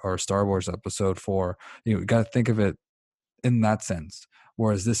one or Star Wars episode 4. You got to think of it in that sense.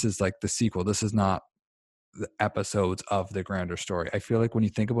 Whereas this is like the sequel. This is not the episodes of the grander story. I feel like when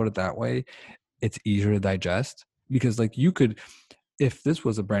you think about it that way, it's easier to digest, because like you could, if this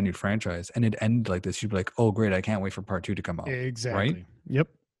was a brand new franchise and it ended like this, you'd be like, oh great, I can't wait for part 2 to come out. Exactly. Right? Yep.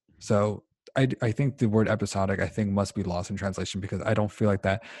 So I think the word episodic, I think, must be lost in translation, because I don't feel like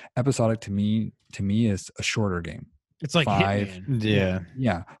that. Episodic to me is a shorter game. It's like 5. Hitman.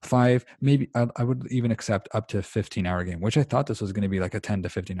 Yeah. 5, maybe I would even accept up to 15-hour game, which I thought this was going to be like a 10 to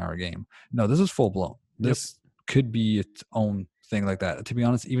 15-hour game. No, this is full blown. This could be its own thing like that. To be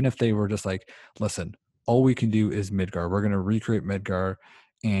honest, even if they were just like, listen, all we can do is Midgar. We're going to recreate Midgar,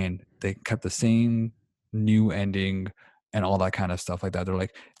 and they kept the same new ending and all that kind of stuff like that. They're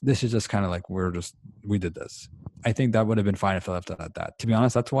like, this is just kind of like, we did this. I think that would have been fine if they left it at that. To be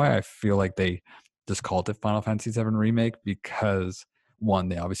honest, that's why I feel like they just called it Final Fantasy VII Remake, because 1,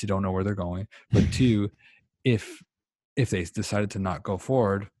 they obviously don't know where they're going, but 2, if they decided to not go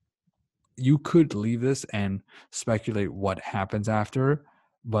forward, you could leave this and speculate what happens after,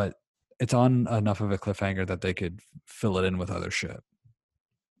 but it's on enough of a cliffhanger that they could fill it in with other shit.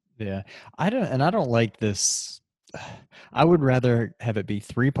 Yeah. I don't like this. I would rather have it be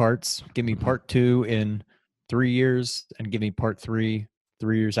 3 parts. Give me part 2 in 3 years and give me part 3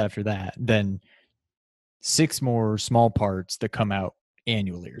 3 years after that, than 6 more small parts that come out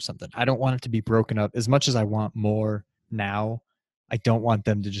annually or something. I don't want it to be broken up. As much as I want more now, I don't want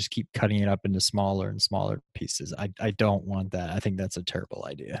them to just keep cutting it up into smaller and smaller pieces. I don't want that. I think that's a terrible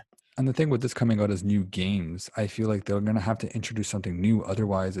idea. And the thing with this coming out as new games, I feel like they're going to have to introduce something new.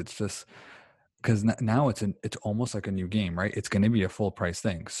 Otherwise, it's just, because now it's almost like a new game, right? It's going to be a full price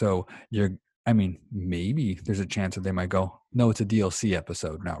thing. So maybe there's a chance that they might go, no, it's a DLC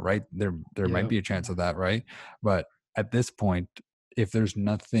episode now, right? There might be a chance of that, right? But at this point, if there's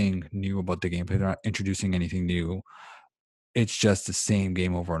nothing new about the gameplay, they're not introducing anything new, it's just the same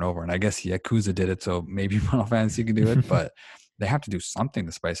game over and over. And I guess Yakuza did it, so maybe Final Fantasy can do it, but they have to do something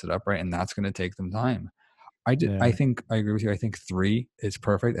to spice it up, right? And that's going to take them time. I think I agree with you. I think 3 is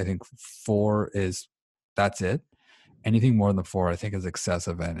perfect. I think 4 that's it. Anything more than 4, I think, is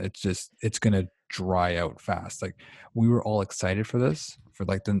excessive, and it's going to dry out fast. Like, we were all excited for this, for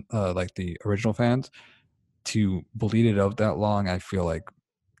like the original fans, to bleed it out that long. I feel like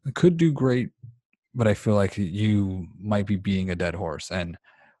it could do great, but I feel like you might be beating a dead horse, and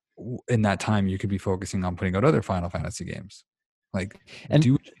in that time you could be focusing on putting out other Final Fantasy games, like, and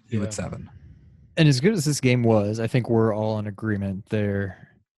do with 7. And as good as this game was, I think we're all in agreement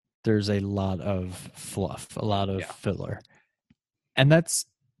there's a lot of fluff, a lot of filler. And that's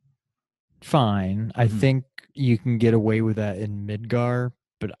fine. I think you can get away with that in Midgar,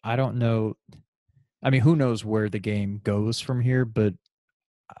 but I don't know. I mean, who knows where the game goes from here, but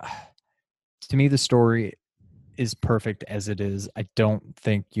to me, the story is perfect as it is. I don't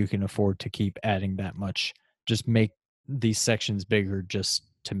think you can afford to keep adding that much. Just make these sections bigger just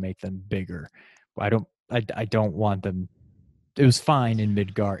to make them bigger. I don't want them. It was fine in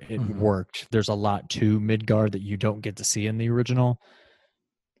Midgar. It worked. There's a lot to Midgar that you don't get to see in the original.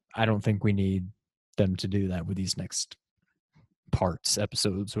 I don't think we need them to do that with these next parts,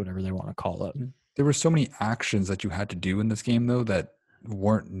 episodes, whatever they want to call it. There were so many actions that you had to do in this game, though, that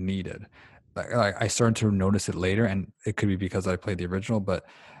weren't needed. I started to notice it later, and it could be because I played the original, but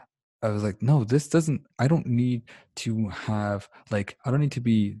I was like, no, this doesn't. I don't need to have like I don't need to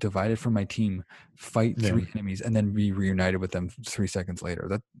be divided from my team, fight Yeah. 3 enemies, and then be reunited with them 3 seconds later.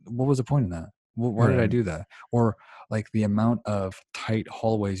 That what was the point in that? Why did I Right. do that? Or like the amount of tight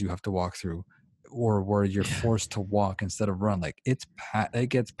hallways you have to walk through, or where you're forced to walk instead of run. Like it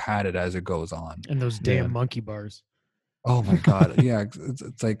gets padded as it goes on. And those Yeah. damn monkey bars. Oh my god, yeah,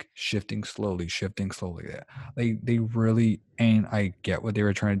 it's like shifting slowly. Yeah, they really, and I get what they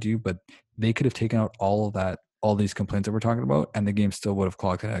were trying to do, but they could have taken out all of that, all these complaints that we're talking about, and the game still would have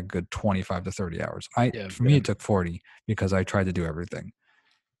clocked at a good 25 to 30 hours. Yeah, For me, it took 40 because I tried to do everything.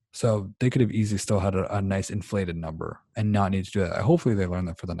 So they could have easily still had a nice inflated number and not need to do that. Hopefully, they learn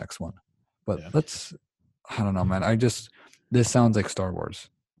that for the next one. But Yeah. I don't know, man. This sounds like Star Wars,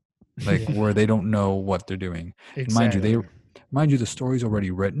 like Yeah. where they don't know what they're doing. Exactly. Mind you, the story's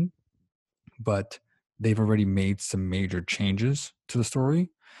already written, but they've already made some major changes to the story.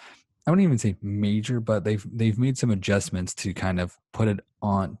 I wouldn't even say major, but they've made some adjustments to kind of put it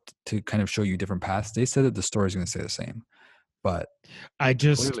on to kind of show you different paths. They said that the story's going to stay the same, but I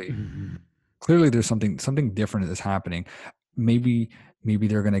just clearly there's something different is happening. Maybe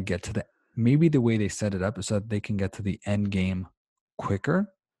they're going to get to maybe the way they set it up is so that they can get to the end game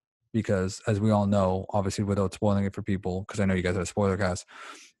quicker. Because as we all know, obviously without spoiling it for people, because I know you guys have a spoiler cast,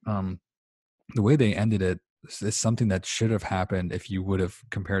 the way they ended it is something that should have happened if you would have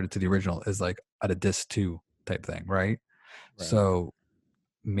compared it to the original, is like at a disc 2 type thing, right? So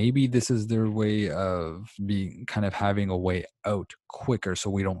maybe this is their way of being kind of having a way out quicker, so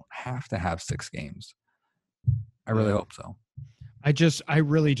we don't have to have 6 games. I really hope so. I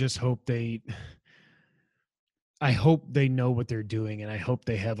really just hope I hope they know what they're doing, and I hope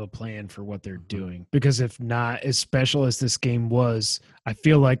they have a plan for what they're doing. Because if not, as special as this game was, I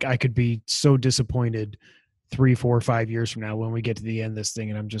feel like I could be so disappointed 3, 4, 5 years from now when we get to the end of this thing,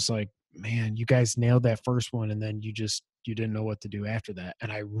 and I'm just like, man, you guys nailed that first one, and then you didn't know what to do after that.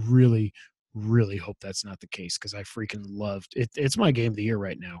 And I really, really hope that's not the case, because I freaking loved it. It's my game of the year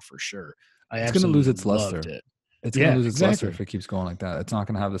right now for sure. It's going to lose its luster. It. It's going to lose its luster if it keeps going like that. It's not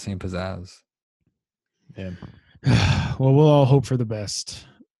going to have the same pizzazz. Yeah. Well, we'll all hope for the best.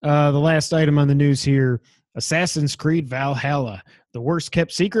 The last item on the news here, Assassin's Creed Valhalla, the worst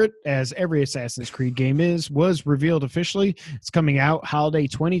kept secret, as every Assassin's Creed game was revealed officially. It's coming out holiday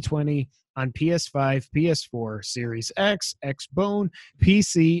 2020 on PS5, PS4, Series X, Xbone,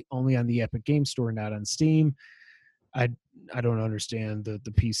 PC, only on the Epic Game Store, not on Steam. I don't understand the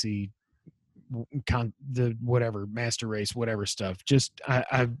PC the whatever master race, whatever stuff. Just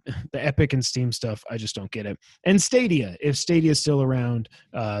the Epic and Steam stuff, I just don't get it. And Stadia, if Stadia is still around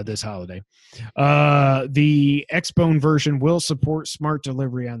this holiday, the Xbone version will support smart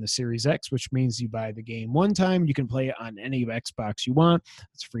delivery on the Series X, which means you buy the game one time, you can play it on any Xbox you want.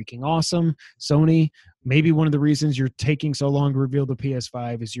 It's freaking awesome. Sony, maybe one of the reasons you're taking so long to reveal the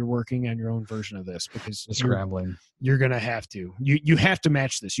PS5 is you're working on your own version of this, because Scrambling. You're going to have to. You have to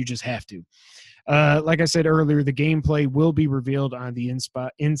match this. You just have to. Like I said earlier, the gameplay will be revealed on the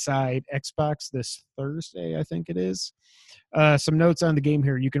Inside Xbox this Thursday, I think it is. Some notes on the game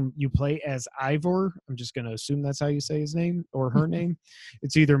here. You play as Ivor. I'm just going to assume that's how you say his name or her name.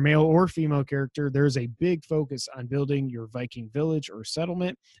 It's either male or female character. There's a big focus on building your Viking village or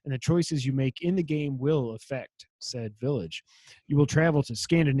settlement, and the choices you make in the game will affect said village. You will travel to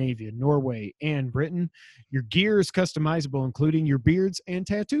Scandinavia, Norway, and Britain. Your gear is customizable, including your beards and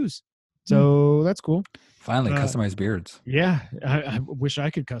tattoos. So that's cool. Finally, customized beards. Yeah, I wish I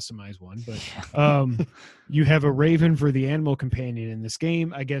could customize one, but you have a raven for the animal companion in this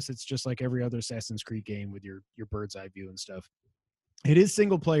game. I guess it's just like every other Assassin's Creed game with your bird's eye view and stuff. It is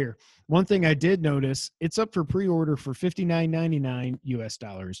single player. One thing I did notice, it's up for pre-order for $59.99 US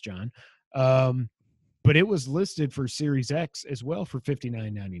dollars, John. But it was listed for Series X as well for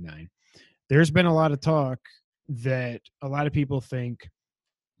 $59.99. There's been a lot of talk that a lot of people think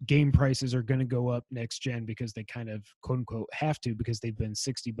game prices are going to go up next gen because they kind of quote unquote have to, because they've been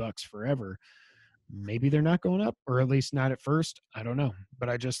 $60 forever. Maybe they're not going up, or at least not at first. I don't know, but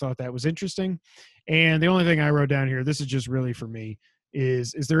I just thought that was interesting. And the only thing I wrote down here, this is just really for me,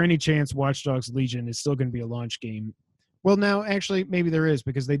 is there any chance Watch Dogs Legion is still going to be a launch game? Well, now actually maybe there is,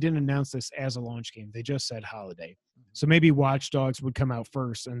 because they didn't announce this as a launch game. They just said holiday. So maybe Watch Dogs would come out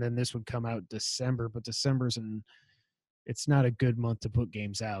first and then this would come out December, but it's not a good month to put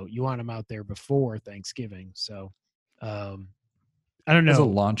games out. You want them out there before Thanksgiving. So I don't know. As a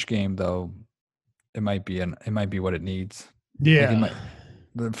launch game though, it might be what it needs. Yeah.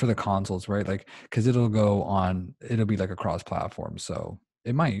 Like for the consoles, right? Like, cause it'll be like a cross platform. So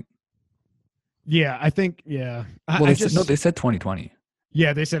it might. Yeah, I think. Yeah, Well, I they said, no, just. they said 2020.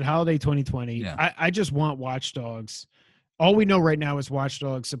 Yeah, they said holiday 2020. Yeah. I just want Watch Dogs. All we know right now is Watch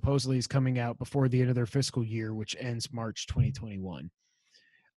Dogs supposedly is coming out before the end of their fiscal year, which ends March 2021.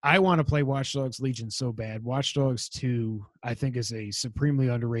 I want to play Watch Dogs Legion so bad. Watch Dogs 2, I think, is a supremely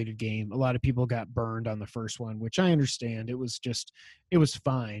underrated game. A lot of people got burned on the first one, which I understand. It was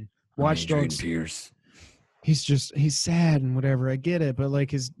fine. Watch Adrian Dogs, Pierce. he's sad and whatever. I get it, but like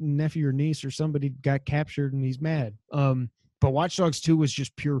his nephew or niece or somebody got captured and he's mad. But Watch Dogs 2 was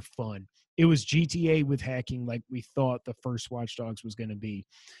just pure fun. It was GTA with hacking like we thought the first Watch Dogs was going to be.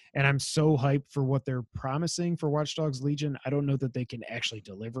 And I'm so hyped for what they're promising for Watch Dogs Legion. I don't know that they can actually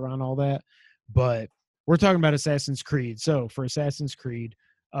deliver on all that, but we're talking about Assassin's Creed. So for Assassin's Creed,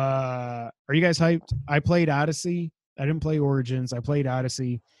 are you guys hyped? I played Odyssey. I didn't play Origins. I played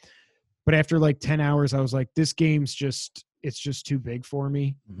Odyssey. But after like 10 hours, I was like, this game's it's just too big for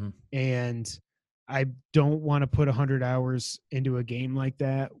me. Mm-hmm. And I don't want to put 100 hours into a game like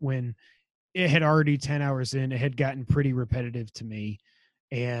that when it had already 10 hours in. It had gotten pretty repetitive to me.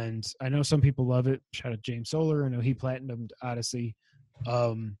 And I know some people love it. Shout out James Solar. I know he platinumed Odyssey.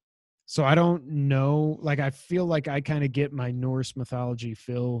 So I don't know. Like, I feel like I kind of get my Norse mythology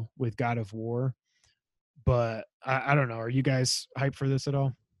fill with God of War. But I don't know. Are you guys hyped for this at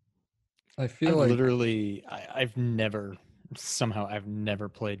all? I feel like literally, I've never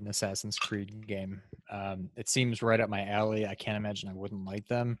played an Assassin's Creed game. It seems right up my alley. I can't imagine I wouldn't like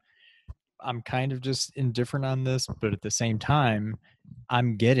them. I'm kind of just indifferent on this, but at the same time,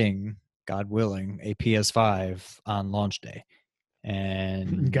 I'm getting, God willing, a PS5 on launch day. And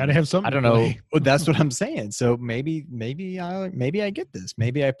You gotta have something. I don't know. Well, that's what I'm saying. So maybe I get this.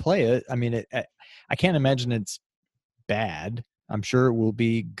 Maybe I play it. I mean, I can't imagine it's bad. I'm sure it will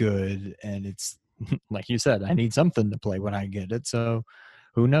be good. And it's like you said, I need something to play when I get it. So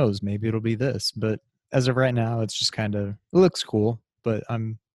who knows? Maybe it'll be this. But as of right now, it's just kind of, it looks cool. But I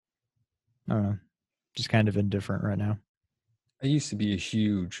don't know, just kind of indifferent right now. I used to be a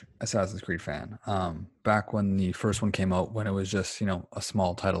huge Assassin's Creed fan. Back when the first one came out, when it was just, a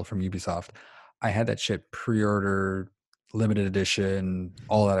small title from Ubisoft, I had that shit pre-ordered, limited edition,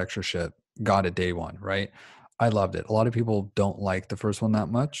 all that extra shit. Got it day one, right? I loved it. A lot of people don't like the first one that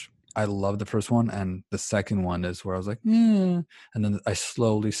much. I love the first one, and the second one is where I was like, and then I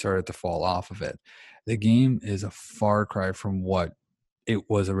slowly started to fall off of it. The game is a far cry from what it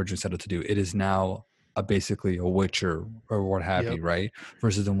was originally set out to do. It is now basically a Witcher or what have you, right?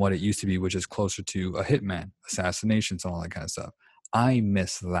 Versus than what it used to be, which is closer to a Hitman, assassinations, and all that kind of stuff. I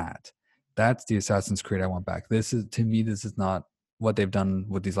miss that. That's the Assassin's Creed I want back. This is, to me, this is not what they've done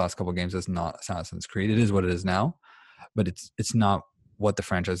with these last couple of games. Is not Assassin's Creed. It is what it is now, but it's not what the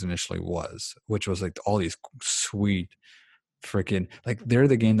franchise initially was, which was like all these sweet freaking, like, they're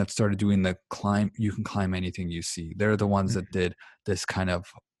the game that started doing the climb. You can climb anything you see. They're the ones that did this kind of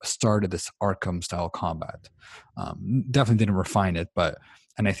started this Arkham style combat. Definitely didn't refine it,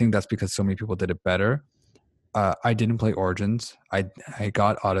 and I think that's because so many people did it better. I didn't play Origins. I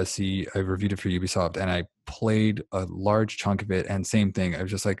got Odyssey. I reviewed it for Ubisoft, and I played a large chunk of it. And same thing. I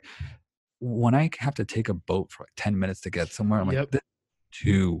was just like, when I have to take a boat for like 10 minutes to get somewhere, I'm like, this is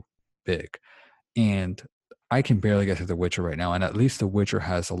too big. And I can barely get to The Witcher right now. And at least The Witcher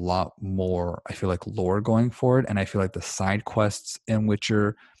has a lot more, I feel like, lore going for it. And I feel like the side quests in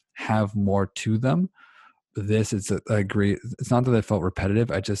Witcher have more to them. This is, I agree. It's not that it felt repetitive.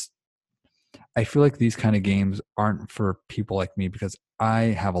 I feel like these kind of games aren't for people like me, because I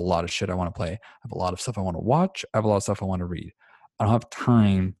have a lot of shit I want to play. I have a lot of stuff I want to watch. I have a lot of stuff I want to read. I don't have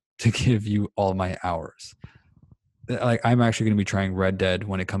time to give you all my hours. Like, I'm actually going to be trying Red Dead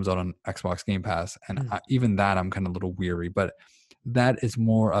when it comes out on Xbox Game Pass, and even that I'm kind of a little weary. But that is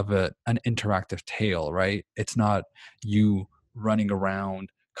more of an interactive tale, right? It's not you running around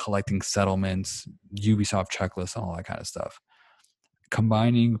collecting settlements, Ubisoft checklists, and all that kind of stuff.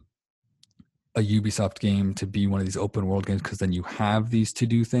 Combining a Ubisoft game to be one of these open world games, because then you have these to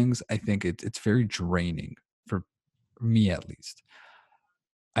do things, I think it's very draining for me, at least.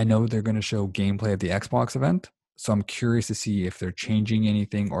 I know they're going to show gameplay at the Xbox event, so I'm curious to see if they're changing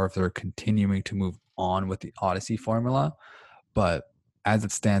anything or if they're continuing to move on with the Odyssey formula. But as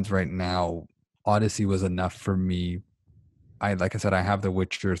it stands right now, Odyssey was enough for me. Like I said, I have The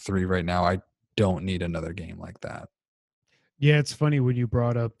Witcher 3 right now. I don't need another game like that. Yeah, it's funny when you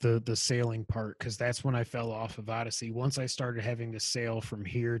brought up the sailing part, because that's when I fell off of Odyssey. Once I started having to sail from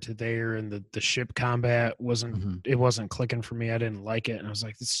here to there, and the ship combat wasn't clicking for me. I didn't like it, and I was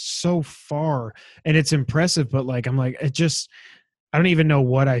like, it's so far, and it's impressive, but like, I'm like, I don't even know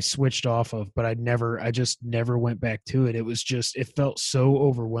what I switched off of, but I just never went back to it. It was just, it felt so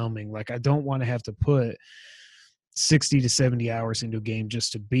overwhelming. Like I don't want to have to put 60 to 70 hours into a game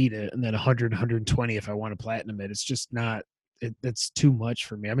just to beat it, and then 100, 120 if I want to platinum it. It's just not, it's too much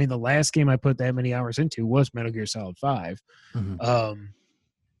for me. I mean, the last game I put that many hours into was Metal Gear Solid 5.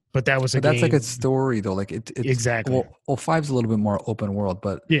 But that was But that's like a story though. Like it's exactly. Well, five's a little bit more open world,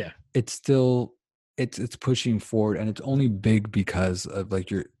 but Yeah. it's still it's pushing forward, and it's only big because of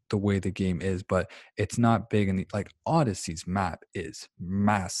like the way the game is, but it's not big. And like Odyssey's map is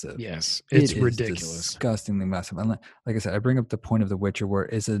massive. Yes, it's It is ridiculous. disgustingly massive. And like I said, I bring up the point of The Witcher, where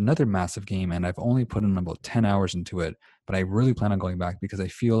it's another massive game, and I've only put in about 10 hours into it, but I really plan on going back because I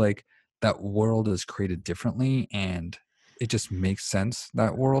feel like that world is created differently, and it just makes sense,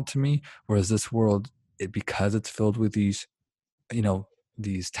 that world to me. Whereas this world, because it's filled with these,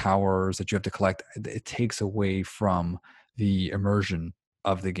 these towers that you have to collect, it takes away from the immersion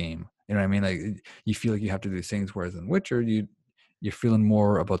of the game. You know what I mean? Like you feel like you have to do these things, whereas in Witcher, you're feeling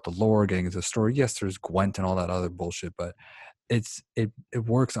more about the lore, getting into the story. Yes, there's Gwent and all that other bullshit, but it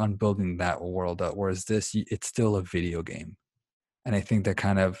works on building that world up. Whereas this, it's still a video game, and I think that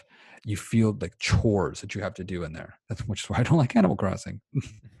kind of you feel like chores that you have to do in there. Which is why I don't like Animal Crossing.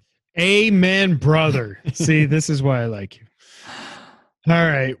 Amen, brother. See, this is why I like you. All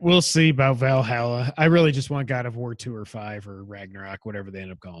right, we'll see about Valhalla. I really just want God of War 2 or 5 or Ragnarok, whatever they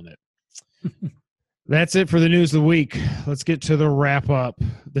end up calling it. That's it for the news of the week. Let's get to the wrap up.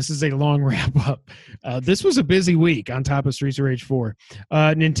 This is a long wrap up. This was a busy week on top of Streets of Rage 4.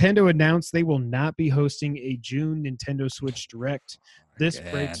 Nintendo announced they will not be hosting a June Nintendo Switch Direct. This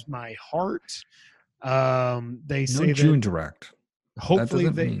breaks my heart. They say no June Direct. Hopefully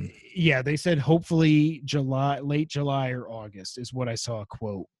they said hopefully late July or August is what I saw a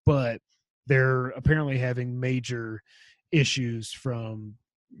quote, but they're apparently having major issues from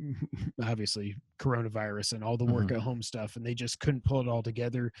obviously coronavirus and all the work at home stuff, and they just couldn't pull it all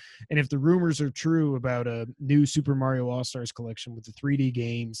together. And if the rumors are true about a new Super Mario All-Stars collection with the 3D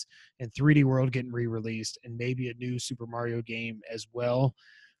games and 3D World getting re-released and maybe a new Super Mario game as well,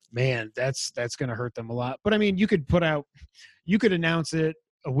 man, that's going to hurt them a lot. But I mean, you could announce it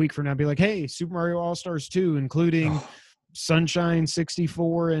a week from now and be like, hey, Super Mario All-Stars 2, including Sunshine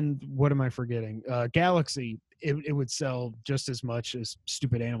 64 and what am I forgetting? Galaxy. It would sell just as much as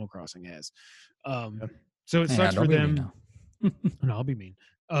stupid Animal Crossing has. So it sucks for them. No, I'll be mean.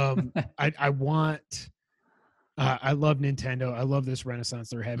 I love Nintendo. I love this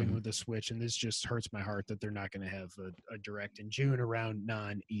renaissance they're having with the Switch, and this just hurts my heart that they're not going to have a Direct in June around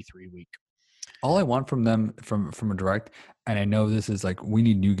non-E3 week. All I want from them, from a Direct, and I know this is like, we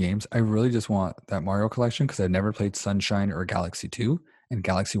need new games. I really just want that Mario collection because I've never played Sunshine or Galaxy 2, and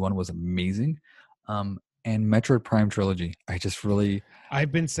Galaxy 1 was amazing. And Metroid Prime Trilogy. I've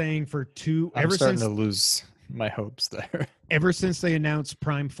been saying for I'm starting to lose my hopes there. Ever since they announced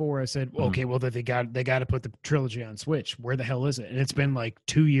Prime 4, I said, okay, well, they got to put the trilogy on Switch. Where the hell is it? And it's been like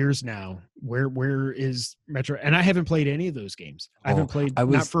 2 years now. Where is Metro? And I haven't played any of those games. I haven't played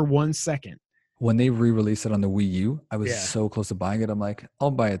not for 1 second. When they re-released it on the Wii U, I was so close to buying it. I'm like,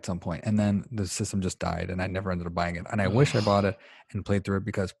 I'll buy it at some point. And then the system just died, and I never ended up buying it. And I wish I bought it and played through it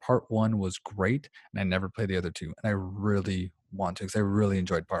because part 1 was great, and I never played the other 2. And I really want to because I really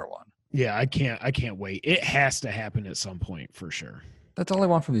enjoyed part 1. Yeah, I can't wait. It has to happen at some point for sure. That's all I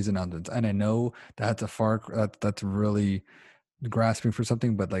want from these announcements. And I know that's that's really grasping for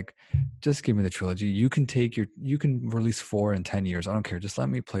something, but like, just give me the trilogy. You can release 4 in 10 years. I don't care. Just let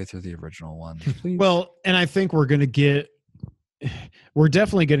me play through the original one, please. Well, and I think we're definitely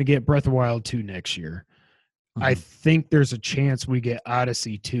going to get Breath of the Wild 2 next year. I think there's a chance we get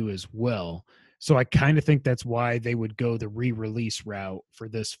Odyssey 2 as well. So I kind of think that's why they would go the re-release route for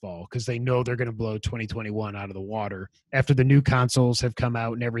this fall, because they know they're going to blow 2021 out of the water. After the new consoles have come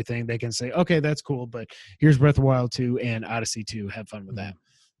out and everything, they can say, okay, that's cool, but here's Breath of the Wild 2 and Odyssey 2. Have fun with that.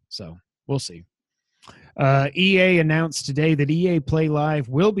 So we'll see. EA announced today that EA Play Live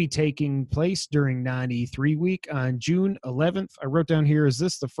will be taking place during non-E3 week on June 11th. I wrote down here, is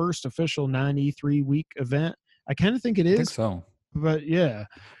this the first official non-E3 week event? I kind of think it is. I think so. But yeah.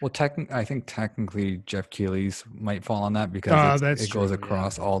 Well, I think technically Jeff Keighley's might fall on that because it goes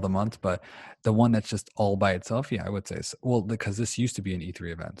across all the months. But the one that's just all by itself, I would say. So, well, because this used to be an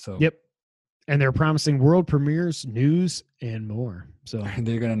E3 event. So yep. And they're promising world premieres, news, and more. So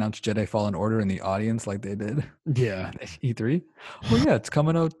they're going to announce Jedi Fallen Order in the audience like they did. Yeah. E3. Well, yeah, it's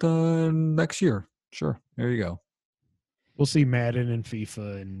coming out next year. Sure. There you go. We'll see Madden and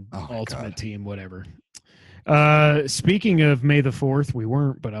FIFA and Ultimate Team, whatever. Speaking of May the 4th, we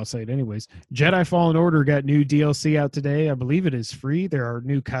weren't, but I'll say it anyways. Jedi Fallen Order got new DLC out today. I believe it is free. There are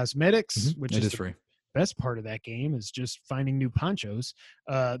new cosmetics, which It is is free. best part of that game is just finding new ponchos,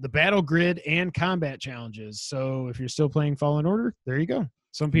 the battle grid and combat challenges. So if you're still playing Fallen Order, there you go.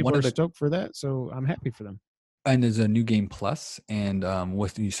 Some people One are of the- stoked for that, so I'm happy for them. And there's a new game plus, and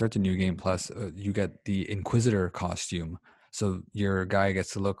with you start the new game plus, you get the Inquisitor costume. So your guy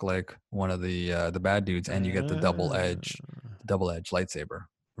gets to look like one of the bad dudes, and you get the double edge lightsaber,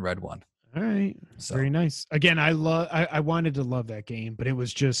 red one. All right, So very nice. Again, I wanted to love that game, but it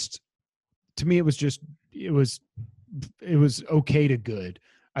was just, to me, it was okay to good.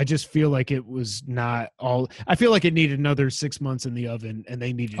 I just feel like it was not all. I feel like it needed another 6 months in the oven, and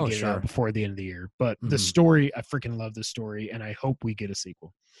they needed to get it out before the end of the year. But the story, I freaking love the story, and I hope we get a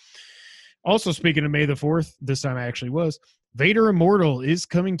sequel. Also, speaking of May the 4th, this time I actually was. Vader Immortal is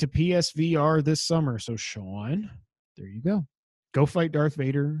coming to PSVR this summer. So, Sean, there you go. Go fight Darth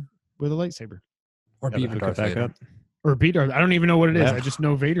Vader with a lightsaber. or Gotta be hook Darth it back Vader. up. Or beat Darth. I don't even know what it is. Yeah. I just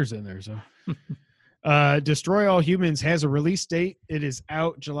know Vader's in there. So, Destroy All Humans has a release date. It is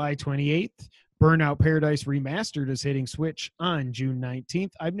out July 28th. Burnout Paradise Remastered is hitting Switch on June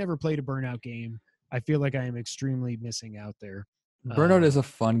 19th. I've never played a Burnout game. I feel like I am extremely missing out there. Burnout is a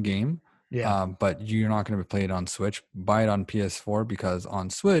fun game. Yeah. But you're not going to play it on Switch. Buy it on PS4 because on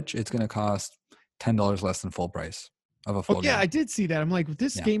Switch it's going to cost $10 less than full price of a full Oh, yeah, game. I did see that. I'm like,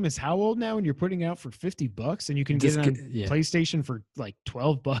 this Yeah. game is how old now? And you're putting out for $50, and you can This get it ga- on yeah. PlayStation for like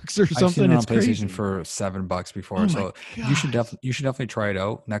 $12 or I've seen something. it on It's PlayStation crazy. for $7 before, Oh my so you should gosh. definitely try it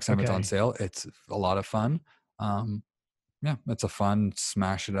out next time it's on Okay. sale. It's a lot of fun. Yeah, it's a fun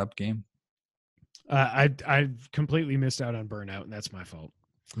smash it up game. I've completely missed out on Burnout, and that's my fault.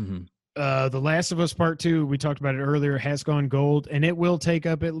 hmm The Last of Us Part 2, we talked about it earlier, has gone gold, and it will take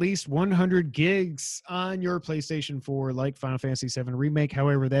up at least 100 gigs on your PlayStation 4, like Final Fantasy VII Remake.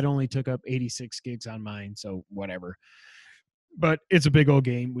 However, that only took up 86 gigs on mine, so whatever. But it's a big old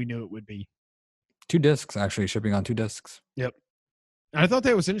game. We knew it would be. 2 discs, actually, shipping on 2 discs. Yep. I thought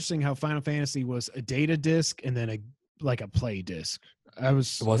that was interesting how Final Fantasy was a data disc and then a play disc.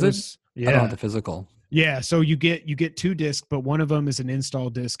 Was it? I don't Yeah. have the physical. Yeah, so you get 2 discs, but one of them is an install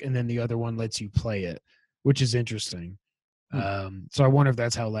disc, and then the other one lets you play it, which is interesting. So I wonder if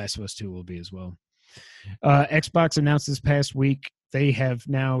that's how Last of Us 2 will be as well. Xbox announced this past week they have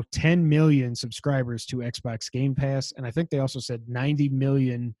now 10 million subscribers to Xbox Game Pass, and I think they also said 90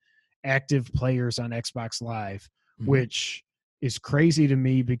 million active players on Xbox Live, Mhm. which is crazy to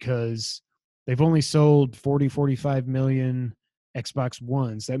me because they've only sold 45 million Xbox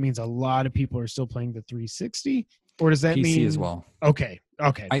Ones. That means a lot of people are still playing the 360, or does that PC mean as well. Okay,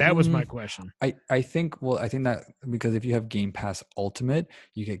 that was my mm, question. I think that because if you have Game Pass Ultimate,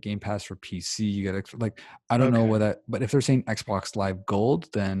 you get Game Pass for PC. You get I don't know Okay. what that, but if they're saying Xbox Live Gold,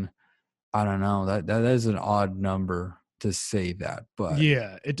 then I don't know. That is an odd number to say that, but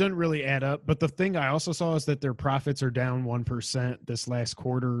Yeah, it doesn't really add up. But the thing I also saw is that their profits are down 1% this last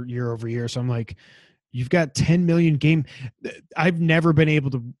quarter, year over year. So I'm like, you've got 10 million game. I've never been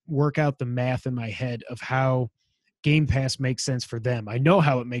able to work out the math in my head of how Game Pass makes sense for them. I know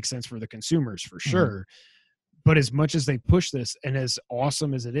how it makes sense for the consumers for sure. But as much as they push this and as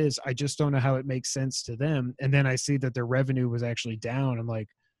awesome as it is, I just don't know how it makes sense to them. And then I see that their revenue was actually down. I'm like,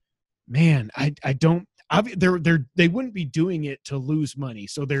 man, I don't. They wouldn't be doing it to lose money.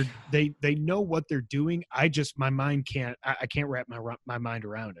 So they know what they're doing. My mind can't. I can't wrap my mind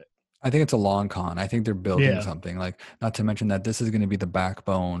around it. I think it's a long con. I think they're building Yeah. something, not to mention that this is going to be the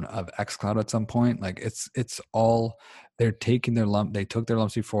backbone of xCloud at some point. It's all, they're taking their lump. They took their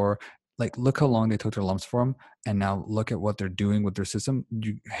lumps before. Look how long they took their lumps for them, and now look at what they're doing with their system.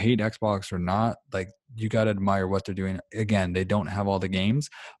 You hate Xbox or not, you got to admire what they're doing. Again, they don't have all the games,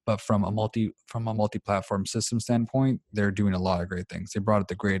 but from a multi-platform system standpoint, they're doing a lot of great things. They brought out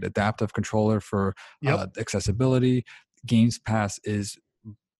the great adaptive controller for accessibility. Games Pass is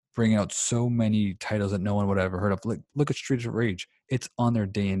bringing out so many titles that no one would have ever heard of. Look at Streets of Rage. It's on their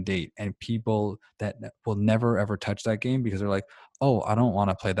day and date, and people that will never ever touch that game because they're like, oh, I don't want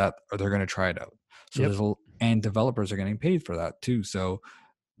to play that, or they're going to try it out. So and developers are getting paid for that too. So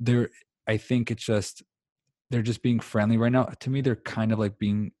I think it's just, they're just being friendly right now. To me, they're kind of like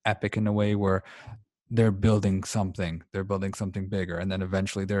being epic in a way where they're building something. They're building something bigger, and then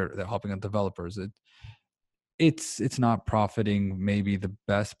eventually they're helping out developers. It's not profiting maybe the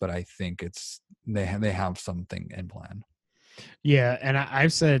best, but I think they have something in plan. Yeah, and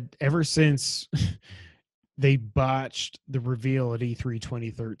I've said ever since they botched the reveal at E3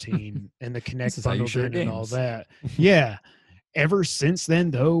 2013 and the This Kinect is how you bundled share in and all games. that. Yeah. Ever since then,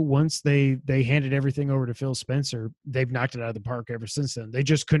 though, once they handed everything over to Phil Spencer, they've knocked it out of the park ever since then. They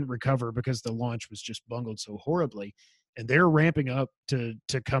just couldn't recover because the launch was just bungled so horribly. And they're ramping up to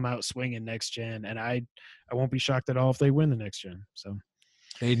come out swinging next gen. And I won't be shocked at all if they win the next gen. So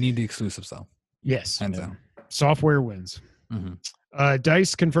They need the exclusives, though. yes, Hands down. software wins.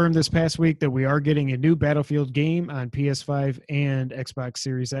 DICE confirmed this past week that we are getting a new Battlefield game on PS5 and Xbox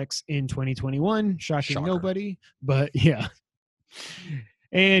Series X in 2021. Shocking Shocker. nobody, but yeah.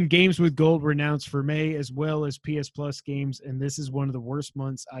 And games with gold were announced for May, as well as PS Plus games, and this is one of the worst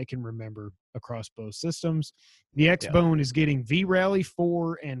months I can remember across both systems. The Xbone is getting V-Rally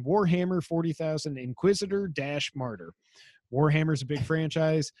 4 and Warhammer 40,000 Inquisitor - Martyr. Warhammer's a big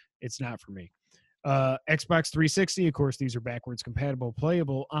franchise. It's not for me. Xbox 360, of course, these are backwards compatible,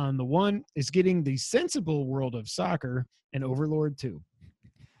 playable on the one, is getting the Sensible World of Soccer and Overlord 2.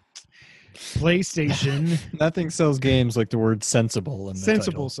 PlayStation. Nothing sells games like the word sensible in the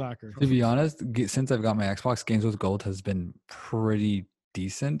Sensible title. Soccer. To be honest, since I've got my Xbox, games with gold has been pretty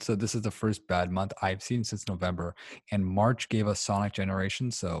decent. So this is the first bad month I've seen since November, and March gave us Sonic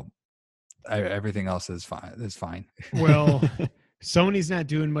Generations. So everything else is fine. Well, Sony's not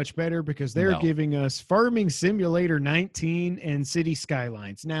doing much better because they're giving us Farming Simulator 19 and City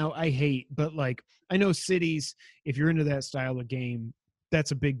Skylines. Now, I hate, but like, I know Cities, if you're into that style of game,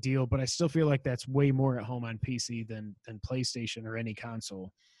 that's a big deal, but I still feel like that's way more at home on PC than PlayStation or any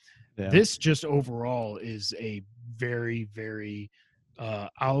console. Yeah. This just overall is a very, very,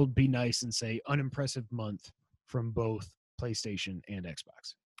 I'll be nice and say unimpressive month from both PlayStation and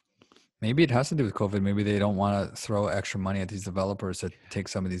Xbox. Maybe it has to do with COVID. Maybe they don't want to throw extra money at these developers to take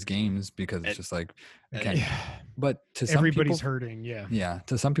some of these games because it's just like, okay. But to some everybody's people, hurting. Yeah. Yeah.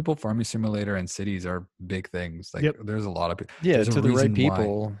 To some people, Farming Simulator and Cities are big things. Like there's a lot of people. Yeah. To the right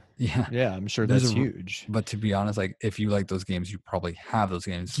people. Yeah. I'm sure that's huge. But to be honest, like if you like those games, you probably have those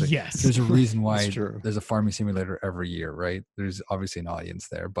games. Like, yes. There's a reason why there's a Farming Simulator every year, right? There's obviously an audience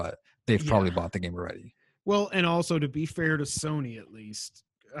there, but they've probably bought the game already. Well, and also to be fair to Sony, at least,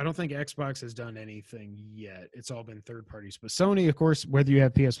 I don't think Xbox has done anything yet. It's all been third parties. But Sony, of course, whether you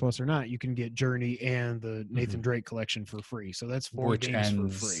have PS Plus or not, you can get Journey and the Nathan Drake collection for free. So that's 4 games for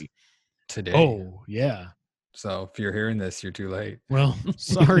free. Today. Oh, yeah. So if you're hearing this, you're too late. Well,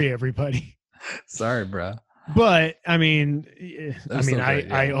 sorry, everybody. Sorry, bro. But, I mean,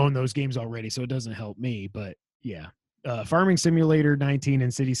 I own those games already, so it doesn't help me. But, yeah. Farming Simulator 19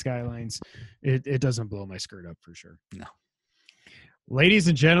 and City Skylines, it doesn't blow my skirt up for sure. No. Ladies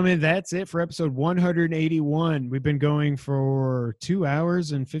and gentlemen, that's it for episode 181. We've been going for 2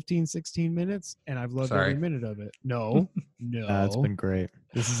 hours and 16 minutes, and I've loved every minute of it. No. It's been great.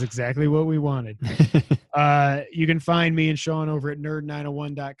 This is exactly what we wanted. You can find me and Sean over at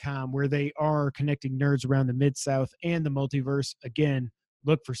nerd901.com, where they are connecting nerds around the Mid-South and the multiverse. Again,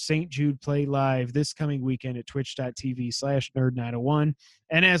 look for St. Jude Play Live this coming weekend at twitch.tv/nerd901.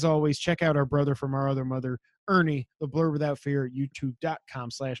 And as always, check out our brother from our other mother, Ernie, the Blurb Without Fear,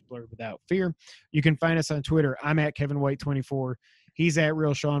 youtube.com/blurbwithoutfear. You can find us on Twitter. I'm at Kevin White 24. He's at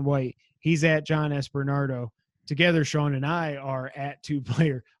Real Sean White. He's at John S. Bernardo. Together, Sean and I are at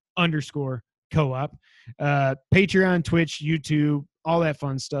 2player_co-op. Patreon, Twitch, YouTube, all that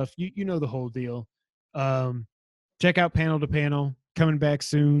fun stuff. You know the whole deal. Check out Panel to Panel. Coming back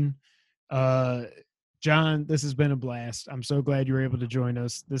soon. John, this has been a blast. I'm so glad you were able to join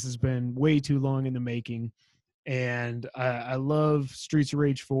us. This has been way too long in the making. And I love Streets of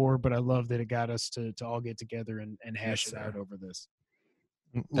Rage 4, but I love that it got us to all get together and hash it out over this.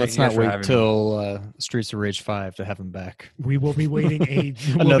 Let's not wait till Streets of Rage 5 to have him back. We will be waiting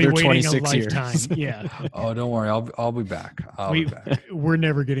another 26 years. Yeah. Oh, don't worry. I'll be back. We're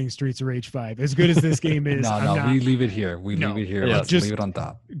never getting Streets of Rage 5. As good as this game is. We leave it here. Leave it here. Yeah, Let's just leave it on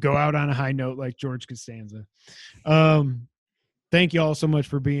top. Go out on a high note like George Costanza. Thank you all so much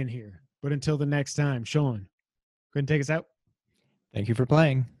for being here. But until the next time, Sean, go ahead and take us out. Thank you for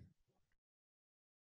playing.